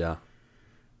 Yeah.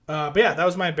 But yeah, that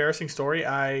was my embarrassing story.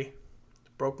 I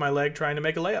broke my leg trying to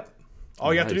make a layup.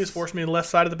 All you have to do is force me to the left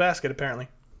side of the basket, apparently.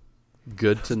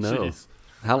 Good to know.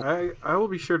 I will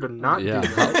be sure to not do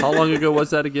that. How long ago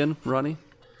was that again, Ronnie?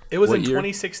 It was in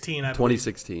 2016, I believe.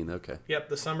 2016, okay. Yep,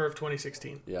 the summer of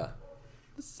 2016. Yeah.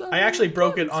 I actually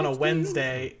broke it on a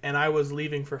Wednesday, and I was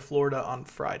leaving for Florida on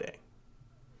Friday.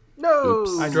 No!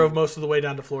 Oops. I drove most of the way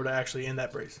down to Florida, actually, in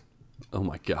that brace. Oh,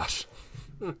 my gosh.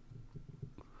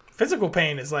 Physical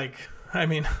pain is I'm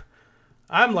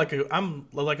like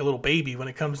a little baby when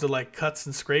it comes to cuts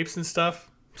and scrapes and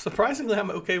stuff. Surprisingly, I'm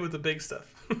okay with the big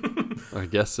stuff. I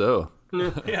guess so.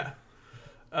 Yeah.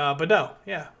 But no,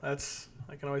 yeah, I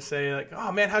can always say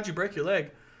oh man, how'd you break your leg?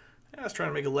 Yeah, I was trying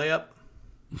to make a layup.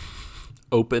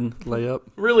 Open layup.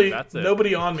 Really,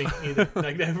 nobody on me either.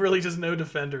 Really, just no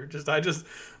defender.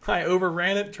 I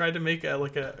overran it, tried to make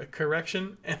a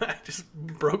correction, and I just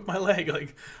broke my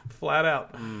leg flat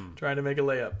out trying to make a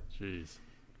layup. Jeez.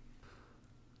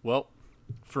 Well,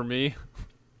 for me,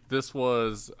 this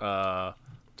was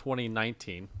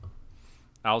 2019.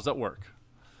 I was at work,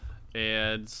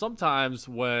 and sometimes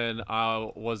when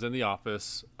I was in the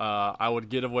office, I would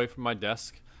get away from my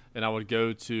desk and I would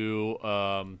go to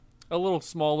a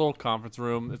small little conference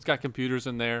room. It's got computers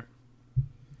in there.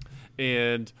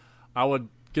 And I would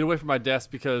get away from my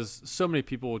desk because so many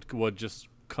people would just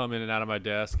come in and out of my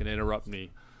desk and interrupt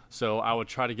me. So I would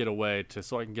try to get away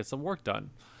so I can get some work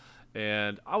done.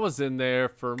 And I was in there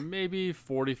for maybe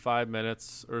 45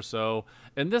 minutes or so.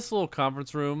 And this little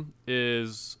conference room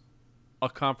is a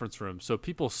conference room. So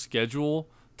people schedule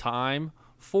time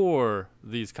for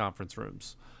these conference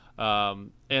rooms.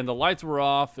 And the lights were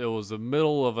off. It was the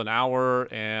middle of an hour,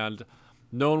 and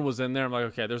no one was in there. I'm like,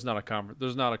 okay, there's not a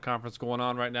conference going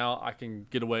on right now. I can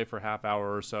get away for a half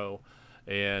hour or so,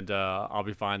 and I'll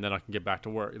be fine. Then I can get back to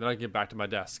work. Then I can get back to my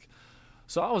desk.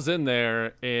 So I was in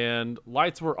there, and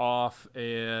lights were off,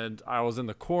 and I was in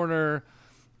the corner,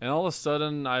 and all of a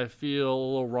sudden I feel a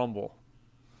little rumble,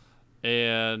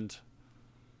 and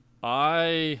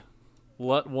I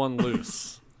let one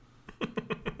loose.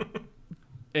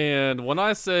 And when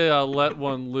I say I let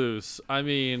one loose, I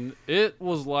mean it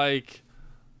was like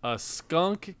a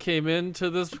skunk came into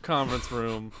this conference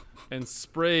room and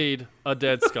sprayed a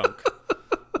dead skunk.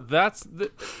 That's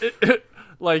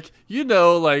when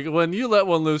you let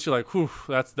one loose, you're like, whew,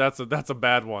 that's a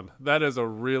bad one. That is a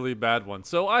really bad one.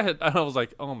 So I was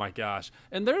like, oh my gosh.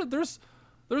 And there's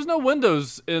no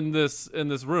windows in this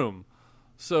room.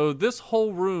 So this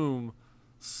whole room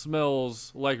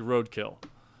smells like roadkill.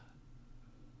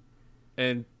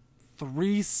 And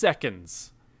 3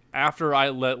 seconds after I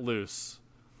let loose,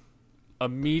 a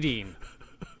meeting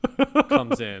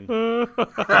comes in.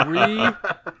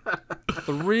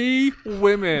 Three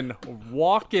women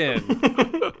walk in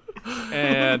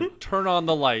and turn on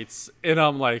the lights. And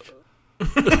I'm like,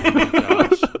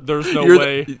 Gosh, there's no You're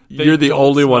way. you're the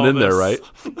only one in there, this. right?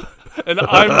 And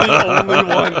I'm the only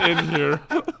one in here.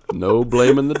 No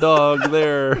blaming the dog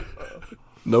there.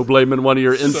 No blaming one of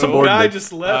your Some guy insubordinates.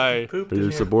 just left and pooped or in your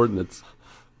here. subordinates.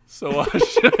 So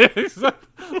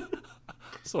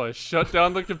I shut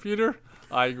down the computer.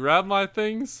 I grab my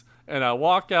things and I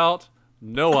walk out.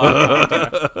 No eye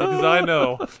contact, because I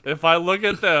know if I look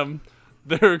at them,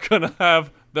 they're gonna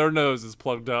have their noses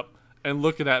plugged up and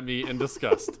looking at me in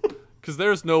disgust. Because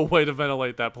there's no way to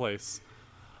ventilate that place.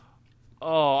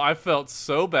 Oh, I felt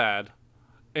so bad.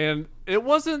 And it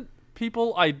wasn't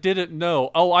people I didn't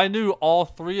know. Oh, I knew all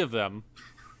three of them.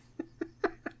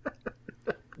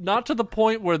 Not to the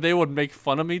point where they would make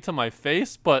fun of me to my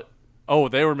face, but,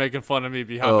 they were making fun of me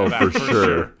behind my back for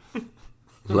sure.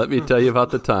 Let me tell you about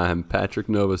the time Patrick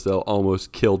Novosel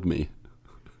almost killed me.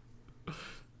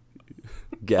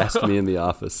 Gassed me in the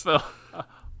office. So,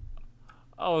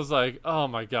 I was like, oh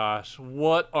my gosh,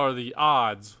 what are the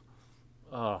odds?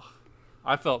 Oh,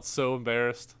 I felt so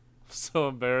embarrassed. So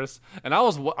embarrassed. And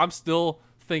I'm still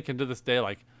thinking to this day,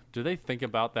 like, do they think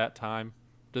about that time?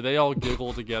 Do they all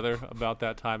giggle together about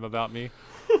that time about me?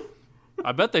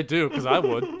 I bet they do, because I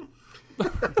would.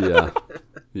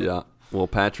 Yeah. Well,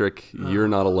 Patrick, you're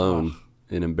not alone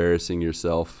in embarrassing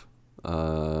yourself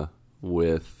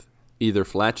with either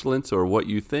flatulence or what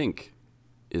you think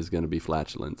is going to be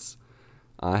flatulence.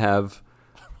 I have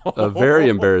a very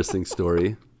embarrassing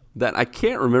story that I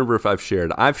can't remember if I've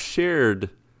shared. I've shared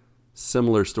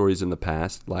similar stories in the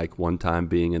past, like one time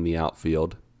being in the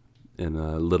outfield in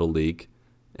a little league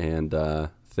and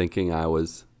thinking I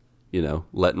was,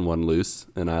 letting one loose,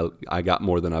 and I got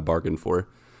more than I bargained for.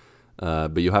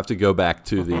 But you have to go back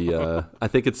to the, I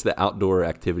think it's the outdoor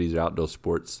activities or outdoor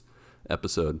sports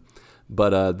episode.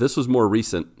 But this was more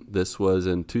recent. This was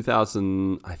in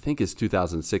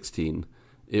 2016.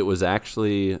 It was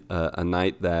actually a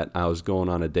night that I was going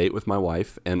on a date with my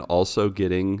wife and also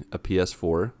getting a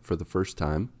PS4 for the first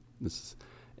time. I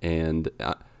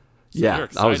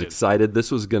was excited.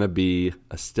 This was going to be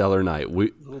a stellar night.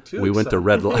 We went to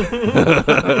Red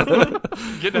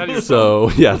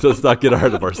So, let's not get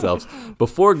ahead of ourselves.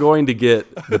 Before going to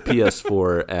get the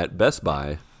PS4 at Best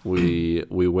Buy, we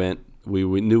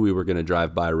knew we were going to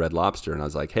drive by Red Lobster, and I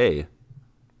was like, hey,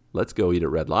 let's go eat at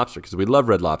Red Lobster, because we love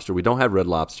Red Lobster. We don't have Red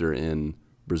Lobster in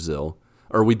Brazil.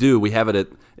 Or we do. We have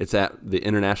it it's at the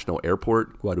International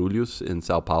Airport, Guarulhos, in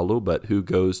Sao Paulo, but who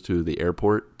goes to the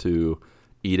airport to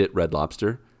eat at Red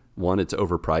Lobster? One, it's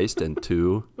overpriced, and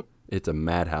two, it's a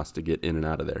madhouse to get in and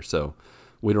out of there. So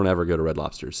we don't ever go to Red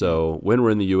Lobster. So when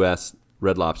we're in the U.S.,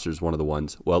 Red Lobster is one of the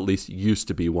ones, well, at least used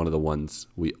to be one of the ones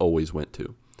we always went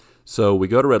to. So we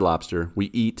go to Red Lobster. We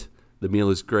eat. The meal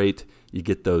is great. You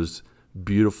get those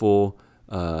beautiful,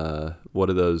 what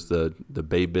are those? The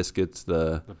Bay biscuits.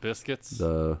 The biscuits?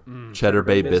 The Cheddar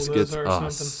Bay biscuits. Oh,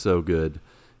 so good.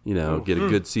 Get a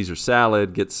good Caesar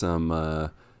salad. Get some,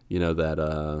 that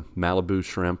Malibu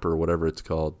shrimp or whatever it's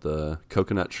called. The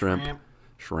coconut shrimp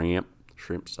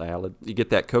salad. You get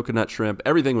that coconut shrimp.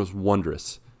 Everything was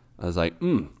wondrous. I was like,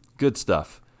 good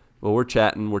stuff. Well, we're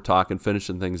chatting. We're talking,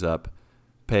 finishing things up.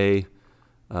 Pay.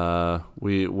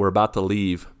 We're about to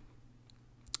leave.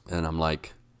 And I'm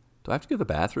like, do I have to go to the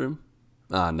bathroom?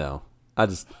 No. I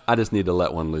just need to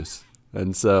let one loose.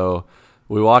 And so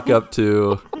we walk up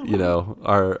to,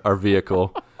 our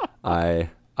vehicle. I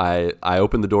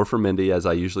open the door for Mindy, as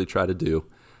I usually try to do.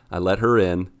 I let her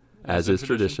in, as is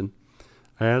tradition.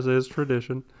 As is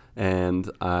tradition.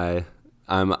 And I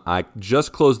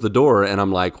just closed the door, and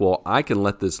I'm like, well, I can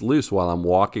let this loose while I'm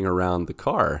walking around the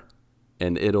car,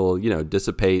 and it'll,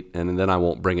 dissipate, and then I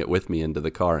won't bring it with me into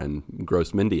the car and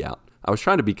gross Mindy out. I was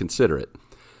trying to be considerate.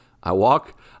 I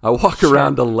walk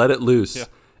around to let it loose. Yeah.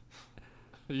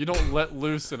 You don't let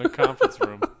loose in a conference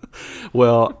room.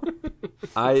 Well,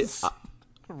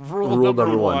 Rule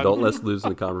number one, don't let loose in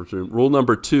the conference room. Rule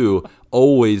number two,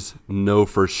 always know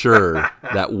for sure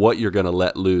that what you're going to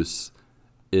let loose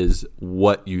is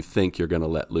what you think you're going to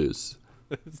let loose.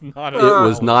 It was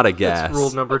not a gas. That's rule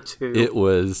number two. It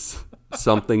was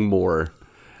something more.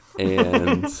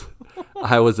 And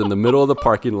I was in the middle of the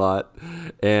parking lot,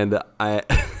 and I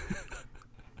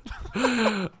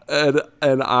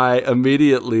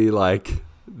immediately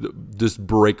just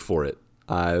break for it.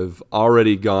 I've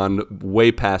already gone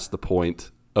way past the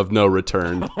point of no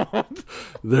return.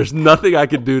 There's nothing I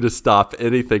can do to stop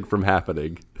anything from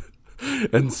happening.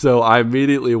 And so I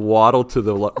immediately waddle to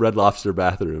the Red Lobster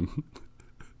bathroom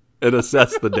and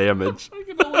assess the damage. I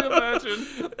can only imagine.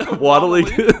 waddling,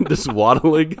 just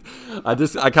waddling. I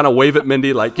kind of wave at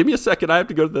Mindy like, give me a second. I have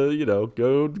to go to the,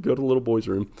 go to the little boy's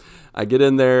room. I get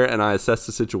in there and I assess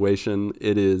the situation.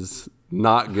 It is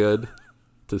not good,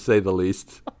 to say the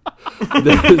least.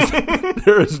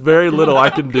 There is very little I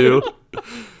can do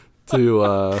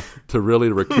to really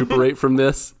recuperate from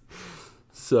this.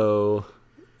 So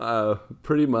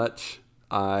pretty much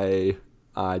I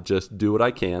just do what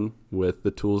I can with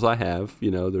the tools I have.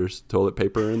 There's toilet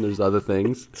paper and there's other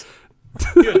things.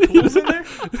 You had tools in there?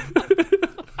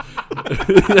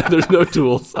 There's no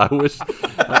tools. I wish.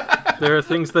 There are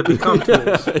things that become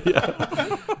tools.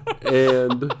 Yeah.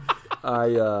 And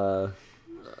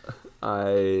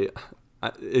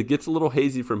it gets a little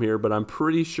hazy from here, but I'm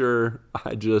pretty sure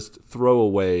I just throw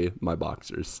away my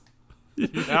boxers.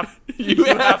 You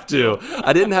have to.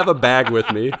 I didn't have a bag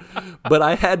with me, but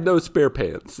I had no spare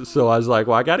pants. So I was like,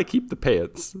 well, I got to keep the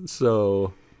pants.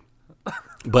 So,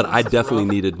 but I definitely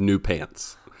needed new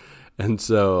pants. And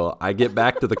so I get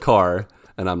back to the car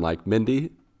and I'm like,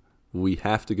 Mindy, we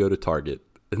have to go to Target.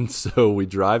 And so we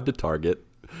drive to Target.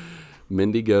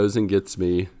 Mindy goes and gets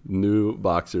me new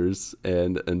boxers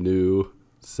and a new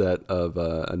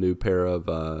pair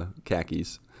of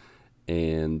khakis.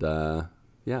 And,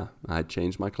 I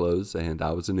changed my clothes and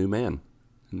I was a new man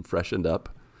and freshened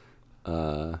up.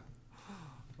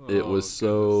 It was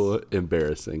so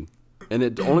embarrassing.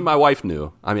 And only my wife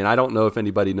knew. I mean, I don't know if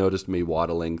anybody noticed me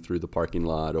waddling through the parking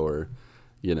lot or,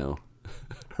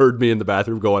 heard me in the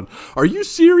bathroom going, "Are you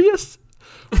serious?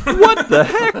 What the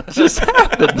heck just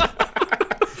happened?"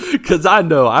 Because I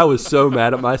know I was so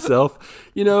mad at myself,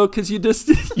 because you get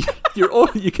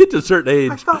to a certain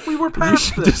age. I thought we were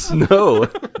past you this. just know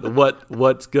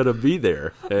what's going to be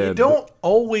there. And You don't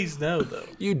always know, though.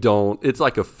 You don't. It's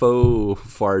like a faux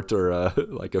fart or I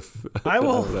I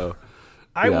don't know.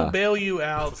 I will bail you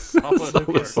out,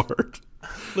 Lucas. Fart.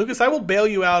 Lucas, I will bail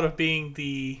you out of being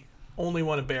the only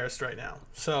one embarrassed right now.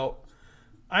 So,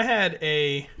 I had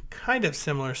a kind of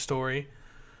similar story.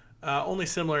 Only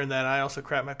similar in that I also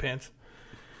crapped my pants.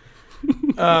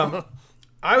 I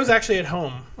was actually at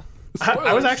home.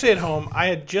 I was actually at home. I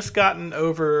had just gotten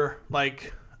over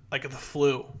like the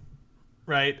flu,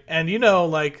 right? And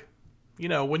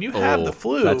when you have the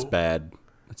flu, that's bad.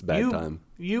 That's bad time.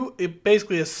 You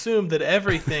basically assume that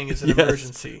everything is an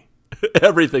emergency.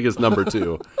 Everything is number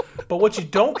 2. But what you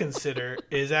don't consider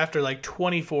is after like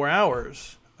 24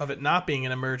 hours of it not being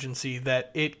an emergency, that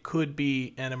it could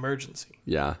be an emergency.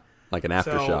 Yeah, like an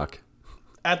aftershock. So,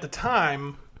 at the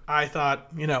time, I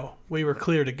thought, we were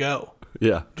clear to go.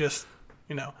 Yeah. Just,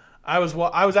 I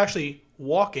was actually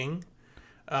walking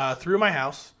through my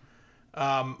house.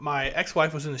 My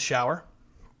ex-wife was in the shower.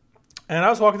 And I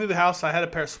was walking through the house. I had a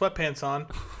pair of sweatpants on.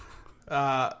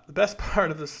 The best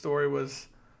part of the story was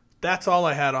that's all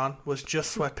I had on was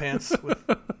just sweatpants with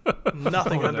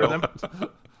nothing under them.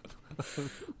 At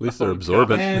least they're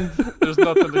absorbent. And there's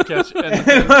nothing to catch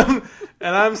anything.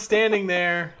 And I'm standing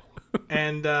there,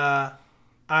 and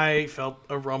I felt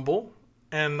a rumble,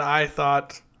 and I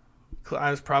thought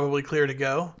I was probably clear to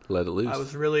go. Let it loose. I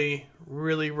was really,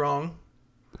 really wrong.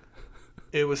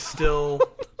 It was still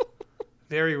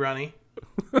very runny.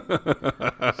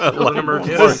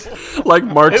 Like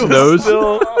Mark's nose.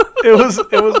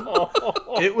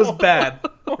 It was bad,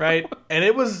 right? And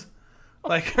it was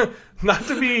like, not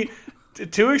to be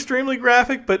too extremely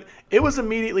graphic, but it was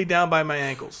immediately down by my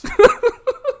ankles.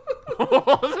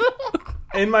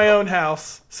 In my own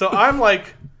house. So I'm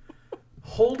like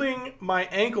holding my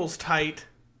ankles tight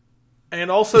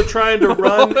and also trying to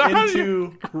run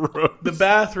into the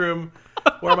bathroom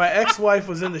where my ex-wife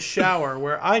was in the shower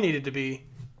where I needed to be.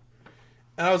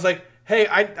 And I was like, hey,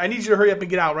 I need you to hurry up and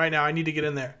get out right now. I need to get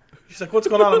in there. She's like, what's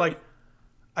going on? I'm like,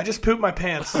 I just pooped my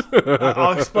pants.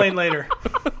 I'll explain later.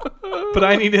 But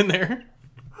I need in there.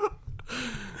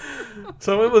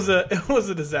 So it was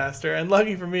a disaster. And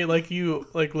lucky for me, like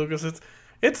Lucas,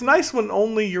 it's nice when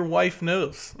only your wife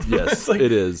knows. Yes, like,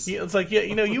 it is. It's like, yeah,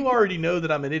 you already know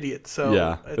that I'm an idiot. So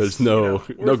yeah, there's no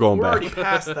going we're back. already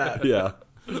past that. Yeah.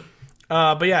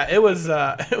 But yeah, it was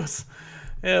rough.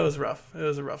 It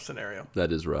was a rough scenario.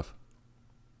 That is rough.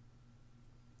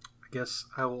 I guess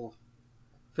I will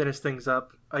finish things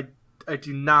up. I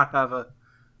do not have a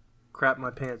crap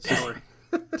my pants story.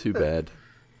 Too bad.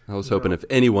 I was hoping if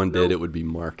anyone did, it would be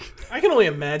Mark. I can only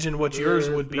imagine what yours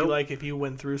would be like if you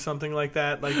went through something like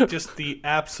that. Like just the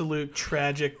absolute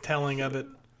tragic telling of it.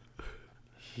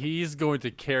 He's going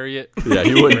to carry it. Yeah,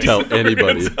 he wouldn't tell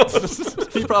anybody.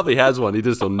 He probably has one. He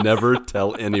just will never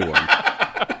tell anyone.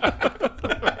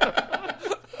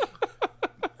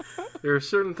 There are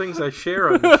certain things I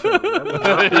share on this show. That will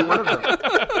not be one of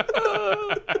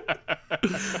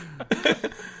them.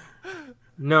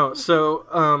 No,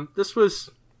 so this was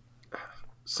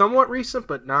somewhat recent,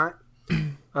 but not.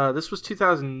 This was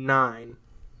 2009.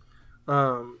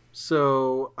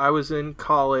 So I was in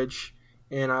college,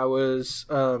 and I was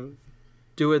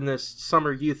doing this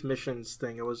summer youth missions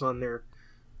thing. I was on their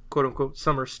quote-unquote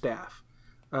summer staff.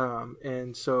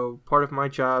 And so part of my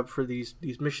job for these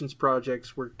missions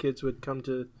projects where kids would come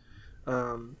to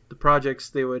the projects,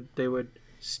 they would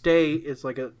stay. It's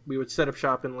like we would set up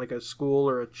shop in like a school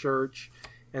or a church,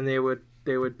 and they would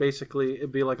basically,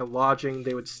 it'd be like a lodging.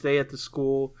 They would stay at the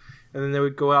school, and then they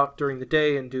would go out during the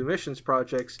day and do missions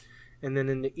projects, and then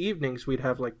in the evenings we'd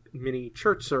have like mini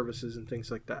church services and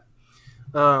things like that.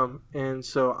 And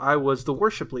so I was the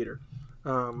worship leader.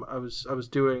 I was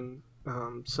doing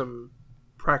some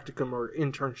practicum or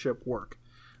internship work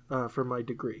for my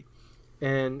degree,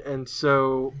 and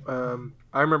so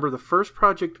I remember the first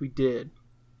project we did.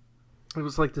 It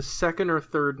was like the second or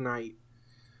third night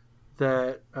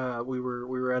that we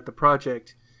were at the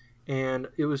project, and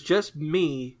it was just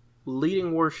me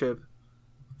leading worship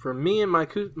for me and my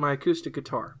acoustic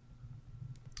guitar.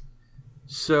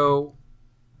 So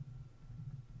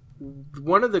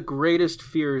one of the greatest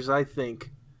fears, I think,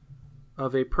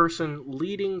 of a person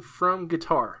leading from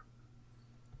guitar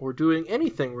or doing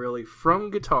anything really from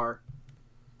guitar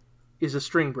is a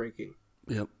string breaking.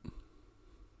 Yep.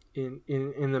 In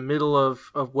the middle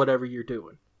of whatever you're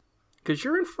doing. Because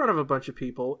you're in front of a bunch of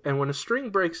people, and when a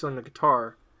string breaks on the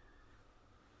guitar,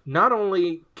 not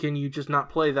only can you just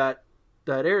not play that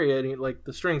area, and like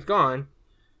the string's gone,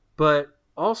 but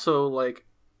also like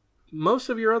most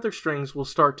of your other strings will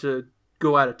start to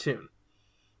go out of tune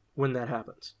when that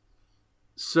happens.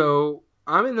 So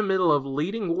I'm in the middle of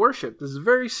leading worship. This is a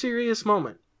very serious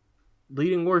moment.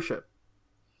 Leading worship.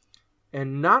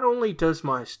 And not only does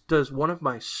one of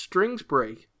my strings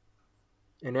break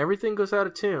and everything goes out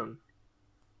of tune,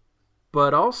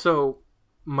 but also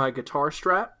my guitar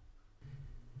strap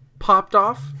popped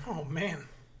off. Oh, man.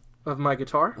 Of my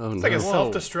guitar. Oh, it's like a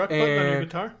self-destruct button on your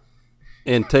guitar.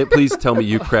 And please tell me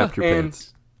you crapped your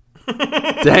pants.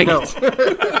 Dang it.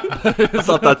 I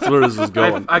thought that's where this was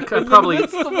going. I could probably... I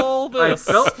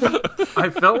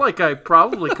felt like I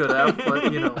probably could have,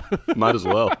 but, you know. Might as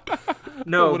well.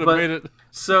 No, but made it.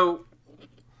 So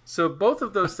both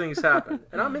of those things happen,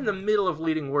 and I'm in the middle of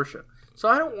leading worship. So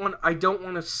I don't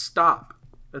want to stop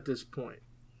at this point.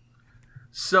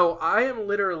 So I am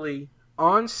literally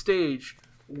on stage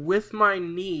with my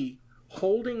knee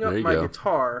holding up my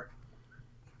guitar,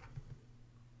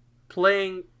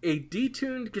 playing a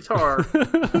detuned guitar,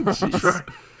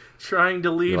 trying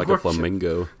to lead You're like worship. A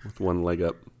flamingo with one leg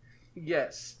up.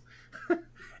 Yes.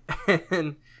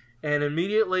 And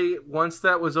immediately, once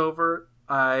that was over,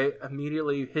 I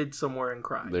immediately hid somewhere and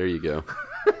cried. There you go.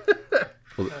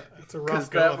 It's a rough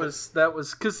go. That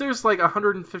was because there's like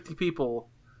 150 people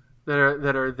that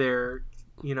are there.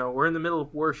 You know, we're in the middle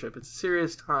of worship. It's a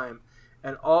serious time,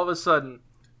 and all of a sudden,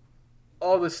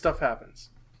 all this stuff happens,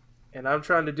 and I'm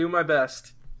trying to do my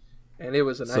best, and it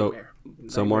was a nightmare.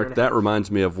 So Mark, that reminds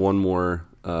me of one more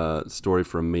story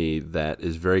from me that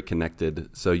is very connected.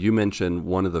 So you mentioned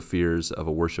one of the fears of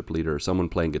a worship leader, someone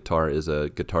playing guitar, is a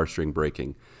guitar string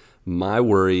breaking. My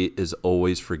worry is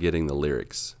always forgetting the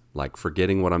lyrics, like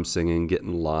forgetting what I'm singing,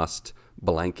 getting lost,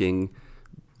 blanking,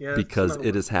 because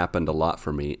it has happened a lot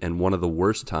for me. And one of the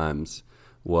worst times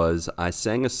was I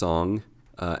sang a song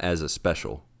as a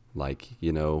special. Like,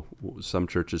 you know, some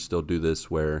churches still do this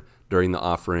where during the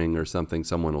offering or something,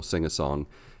 someone will sing a song.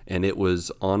 And it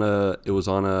was on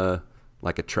a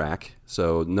like a track,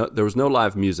 so there was no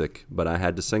live music, but I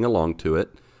had to sing along to it.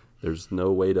 There's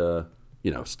no way to,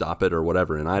 you know, stop it or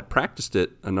whatever. And I had practiced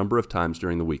it a number of times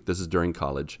during the week. This is during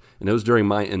college, and it was during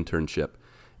my internship.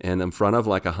 And in front of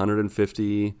like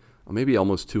 150, or maybe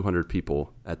almost 200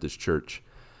 people at this church,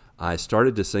 I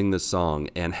started to sing this song,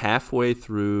 and halfway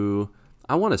through,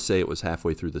 I want to say it was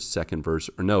halfway through the second verse,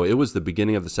 or no, it was the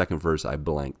beginning of the second verse, I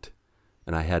blanked.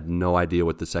 And I had no idea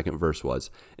what the second verse was.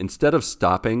 Instead of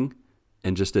stopping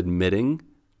and just admitting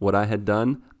what I had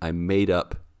done, I made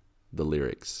up the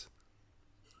lyrics.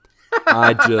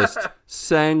 I just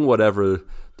sang whatever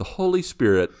the Holy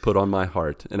Spirit put on my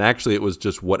heart. And actually, it was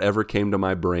just whatever came to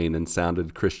my brain and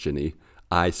sounded Christian-y.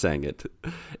 I sang it.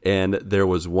 And there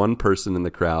was one person in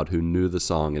the crowd who knew the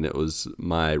song, and it was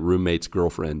my roommate's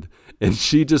girlfriend. And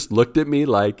she just looked at me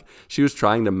like she was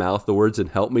trying to mouth the words and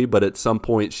help me, but at some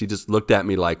point she just looked at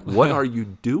me like, "What are you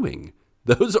doing?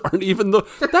 Those aren't even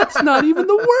that's not even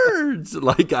the words."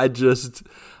 Like, I just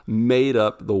made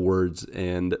up the words,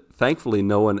 and thankfully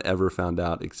no one ever found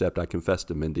out except I confessed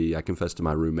to Mindy, I confessed to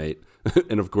my roommate,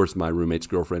 and of course my roommate's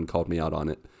girlfriend called me out on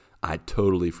it. I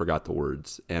totally forgot the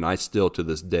words. And I still, to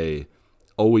this day,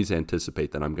 always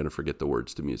anticipate that I'm going to forget the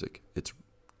words to music. It's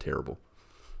terrible.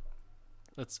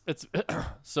 It's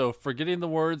so forgetting the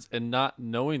words and not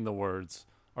knowing the words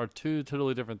are two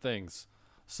totally different things.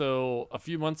 So a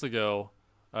few months ago,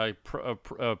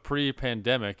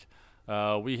 pre-pandemic,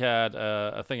 we had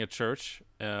a thing at church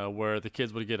where the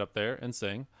kids would get up there and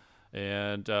sing.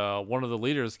 And one of the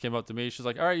leaders came up to me. She's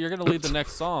like, all right, you're going to lead the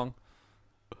next song.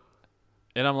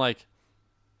 And I'm like,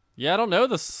 yeah, I don't know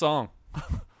this song.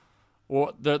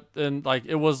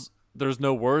 There's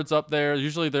no words up there.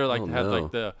 Usually they're like,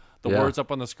 the words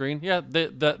up on the screen. Yeah,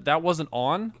 that wasn't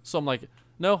on. So I'm like,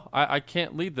 no, I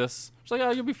can't lead this. She's like,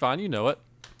 oh, you'll be fine. You know it.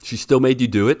 She still made you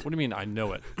do it? What do you mean I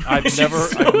know it? I've never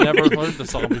heard the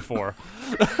song before.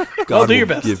 God do your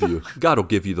best. God will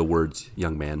give you the words,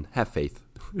 young man. Have faith.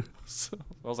 So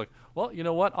I was like, well, you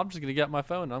know what? I'm just going to get my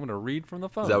phone and I'm going to read from the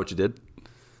phone. Is that what you did?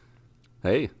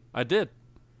 Hey. I did.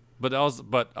 But I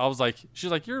was like,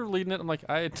 she's like, you're leading it. I'm like,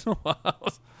 I know. I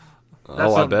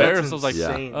bet. Embarrassed. I was like,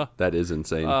 yeah, that is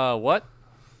insane. What?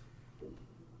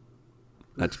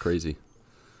 That's crazy.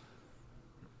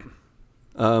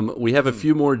 We have a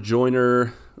few more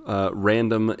joiner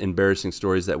random embarrassing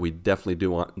stories that we definitely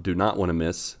do not want to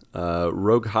miss.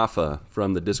 Rogue Hoffa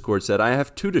from the Discord said, I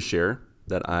have 2 to share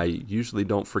that I usually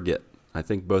don't forget. I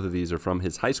think both of these are from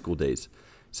his high school days.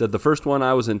 He said, the first one,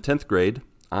 I was in 10th grade.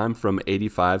 I'm from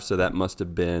 85, so that must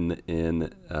have been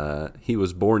he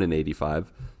was born in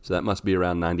 85, so that must be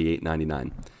around 98,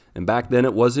 99. And back then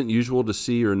it wasn't usual to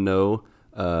see or know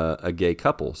a gay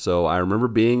couple. So I remember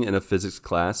being in a physics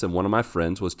class and one of my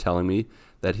friends was telling me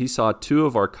that he saw 2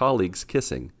 of our colleagues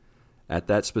kissing. At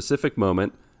that specific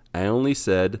moment, I only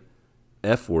said,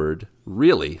 F word,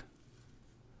 really?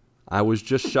 I was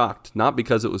just shocked, not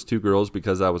because it was 2 girls,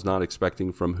 because I was not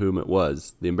expecting from whom it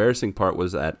was. The embarrassing part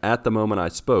was that at the moment I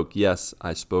spoke, yes,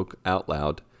 I spoke out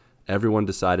loud, everyone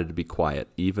decided to be quiet,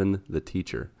 even the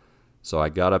teacher. So I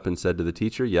got up and said to the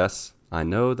teacher, yes, I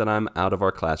know that I'm out of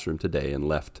our classroom today, and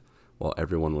left while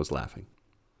everyone was laughing.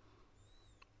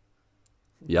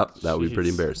 Yep, that would be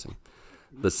pretty embarrassing.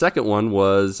 The second one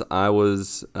was I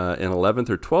was in 11th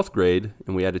or 12th grade,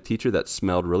 and we had a teacher that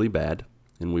smelled really bad,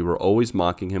 and we were always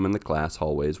mocking him in the class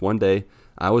hallways. One day,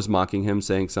 I was mocking him,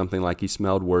 saying something like he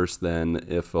smelled worse than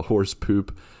if horse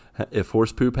poop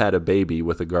had a baby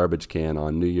with a garbage can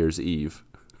on New Year's Eve.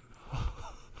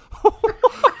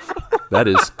 That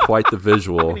is quite the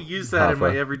visual. I'm going to use that in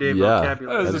my everyday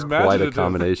vocabulary. That is quite a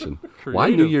combination. Why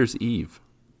New Year's Eve?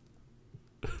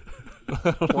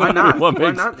 Why not? Why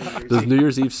not? Does New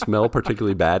Year's Eve smell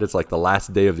particularly bad? It's like the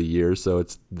last day of the year, so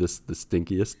it's the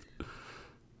stinkiest.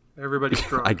 Everybody's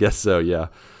drunk. I guess so, yeah.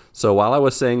 So while I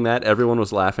was saying that, everyone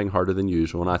was laughing harder than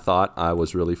usual, and I thought I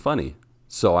was really funny.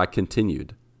 So I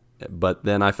continued. But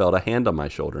then I felt a hand on my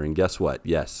shoulder, and guess what?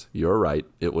 Yes, you're right.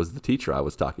 It was the teacher I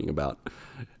was talking about.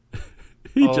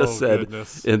 He just said,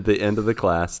 goodness. At the end of the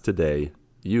class today,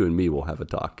 you and me will have a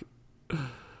talk. Ooh.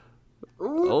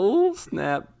 Oh,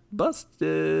 snap.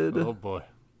 Busted. Oh, boy.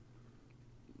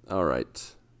 All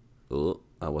right. Oh,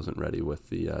 I wasn't ready with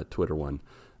the Twitter one.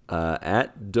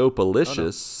 At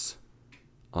Dopalicious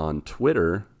on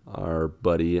Twitter, our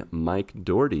buddy Mike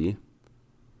Doherty,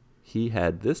 he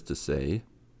had this to say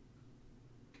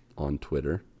on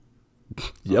Twitter.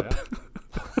 Yep.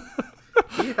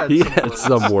 Yeah? He had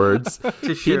some words.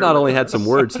 He not only had some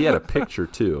words, he had a picture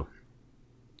too.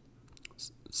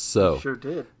 So sure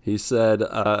did. He said,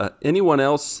 anyone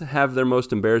else have their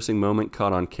most embarrassing moment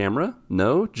caught on camera?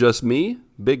 No, just me?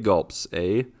 Big gulps,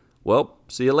 eh? Well,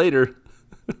 see you later.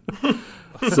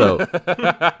 So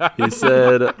he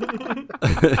said,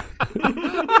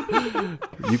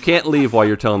 you can't leave while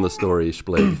you're telling the story,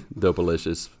 Splig,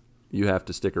 Dopalicious. You have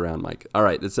to stick around, Mike. All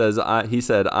right, it says, he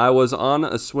said, I was on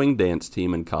a swing dance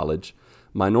team in college.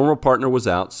 My normal partner was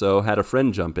out, so had a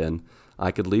friend jump in.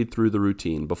 I could lead through the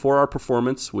routine. Before our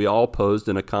performance, we all posed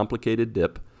in a complicated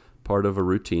dip, part of a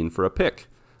routine for a pic.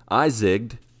 I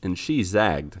zigged, and she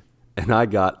zagged, and I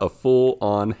got a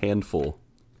full-on handful.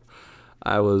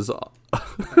 I was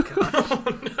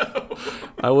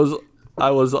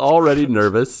already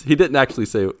nervous. He didn't actually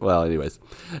say, well, anyways.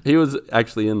 He was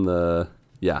actually in the,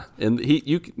 yeah. And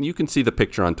you can see the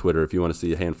picture on Twitter if you want to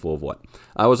see a handful of what.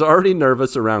 I was already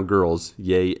nervous around girls,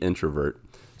 yay introvert.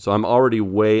 So I'm already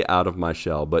way out of my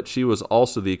shell. But she was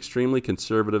also the extremely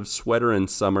conservative sweater in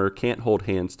summer, can't hold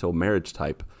hands till marriage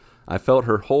type. I felt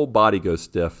her whole body go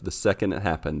stiff the second it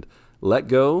happened. Let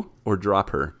go or drop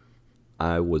her.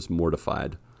 I was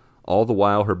mortified. All the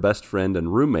while, her best friend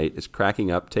and roommate is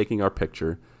cracking up, taking our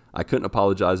picture. I couldn't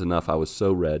apologize enough. I was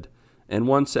so red. And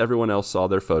once everyone else saw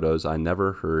their photos, I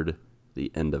never heard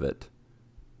the end of it.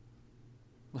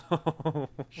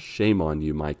 Shame on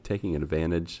you, Mike, taking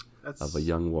advantage of a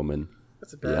young woman.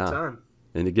 That's a bad time.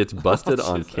 And it gets busted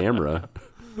on camera.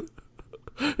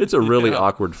 It's a really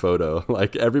awkward photo.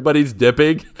 Like everybody's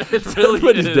dipping. It really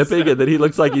everybody's is. dipping, and then he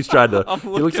looks like he's trying to. He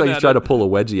looks like he's trying to pull a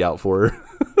wedgie out for her.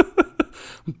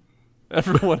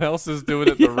 Everyone else is doing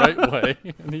it the right way,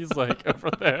 and he's like over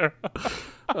there.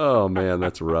 Oh man,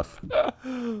 that's rough.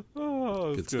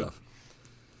 Oh, Good stuff.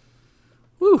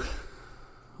 Woo.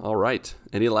 All right.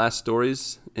 Any last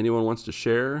stories anyone wants to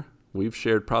share? We've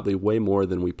shared probably way more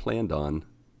than we planned on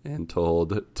and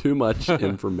told too much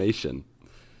information.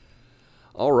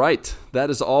 All right. That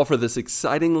is all for this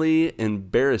excitingly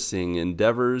embarrassing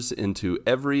endeavors into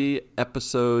every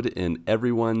episode in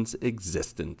everyone's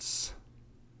existence.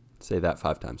 Say that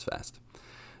 5 times fast.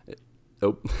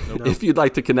 Oh. Nope. If you'd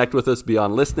like to connect with us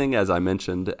beyond listening, as I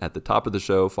mentioned at the top of the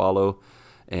show, follow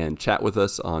and chat with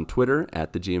us on Twitter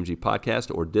at the GMG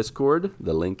Podcast or Discord.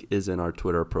 The link is in our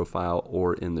Twitter profile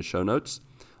or in the show notes.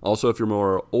 Also, if you're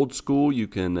more old school, you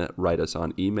can write us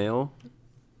on email,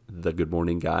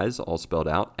 thegoodmorningguys, all spelled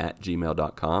out,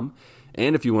 @gmail.com.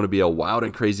 And if you want to be a wild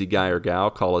and crazy guy or gal,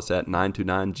 call us at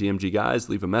 929-GMG-GUYS,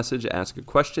 leave a message, ask a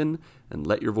question, and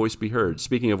let your voice be heard.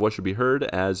 Speaking of what should be heard,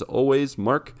 as always,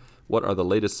 Mark, what are the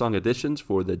latest song additions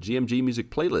for the GMG Music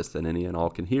playlist that any and all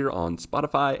can hear on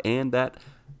Spotify and that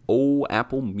old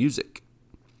Apple Music?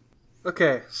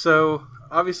 Okay, so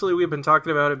obviously we've been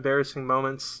talking about embarrassing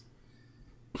moments,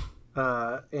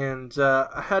 and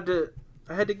I had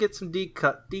to get some deep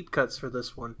cuts for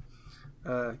this one,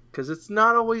 because it's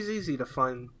not always easy to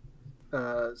find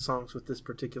songs with this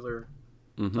particular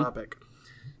topic.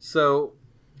 So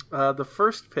the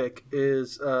first pick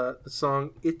is the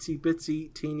song "Itsy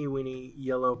Bitsy Teeny Weeny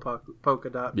Yellow Polka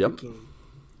Dot Bikini"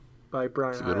 by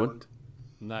Brian Island.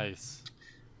 Nice.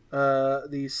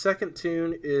 The second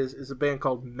tune is a band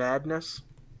called Madness.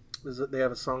 They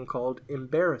have a song called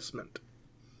 "Embarrassment."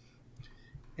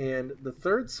 And the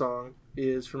third song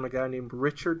is from a guy named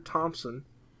Richard Thompson.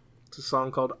 It's a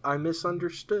song called "I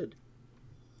Misunderstood."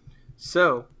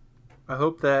 So, I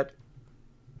hope that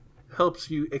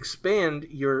helps you expand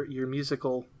your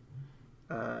musical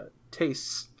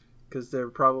tastes, because they're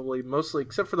probably mostly,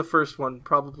 except for the first one,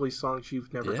 probably songs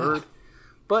you've never heard.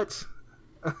 But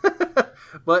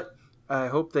but I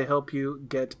hope they help you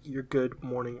get your good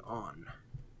morning on.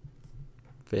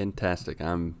 Fantastic.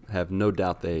 I have no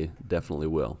doubt they definitely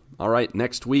will. All right,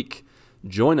 next week,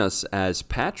 join us as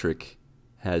Patrick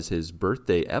has his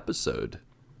birthday episode.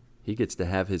 He gets to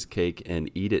have his cake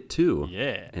and eat it too.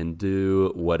 Yeah. And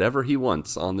do whatever he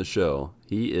wants on the show.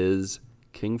 He is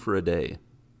king for a day.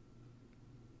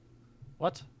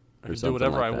 What? I Or can do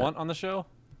whatever something I like that. want on the show?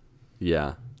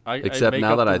 Yeah. I Except make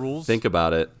now up that the I rules? think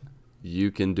about it,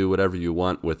 you can do whatever you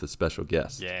want with a special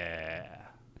guest. Yeah.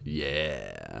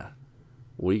 Yeah.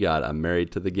 We got a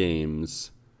Married to the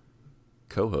Games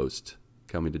co-host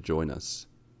coming to join us.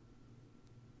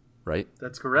 Right?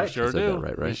 That's correct. We sure I said do.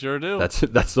 that right? We sure do.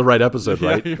 That's the right episode,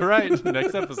 right? Yeah, you're right.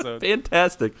 Next episode.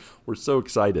 Fantastic. We're so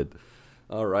excited.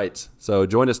 All right. So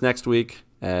join us next week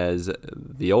as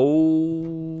the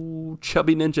old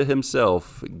chubby ninja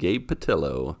himself, Gabe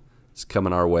Patillo, is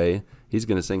coming our way. He's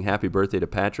going to sing happy birthday to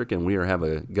Patrick, and we are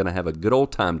going to have a good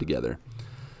old time together.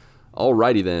 All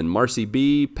righty then. Marcy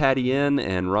B., Patty N.,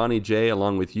 and Ronnie J.,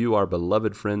 along with you, our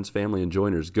beloved friends, family, and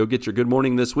joiners. Go get your good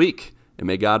morning this week. And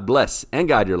may God bless and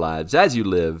guide your lives as you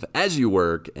live, as you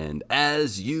work, and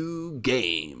as you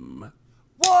game.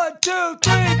 1, 2,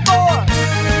 3,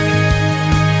 4.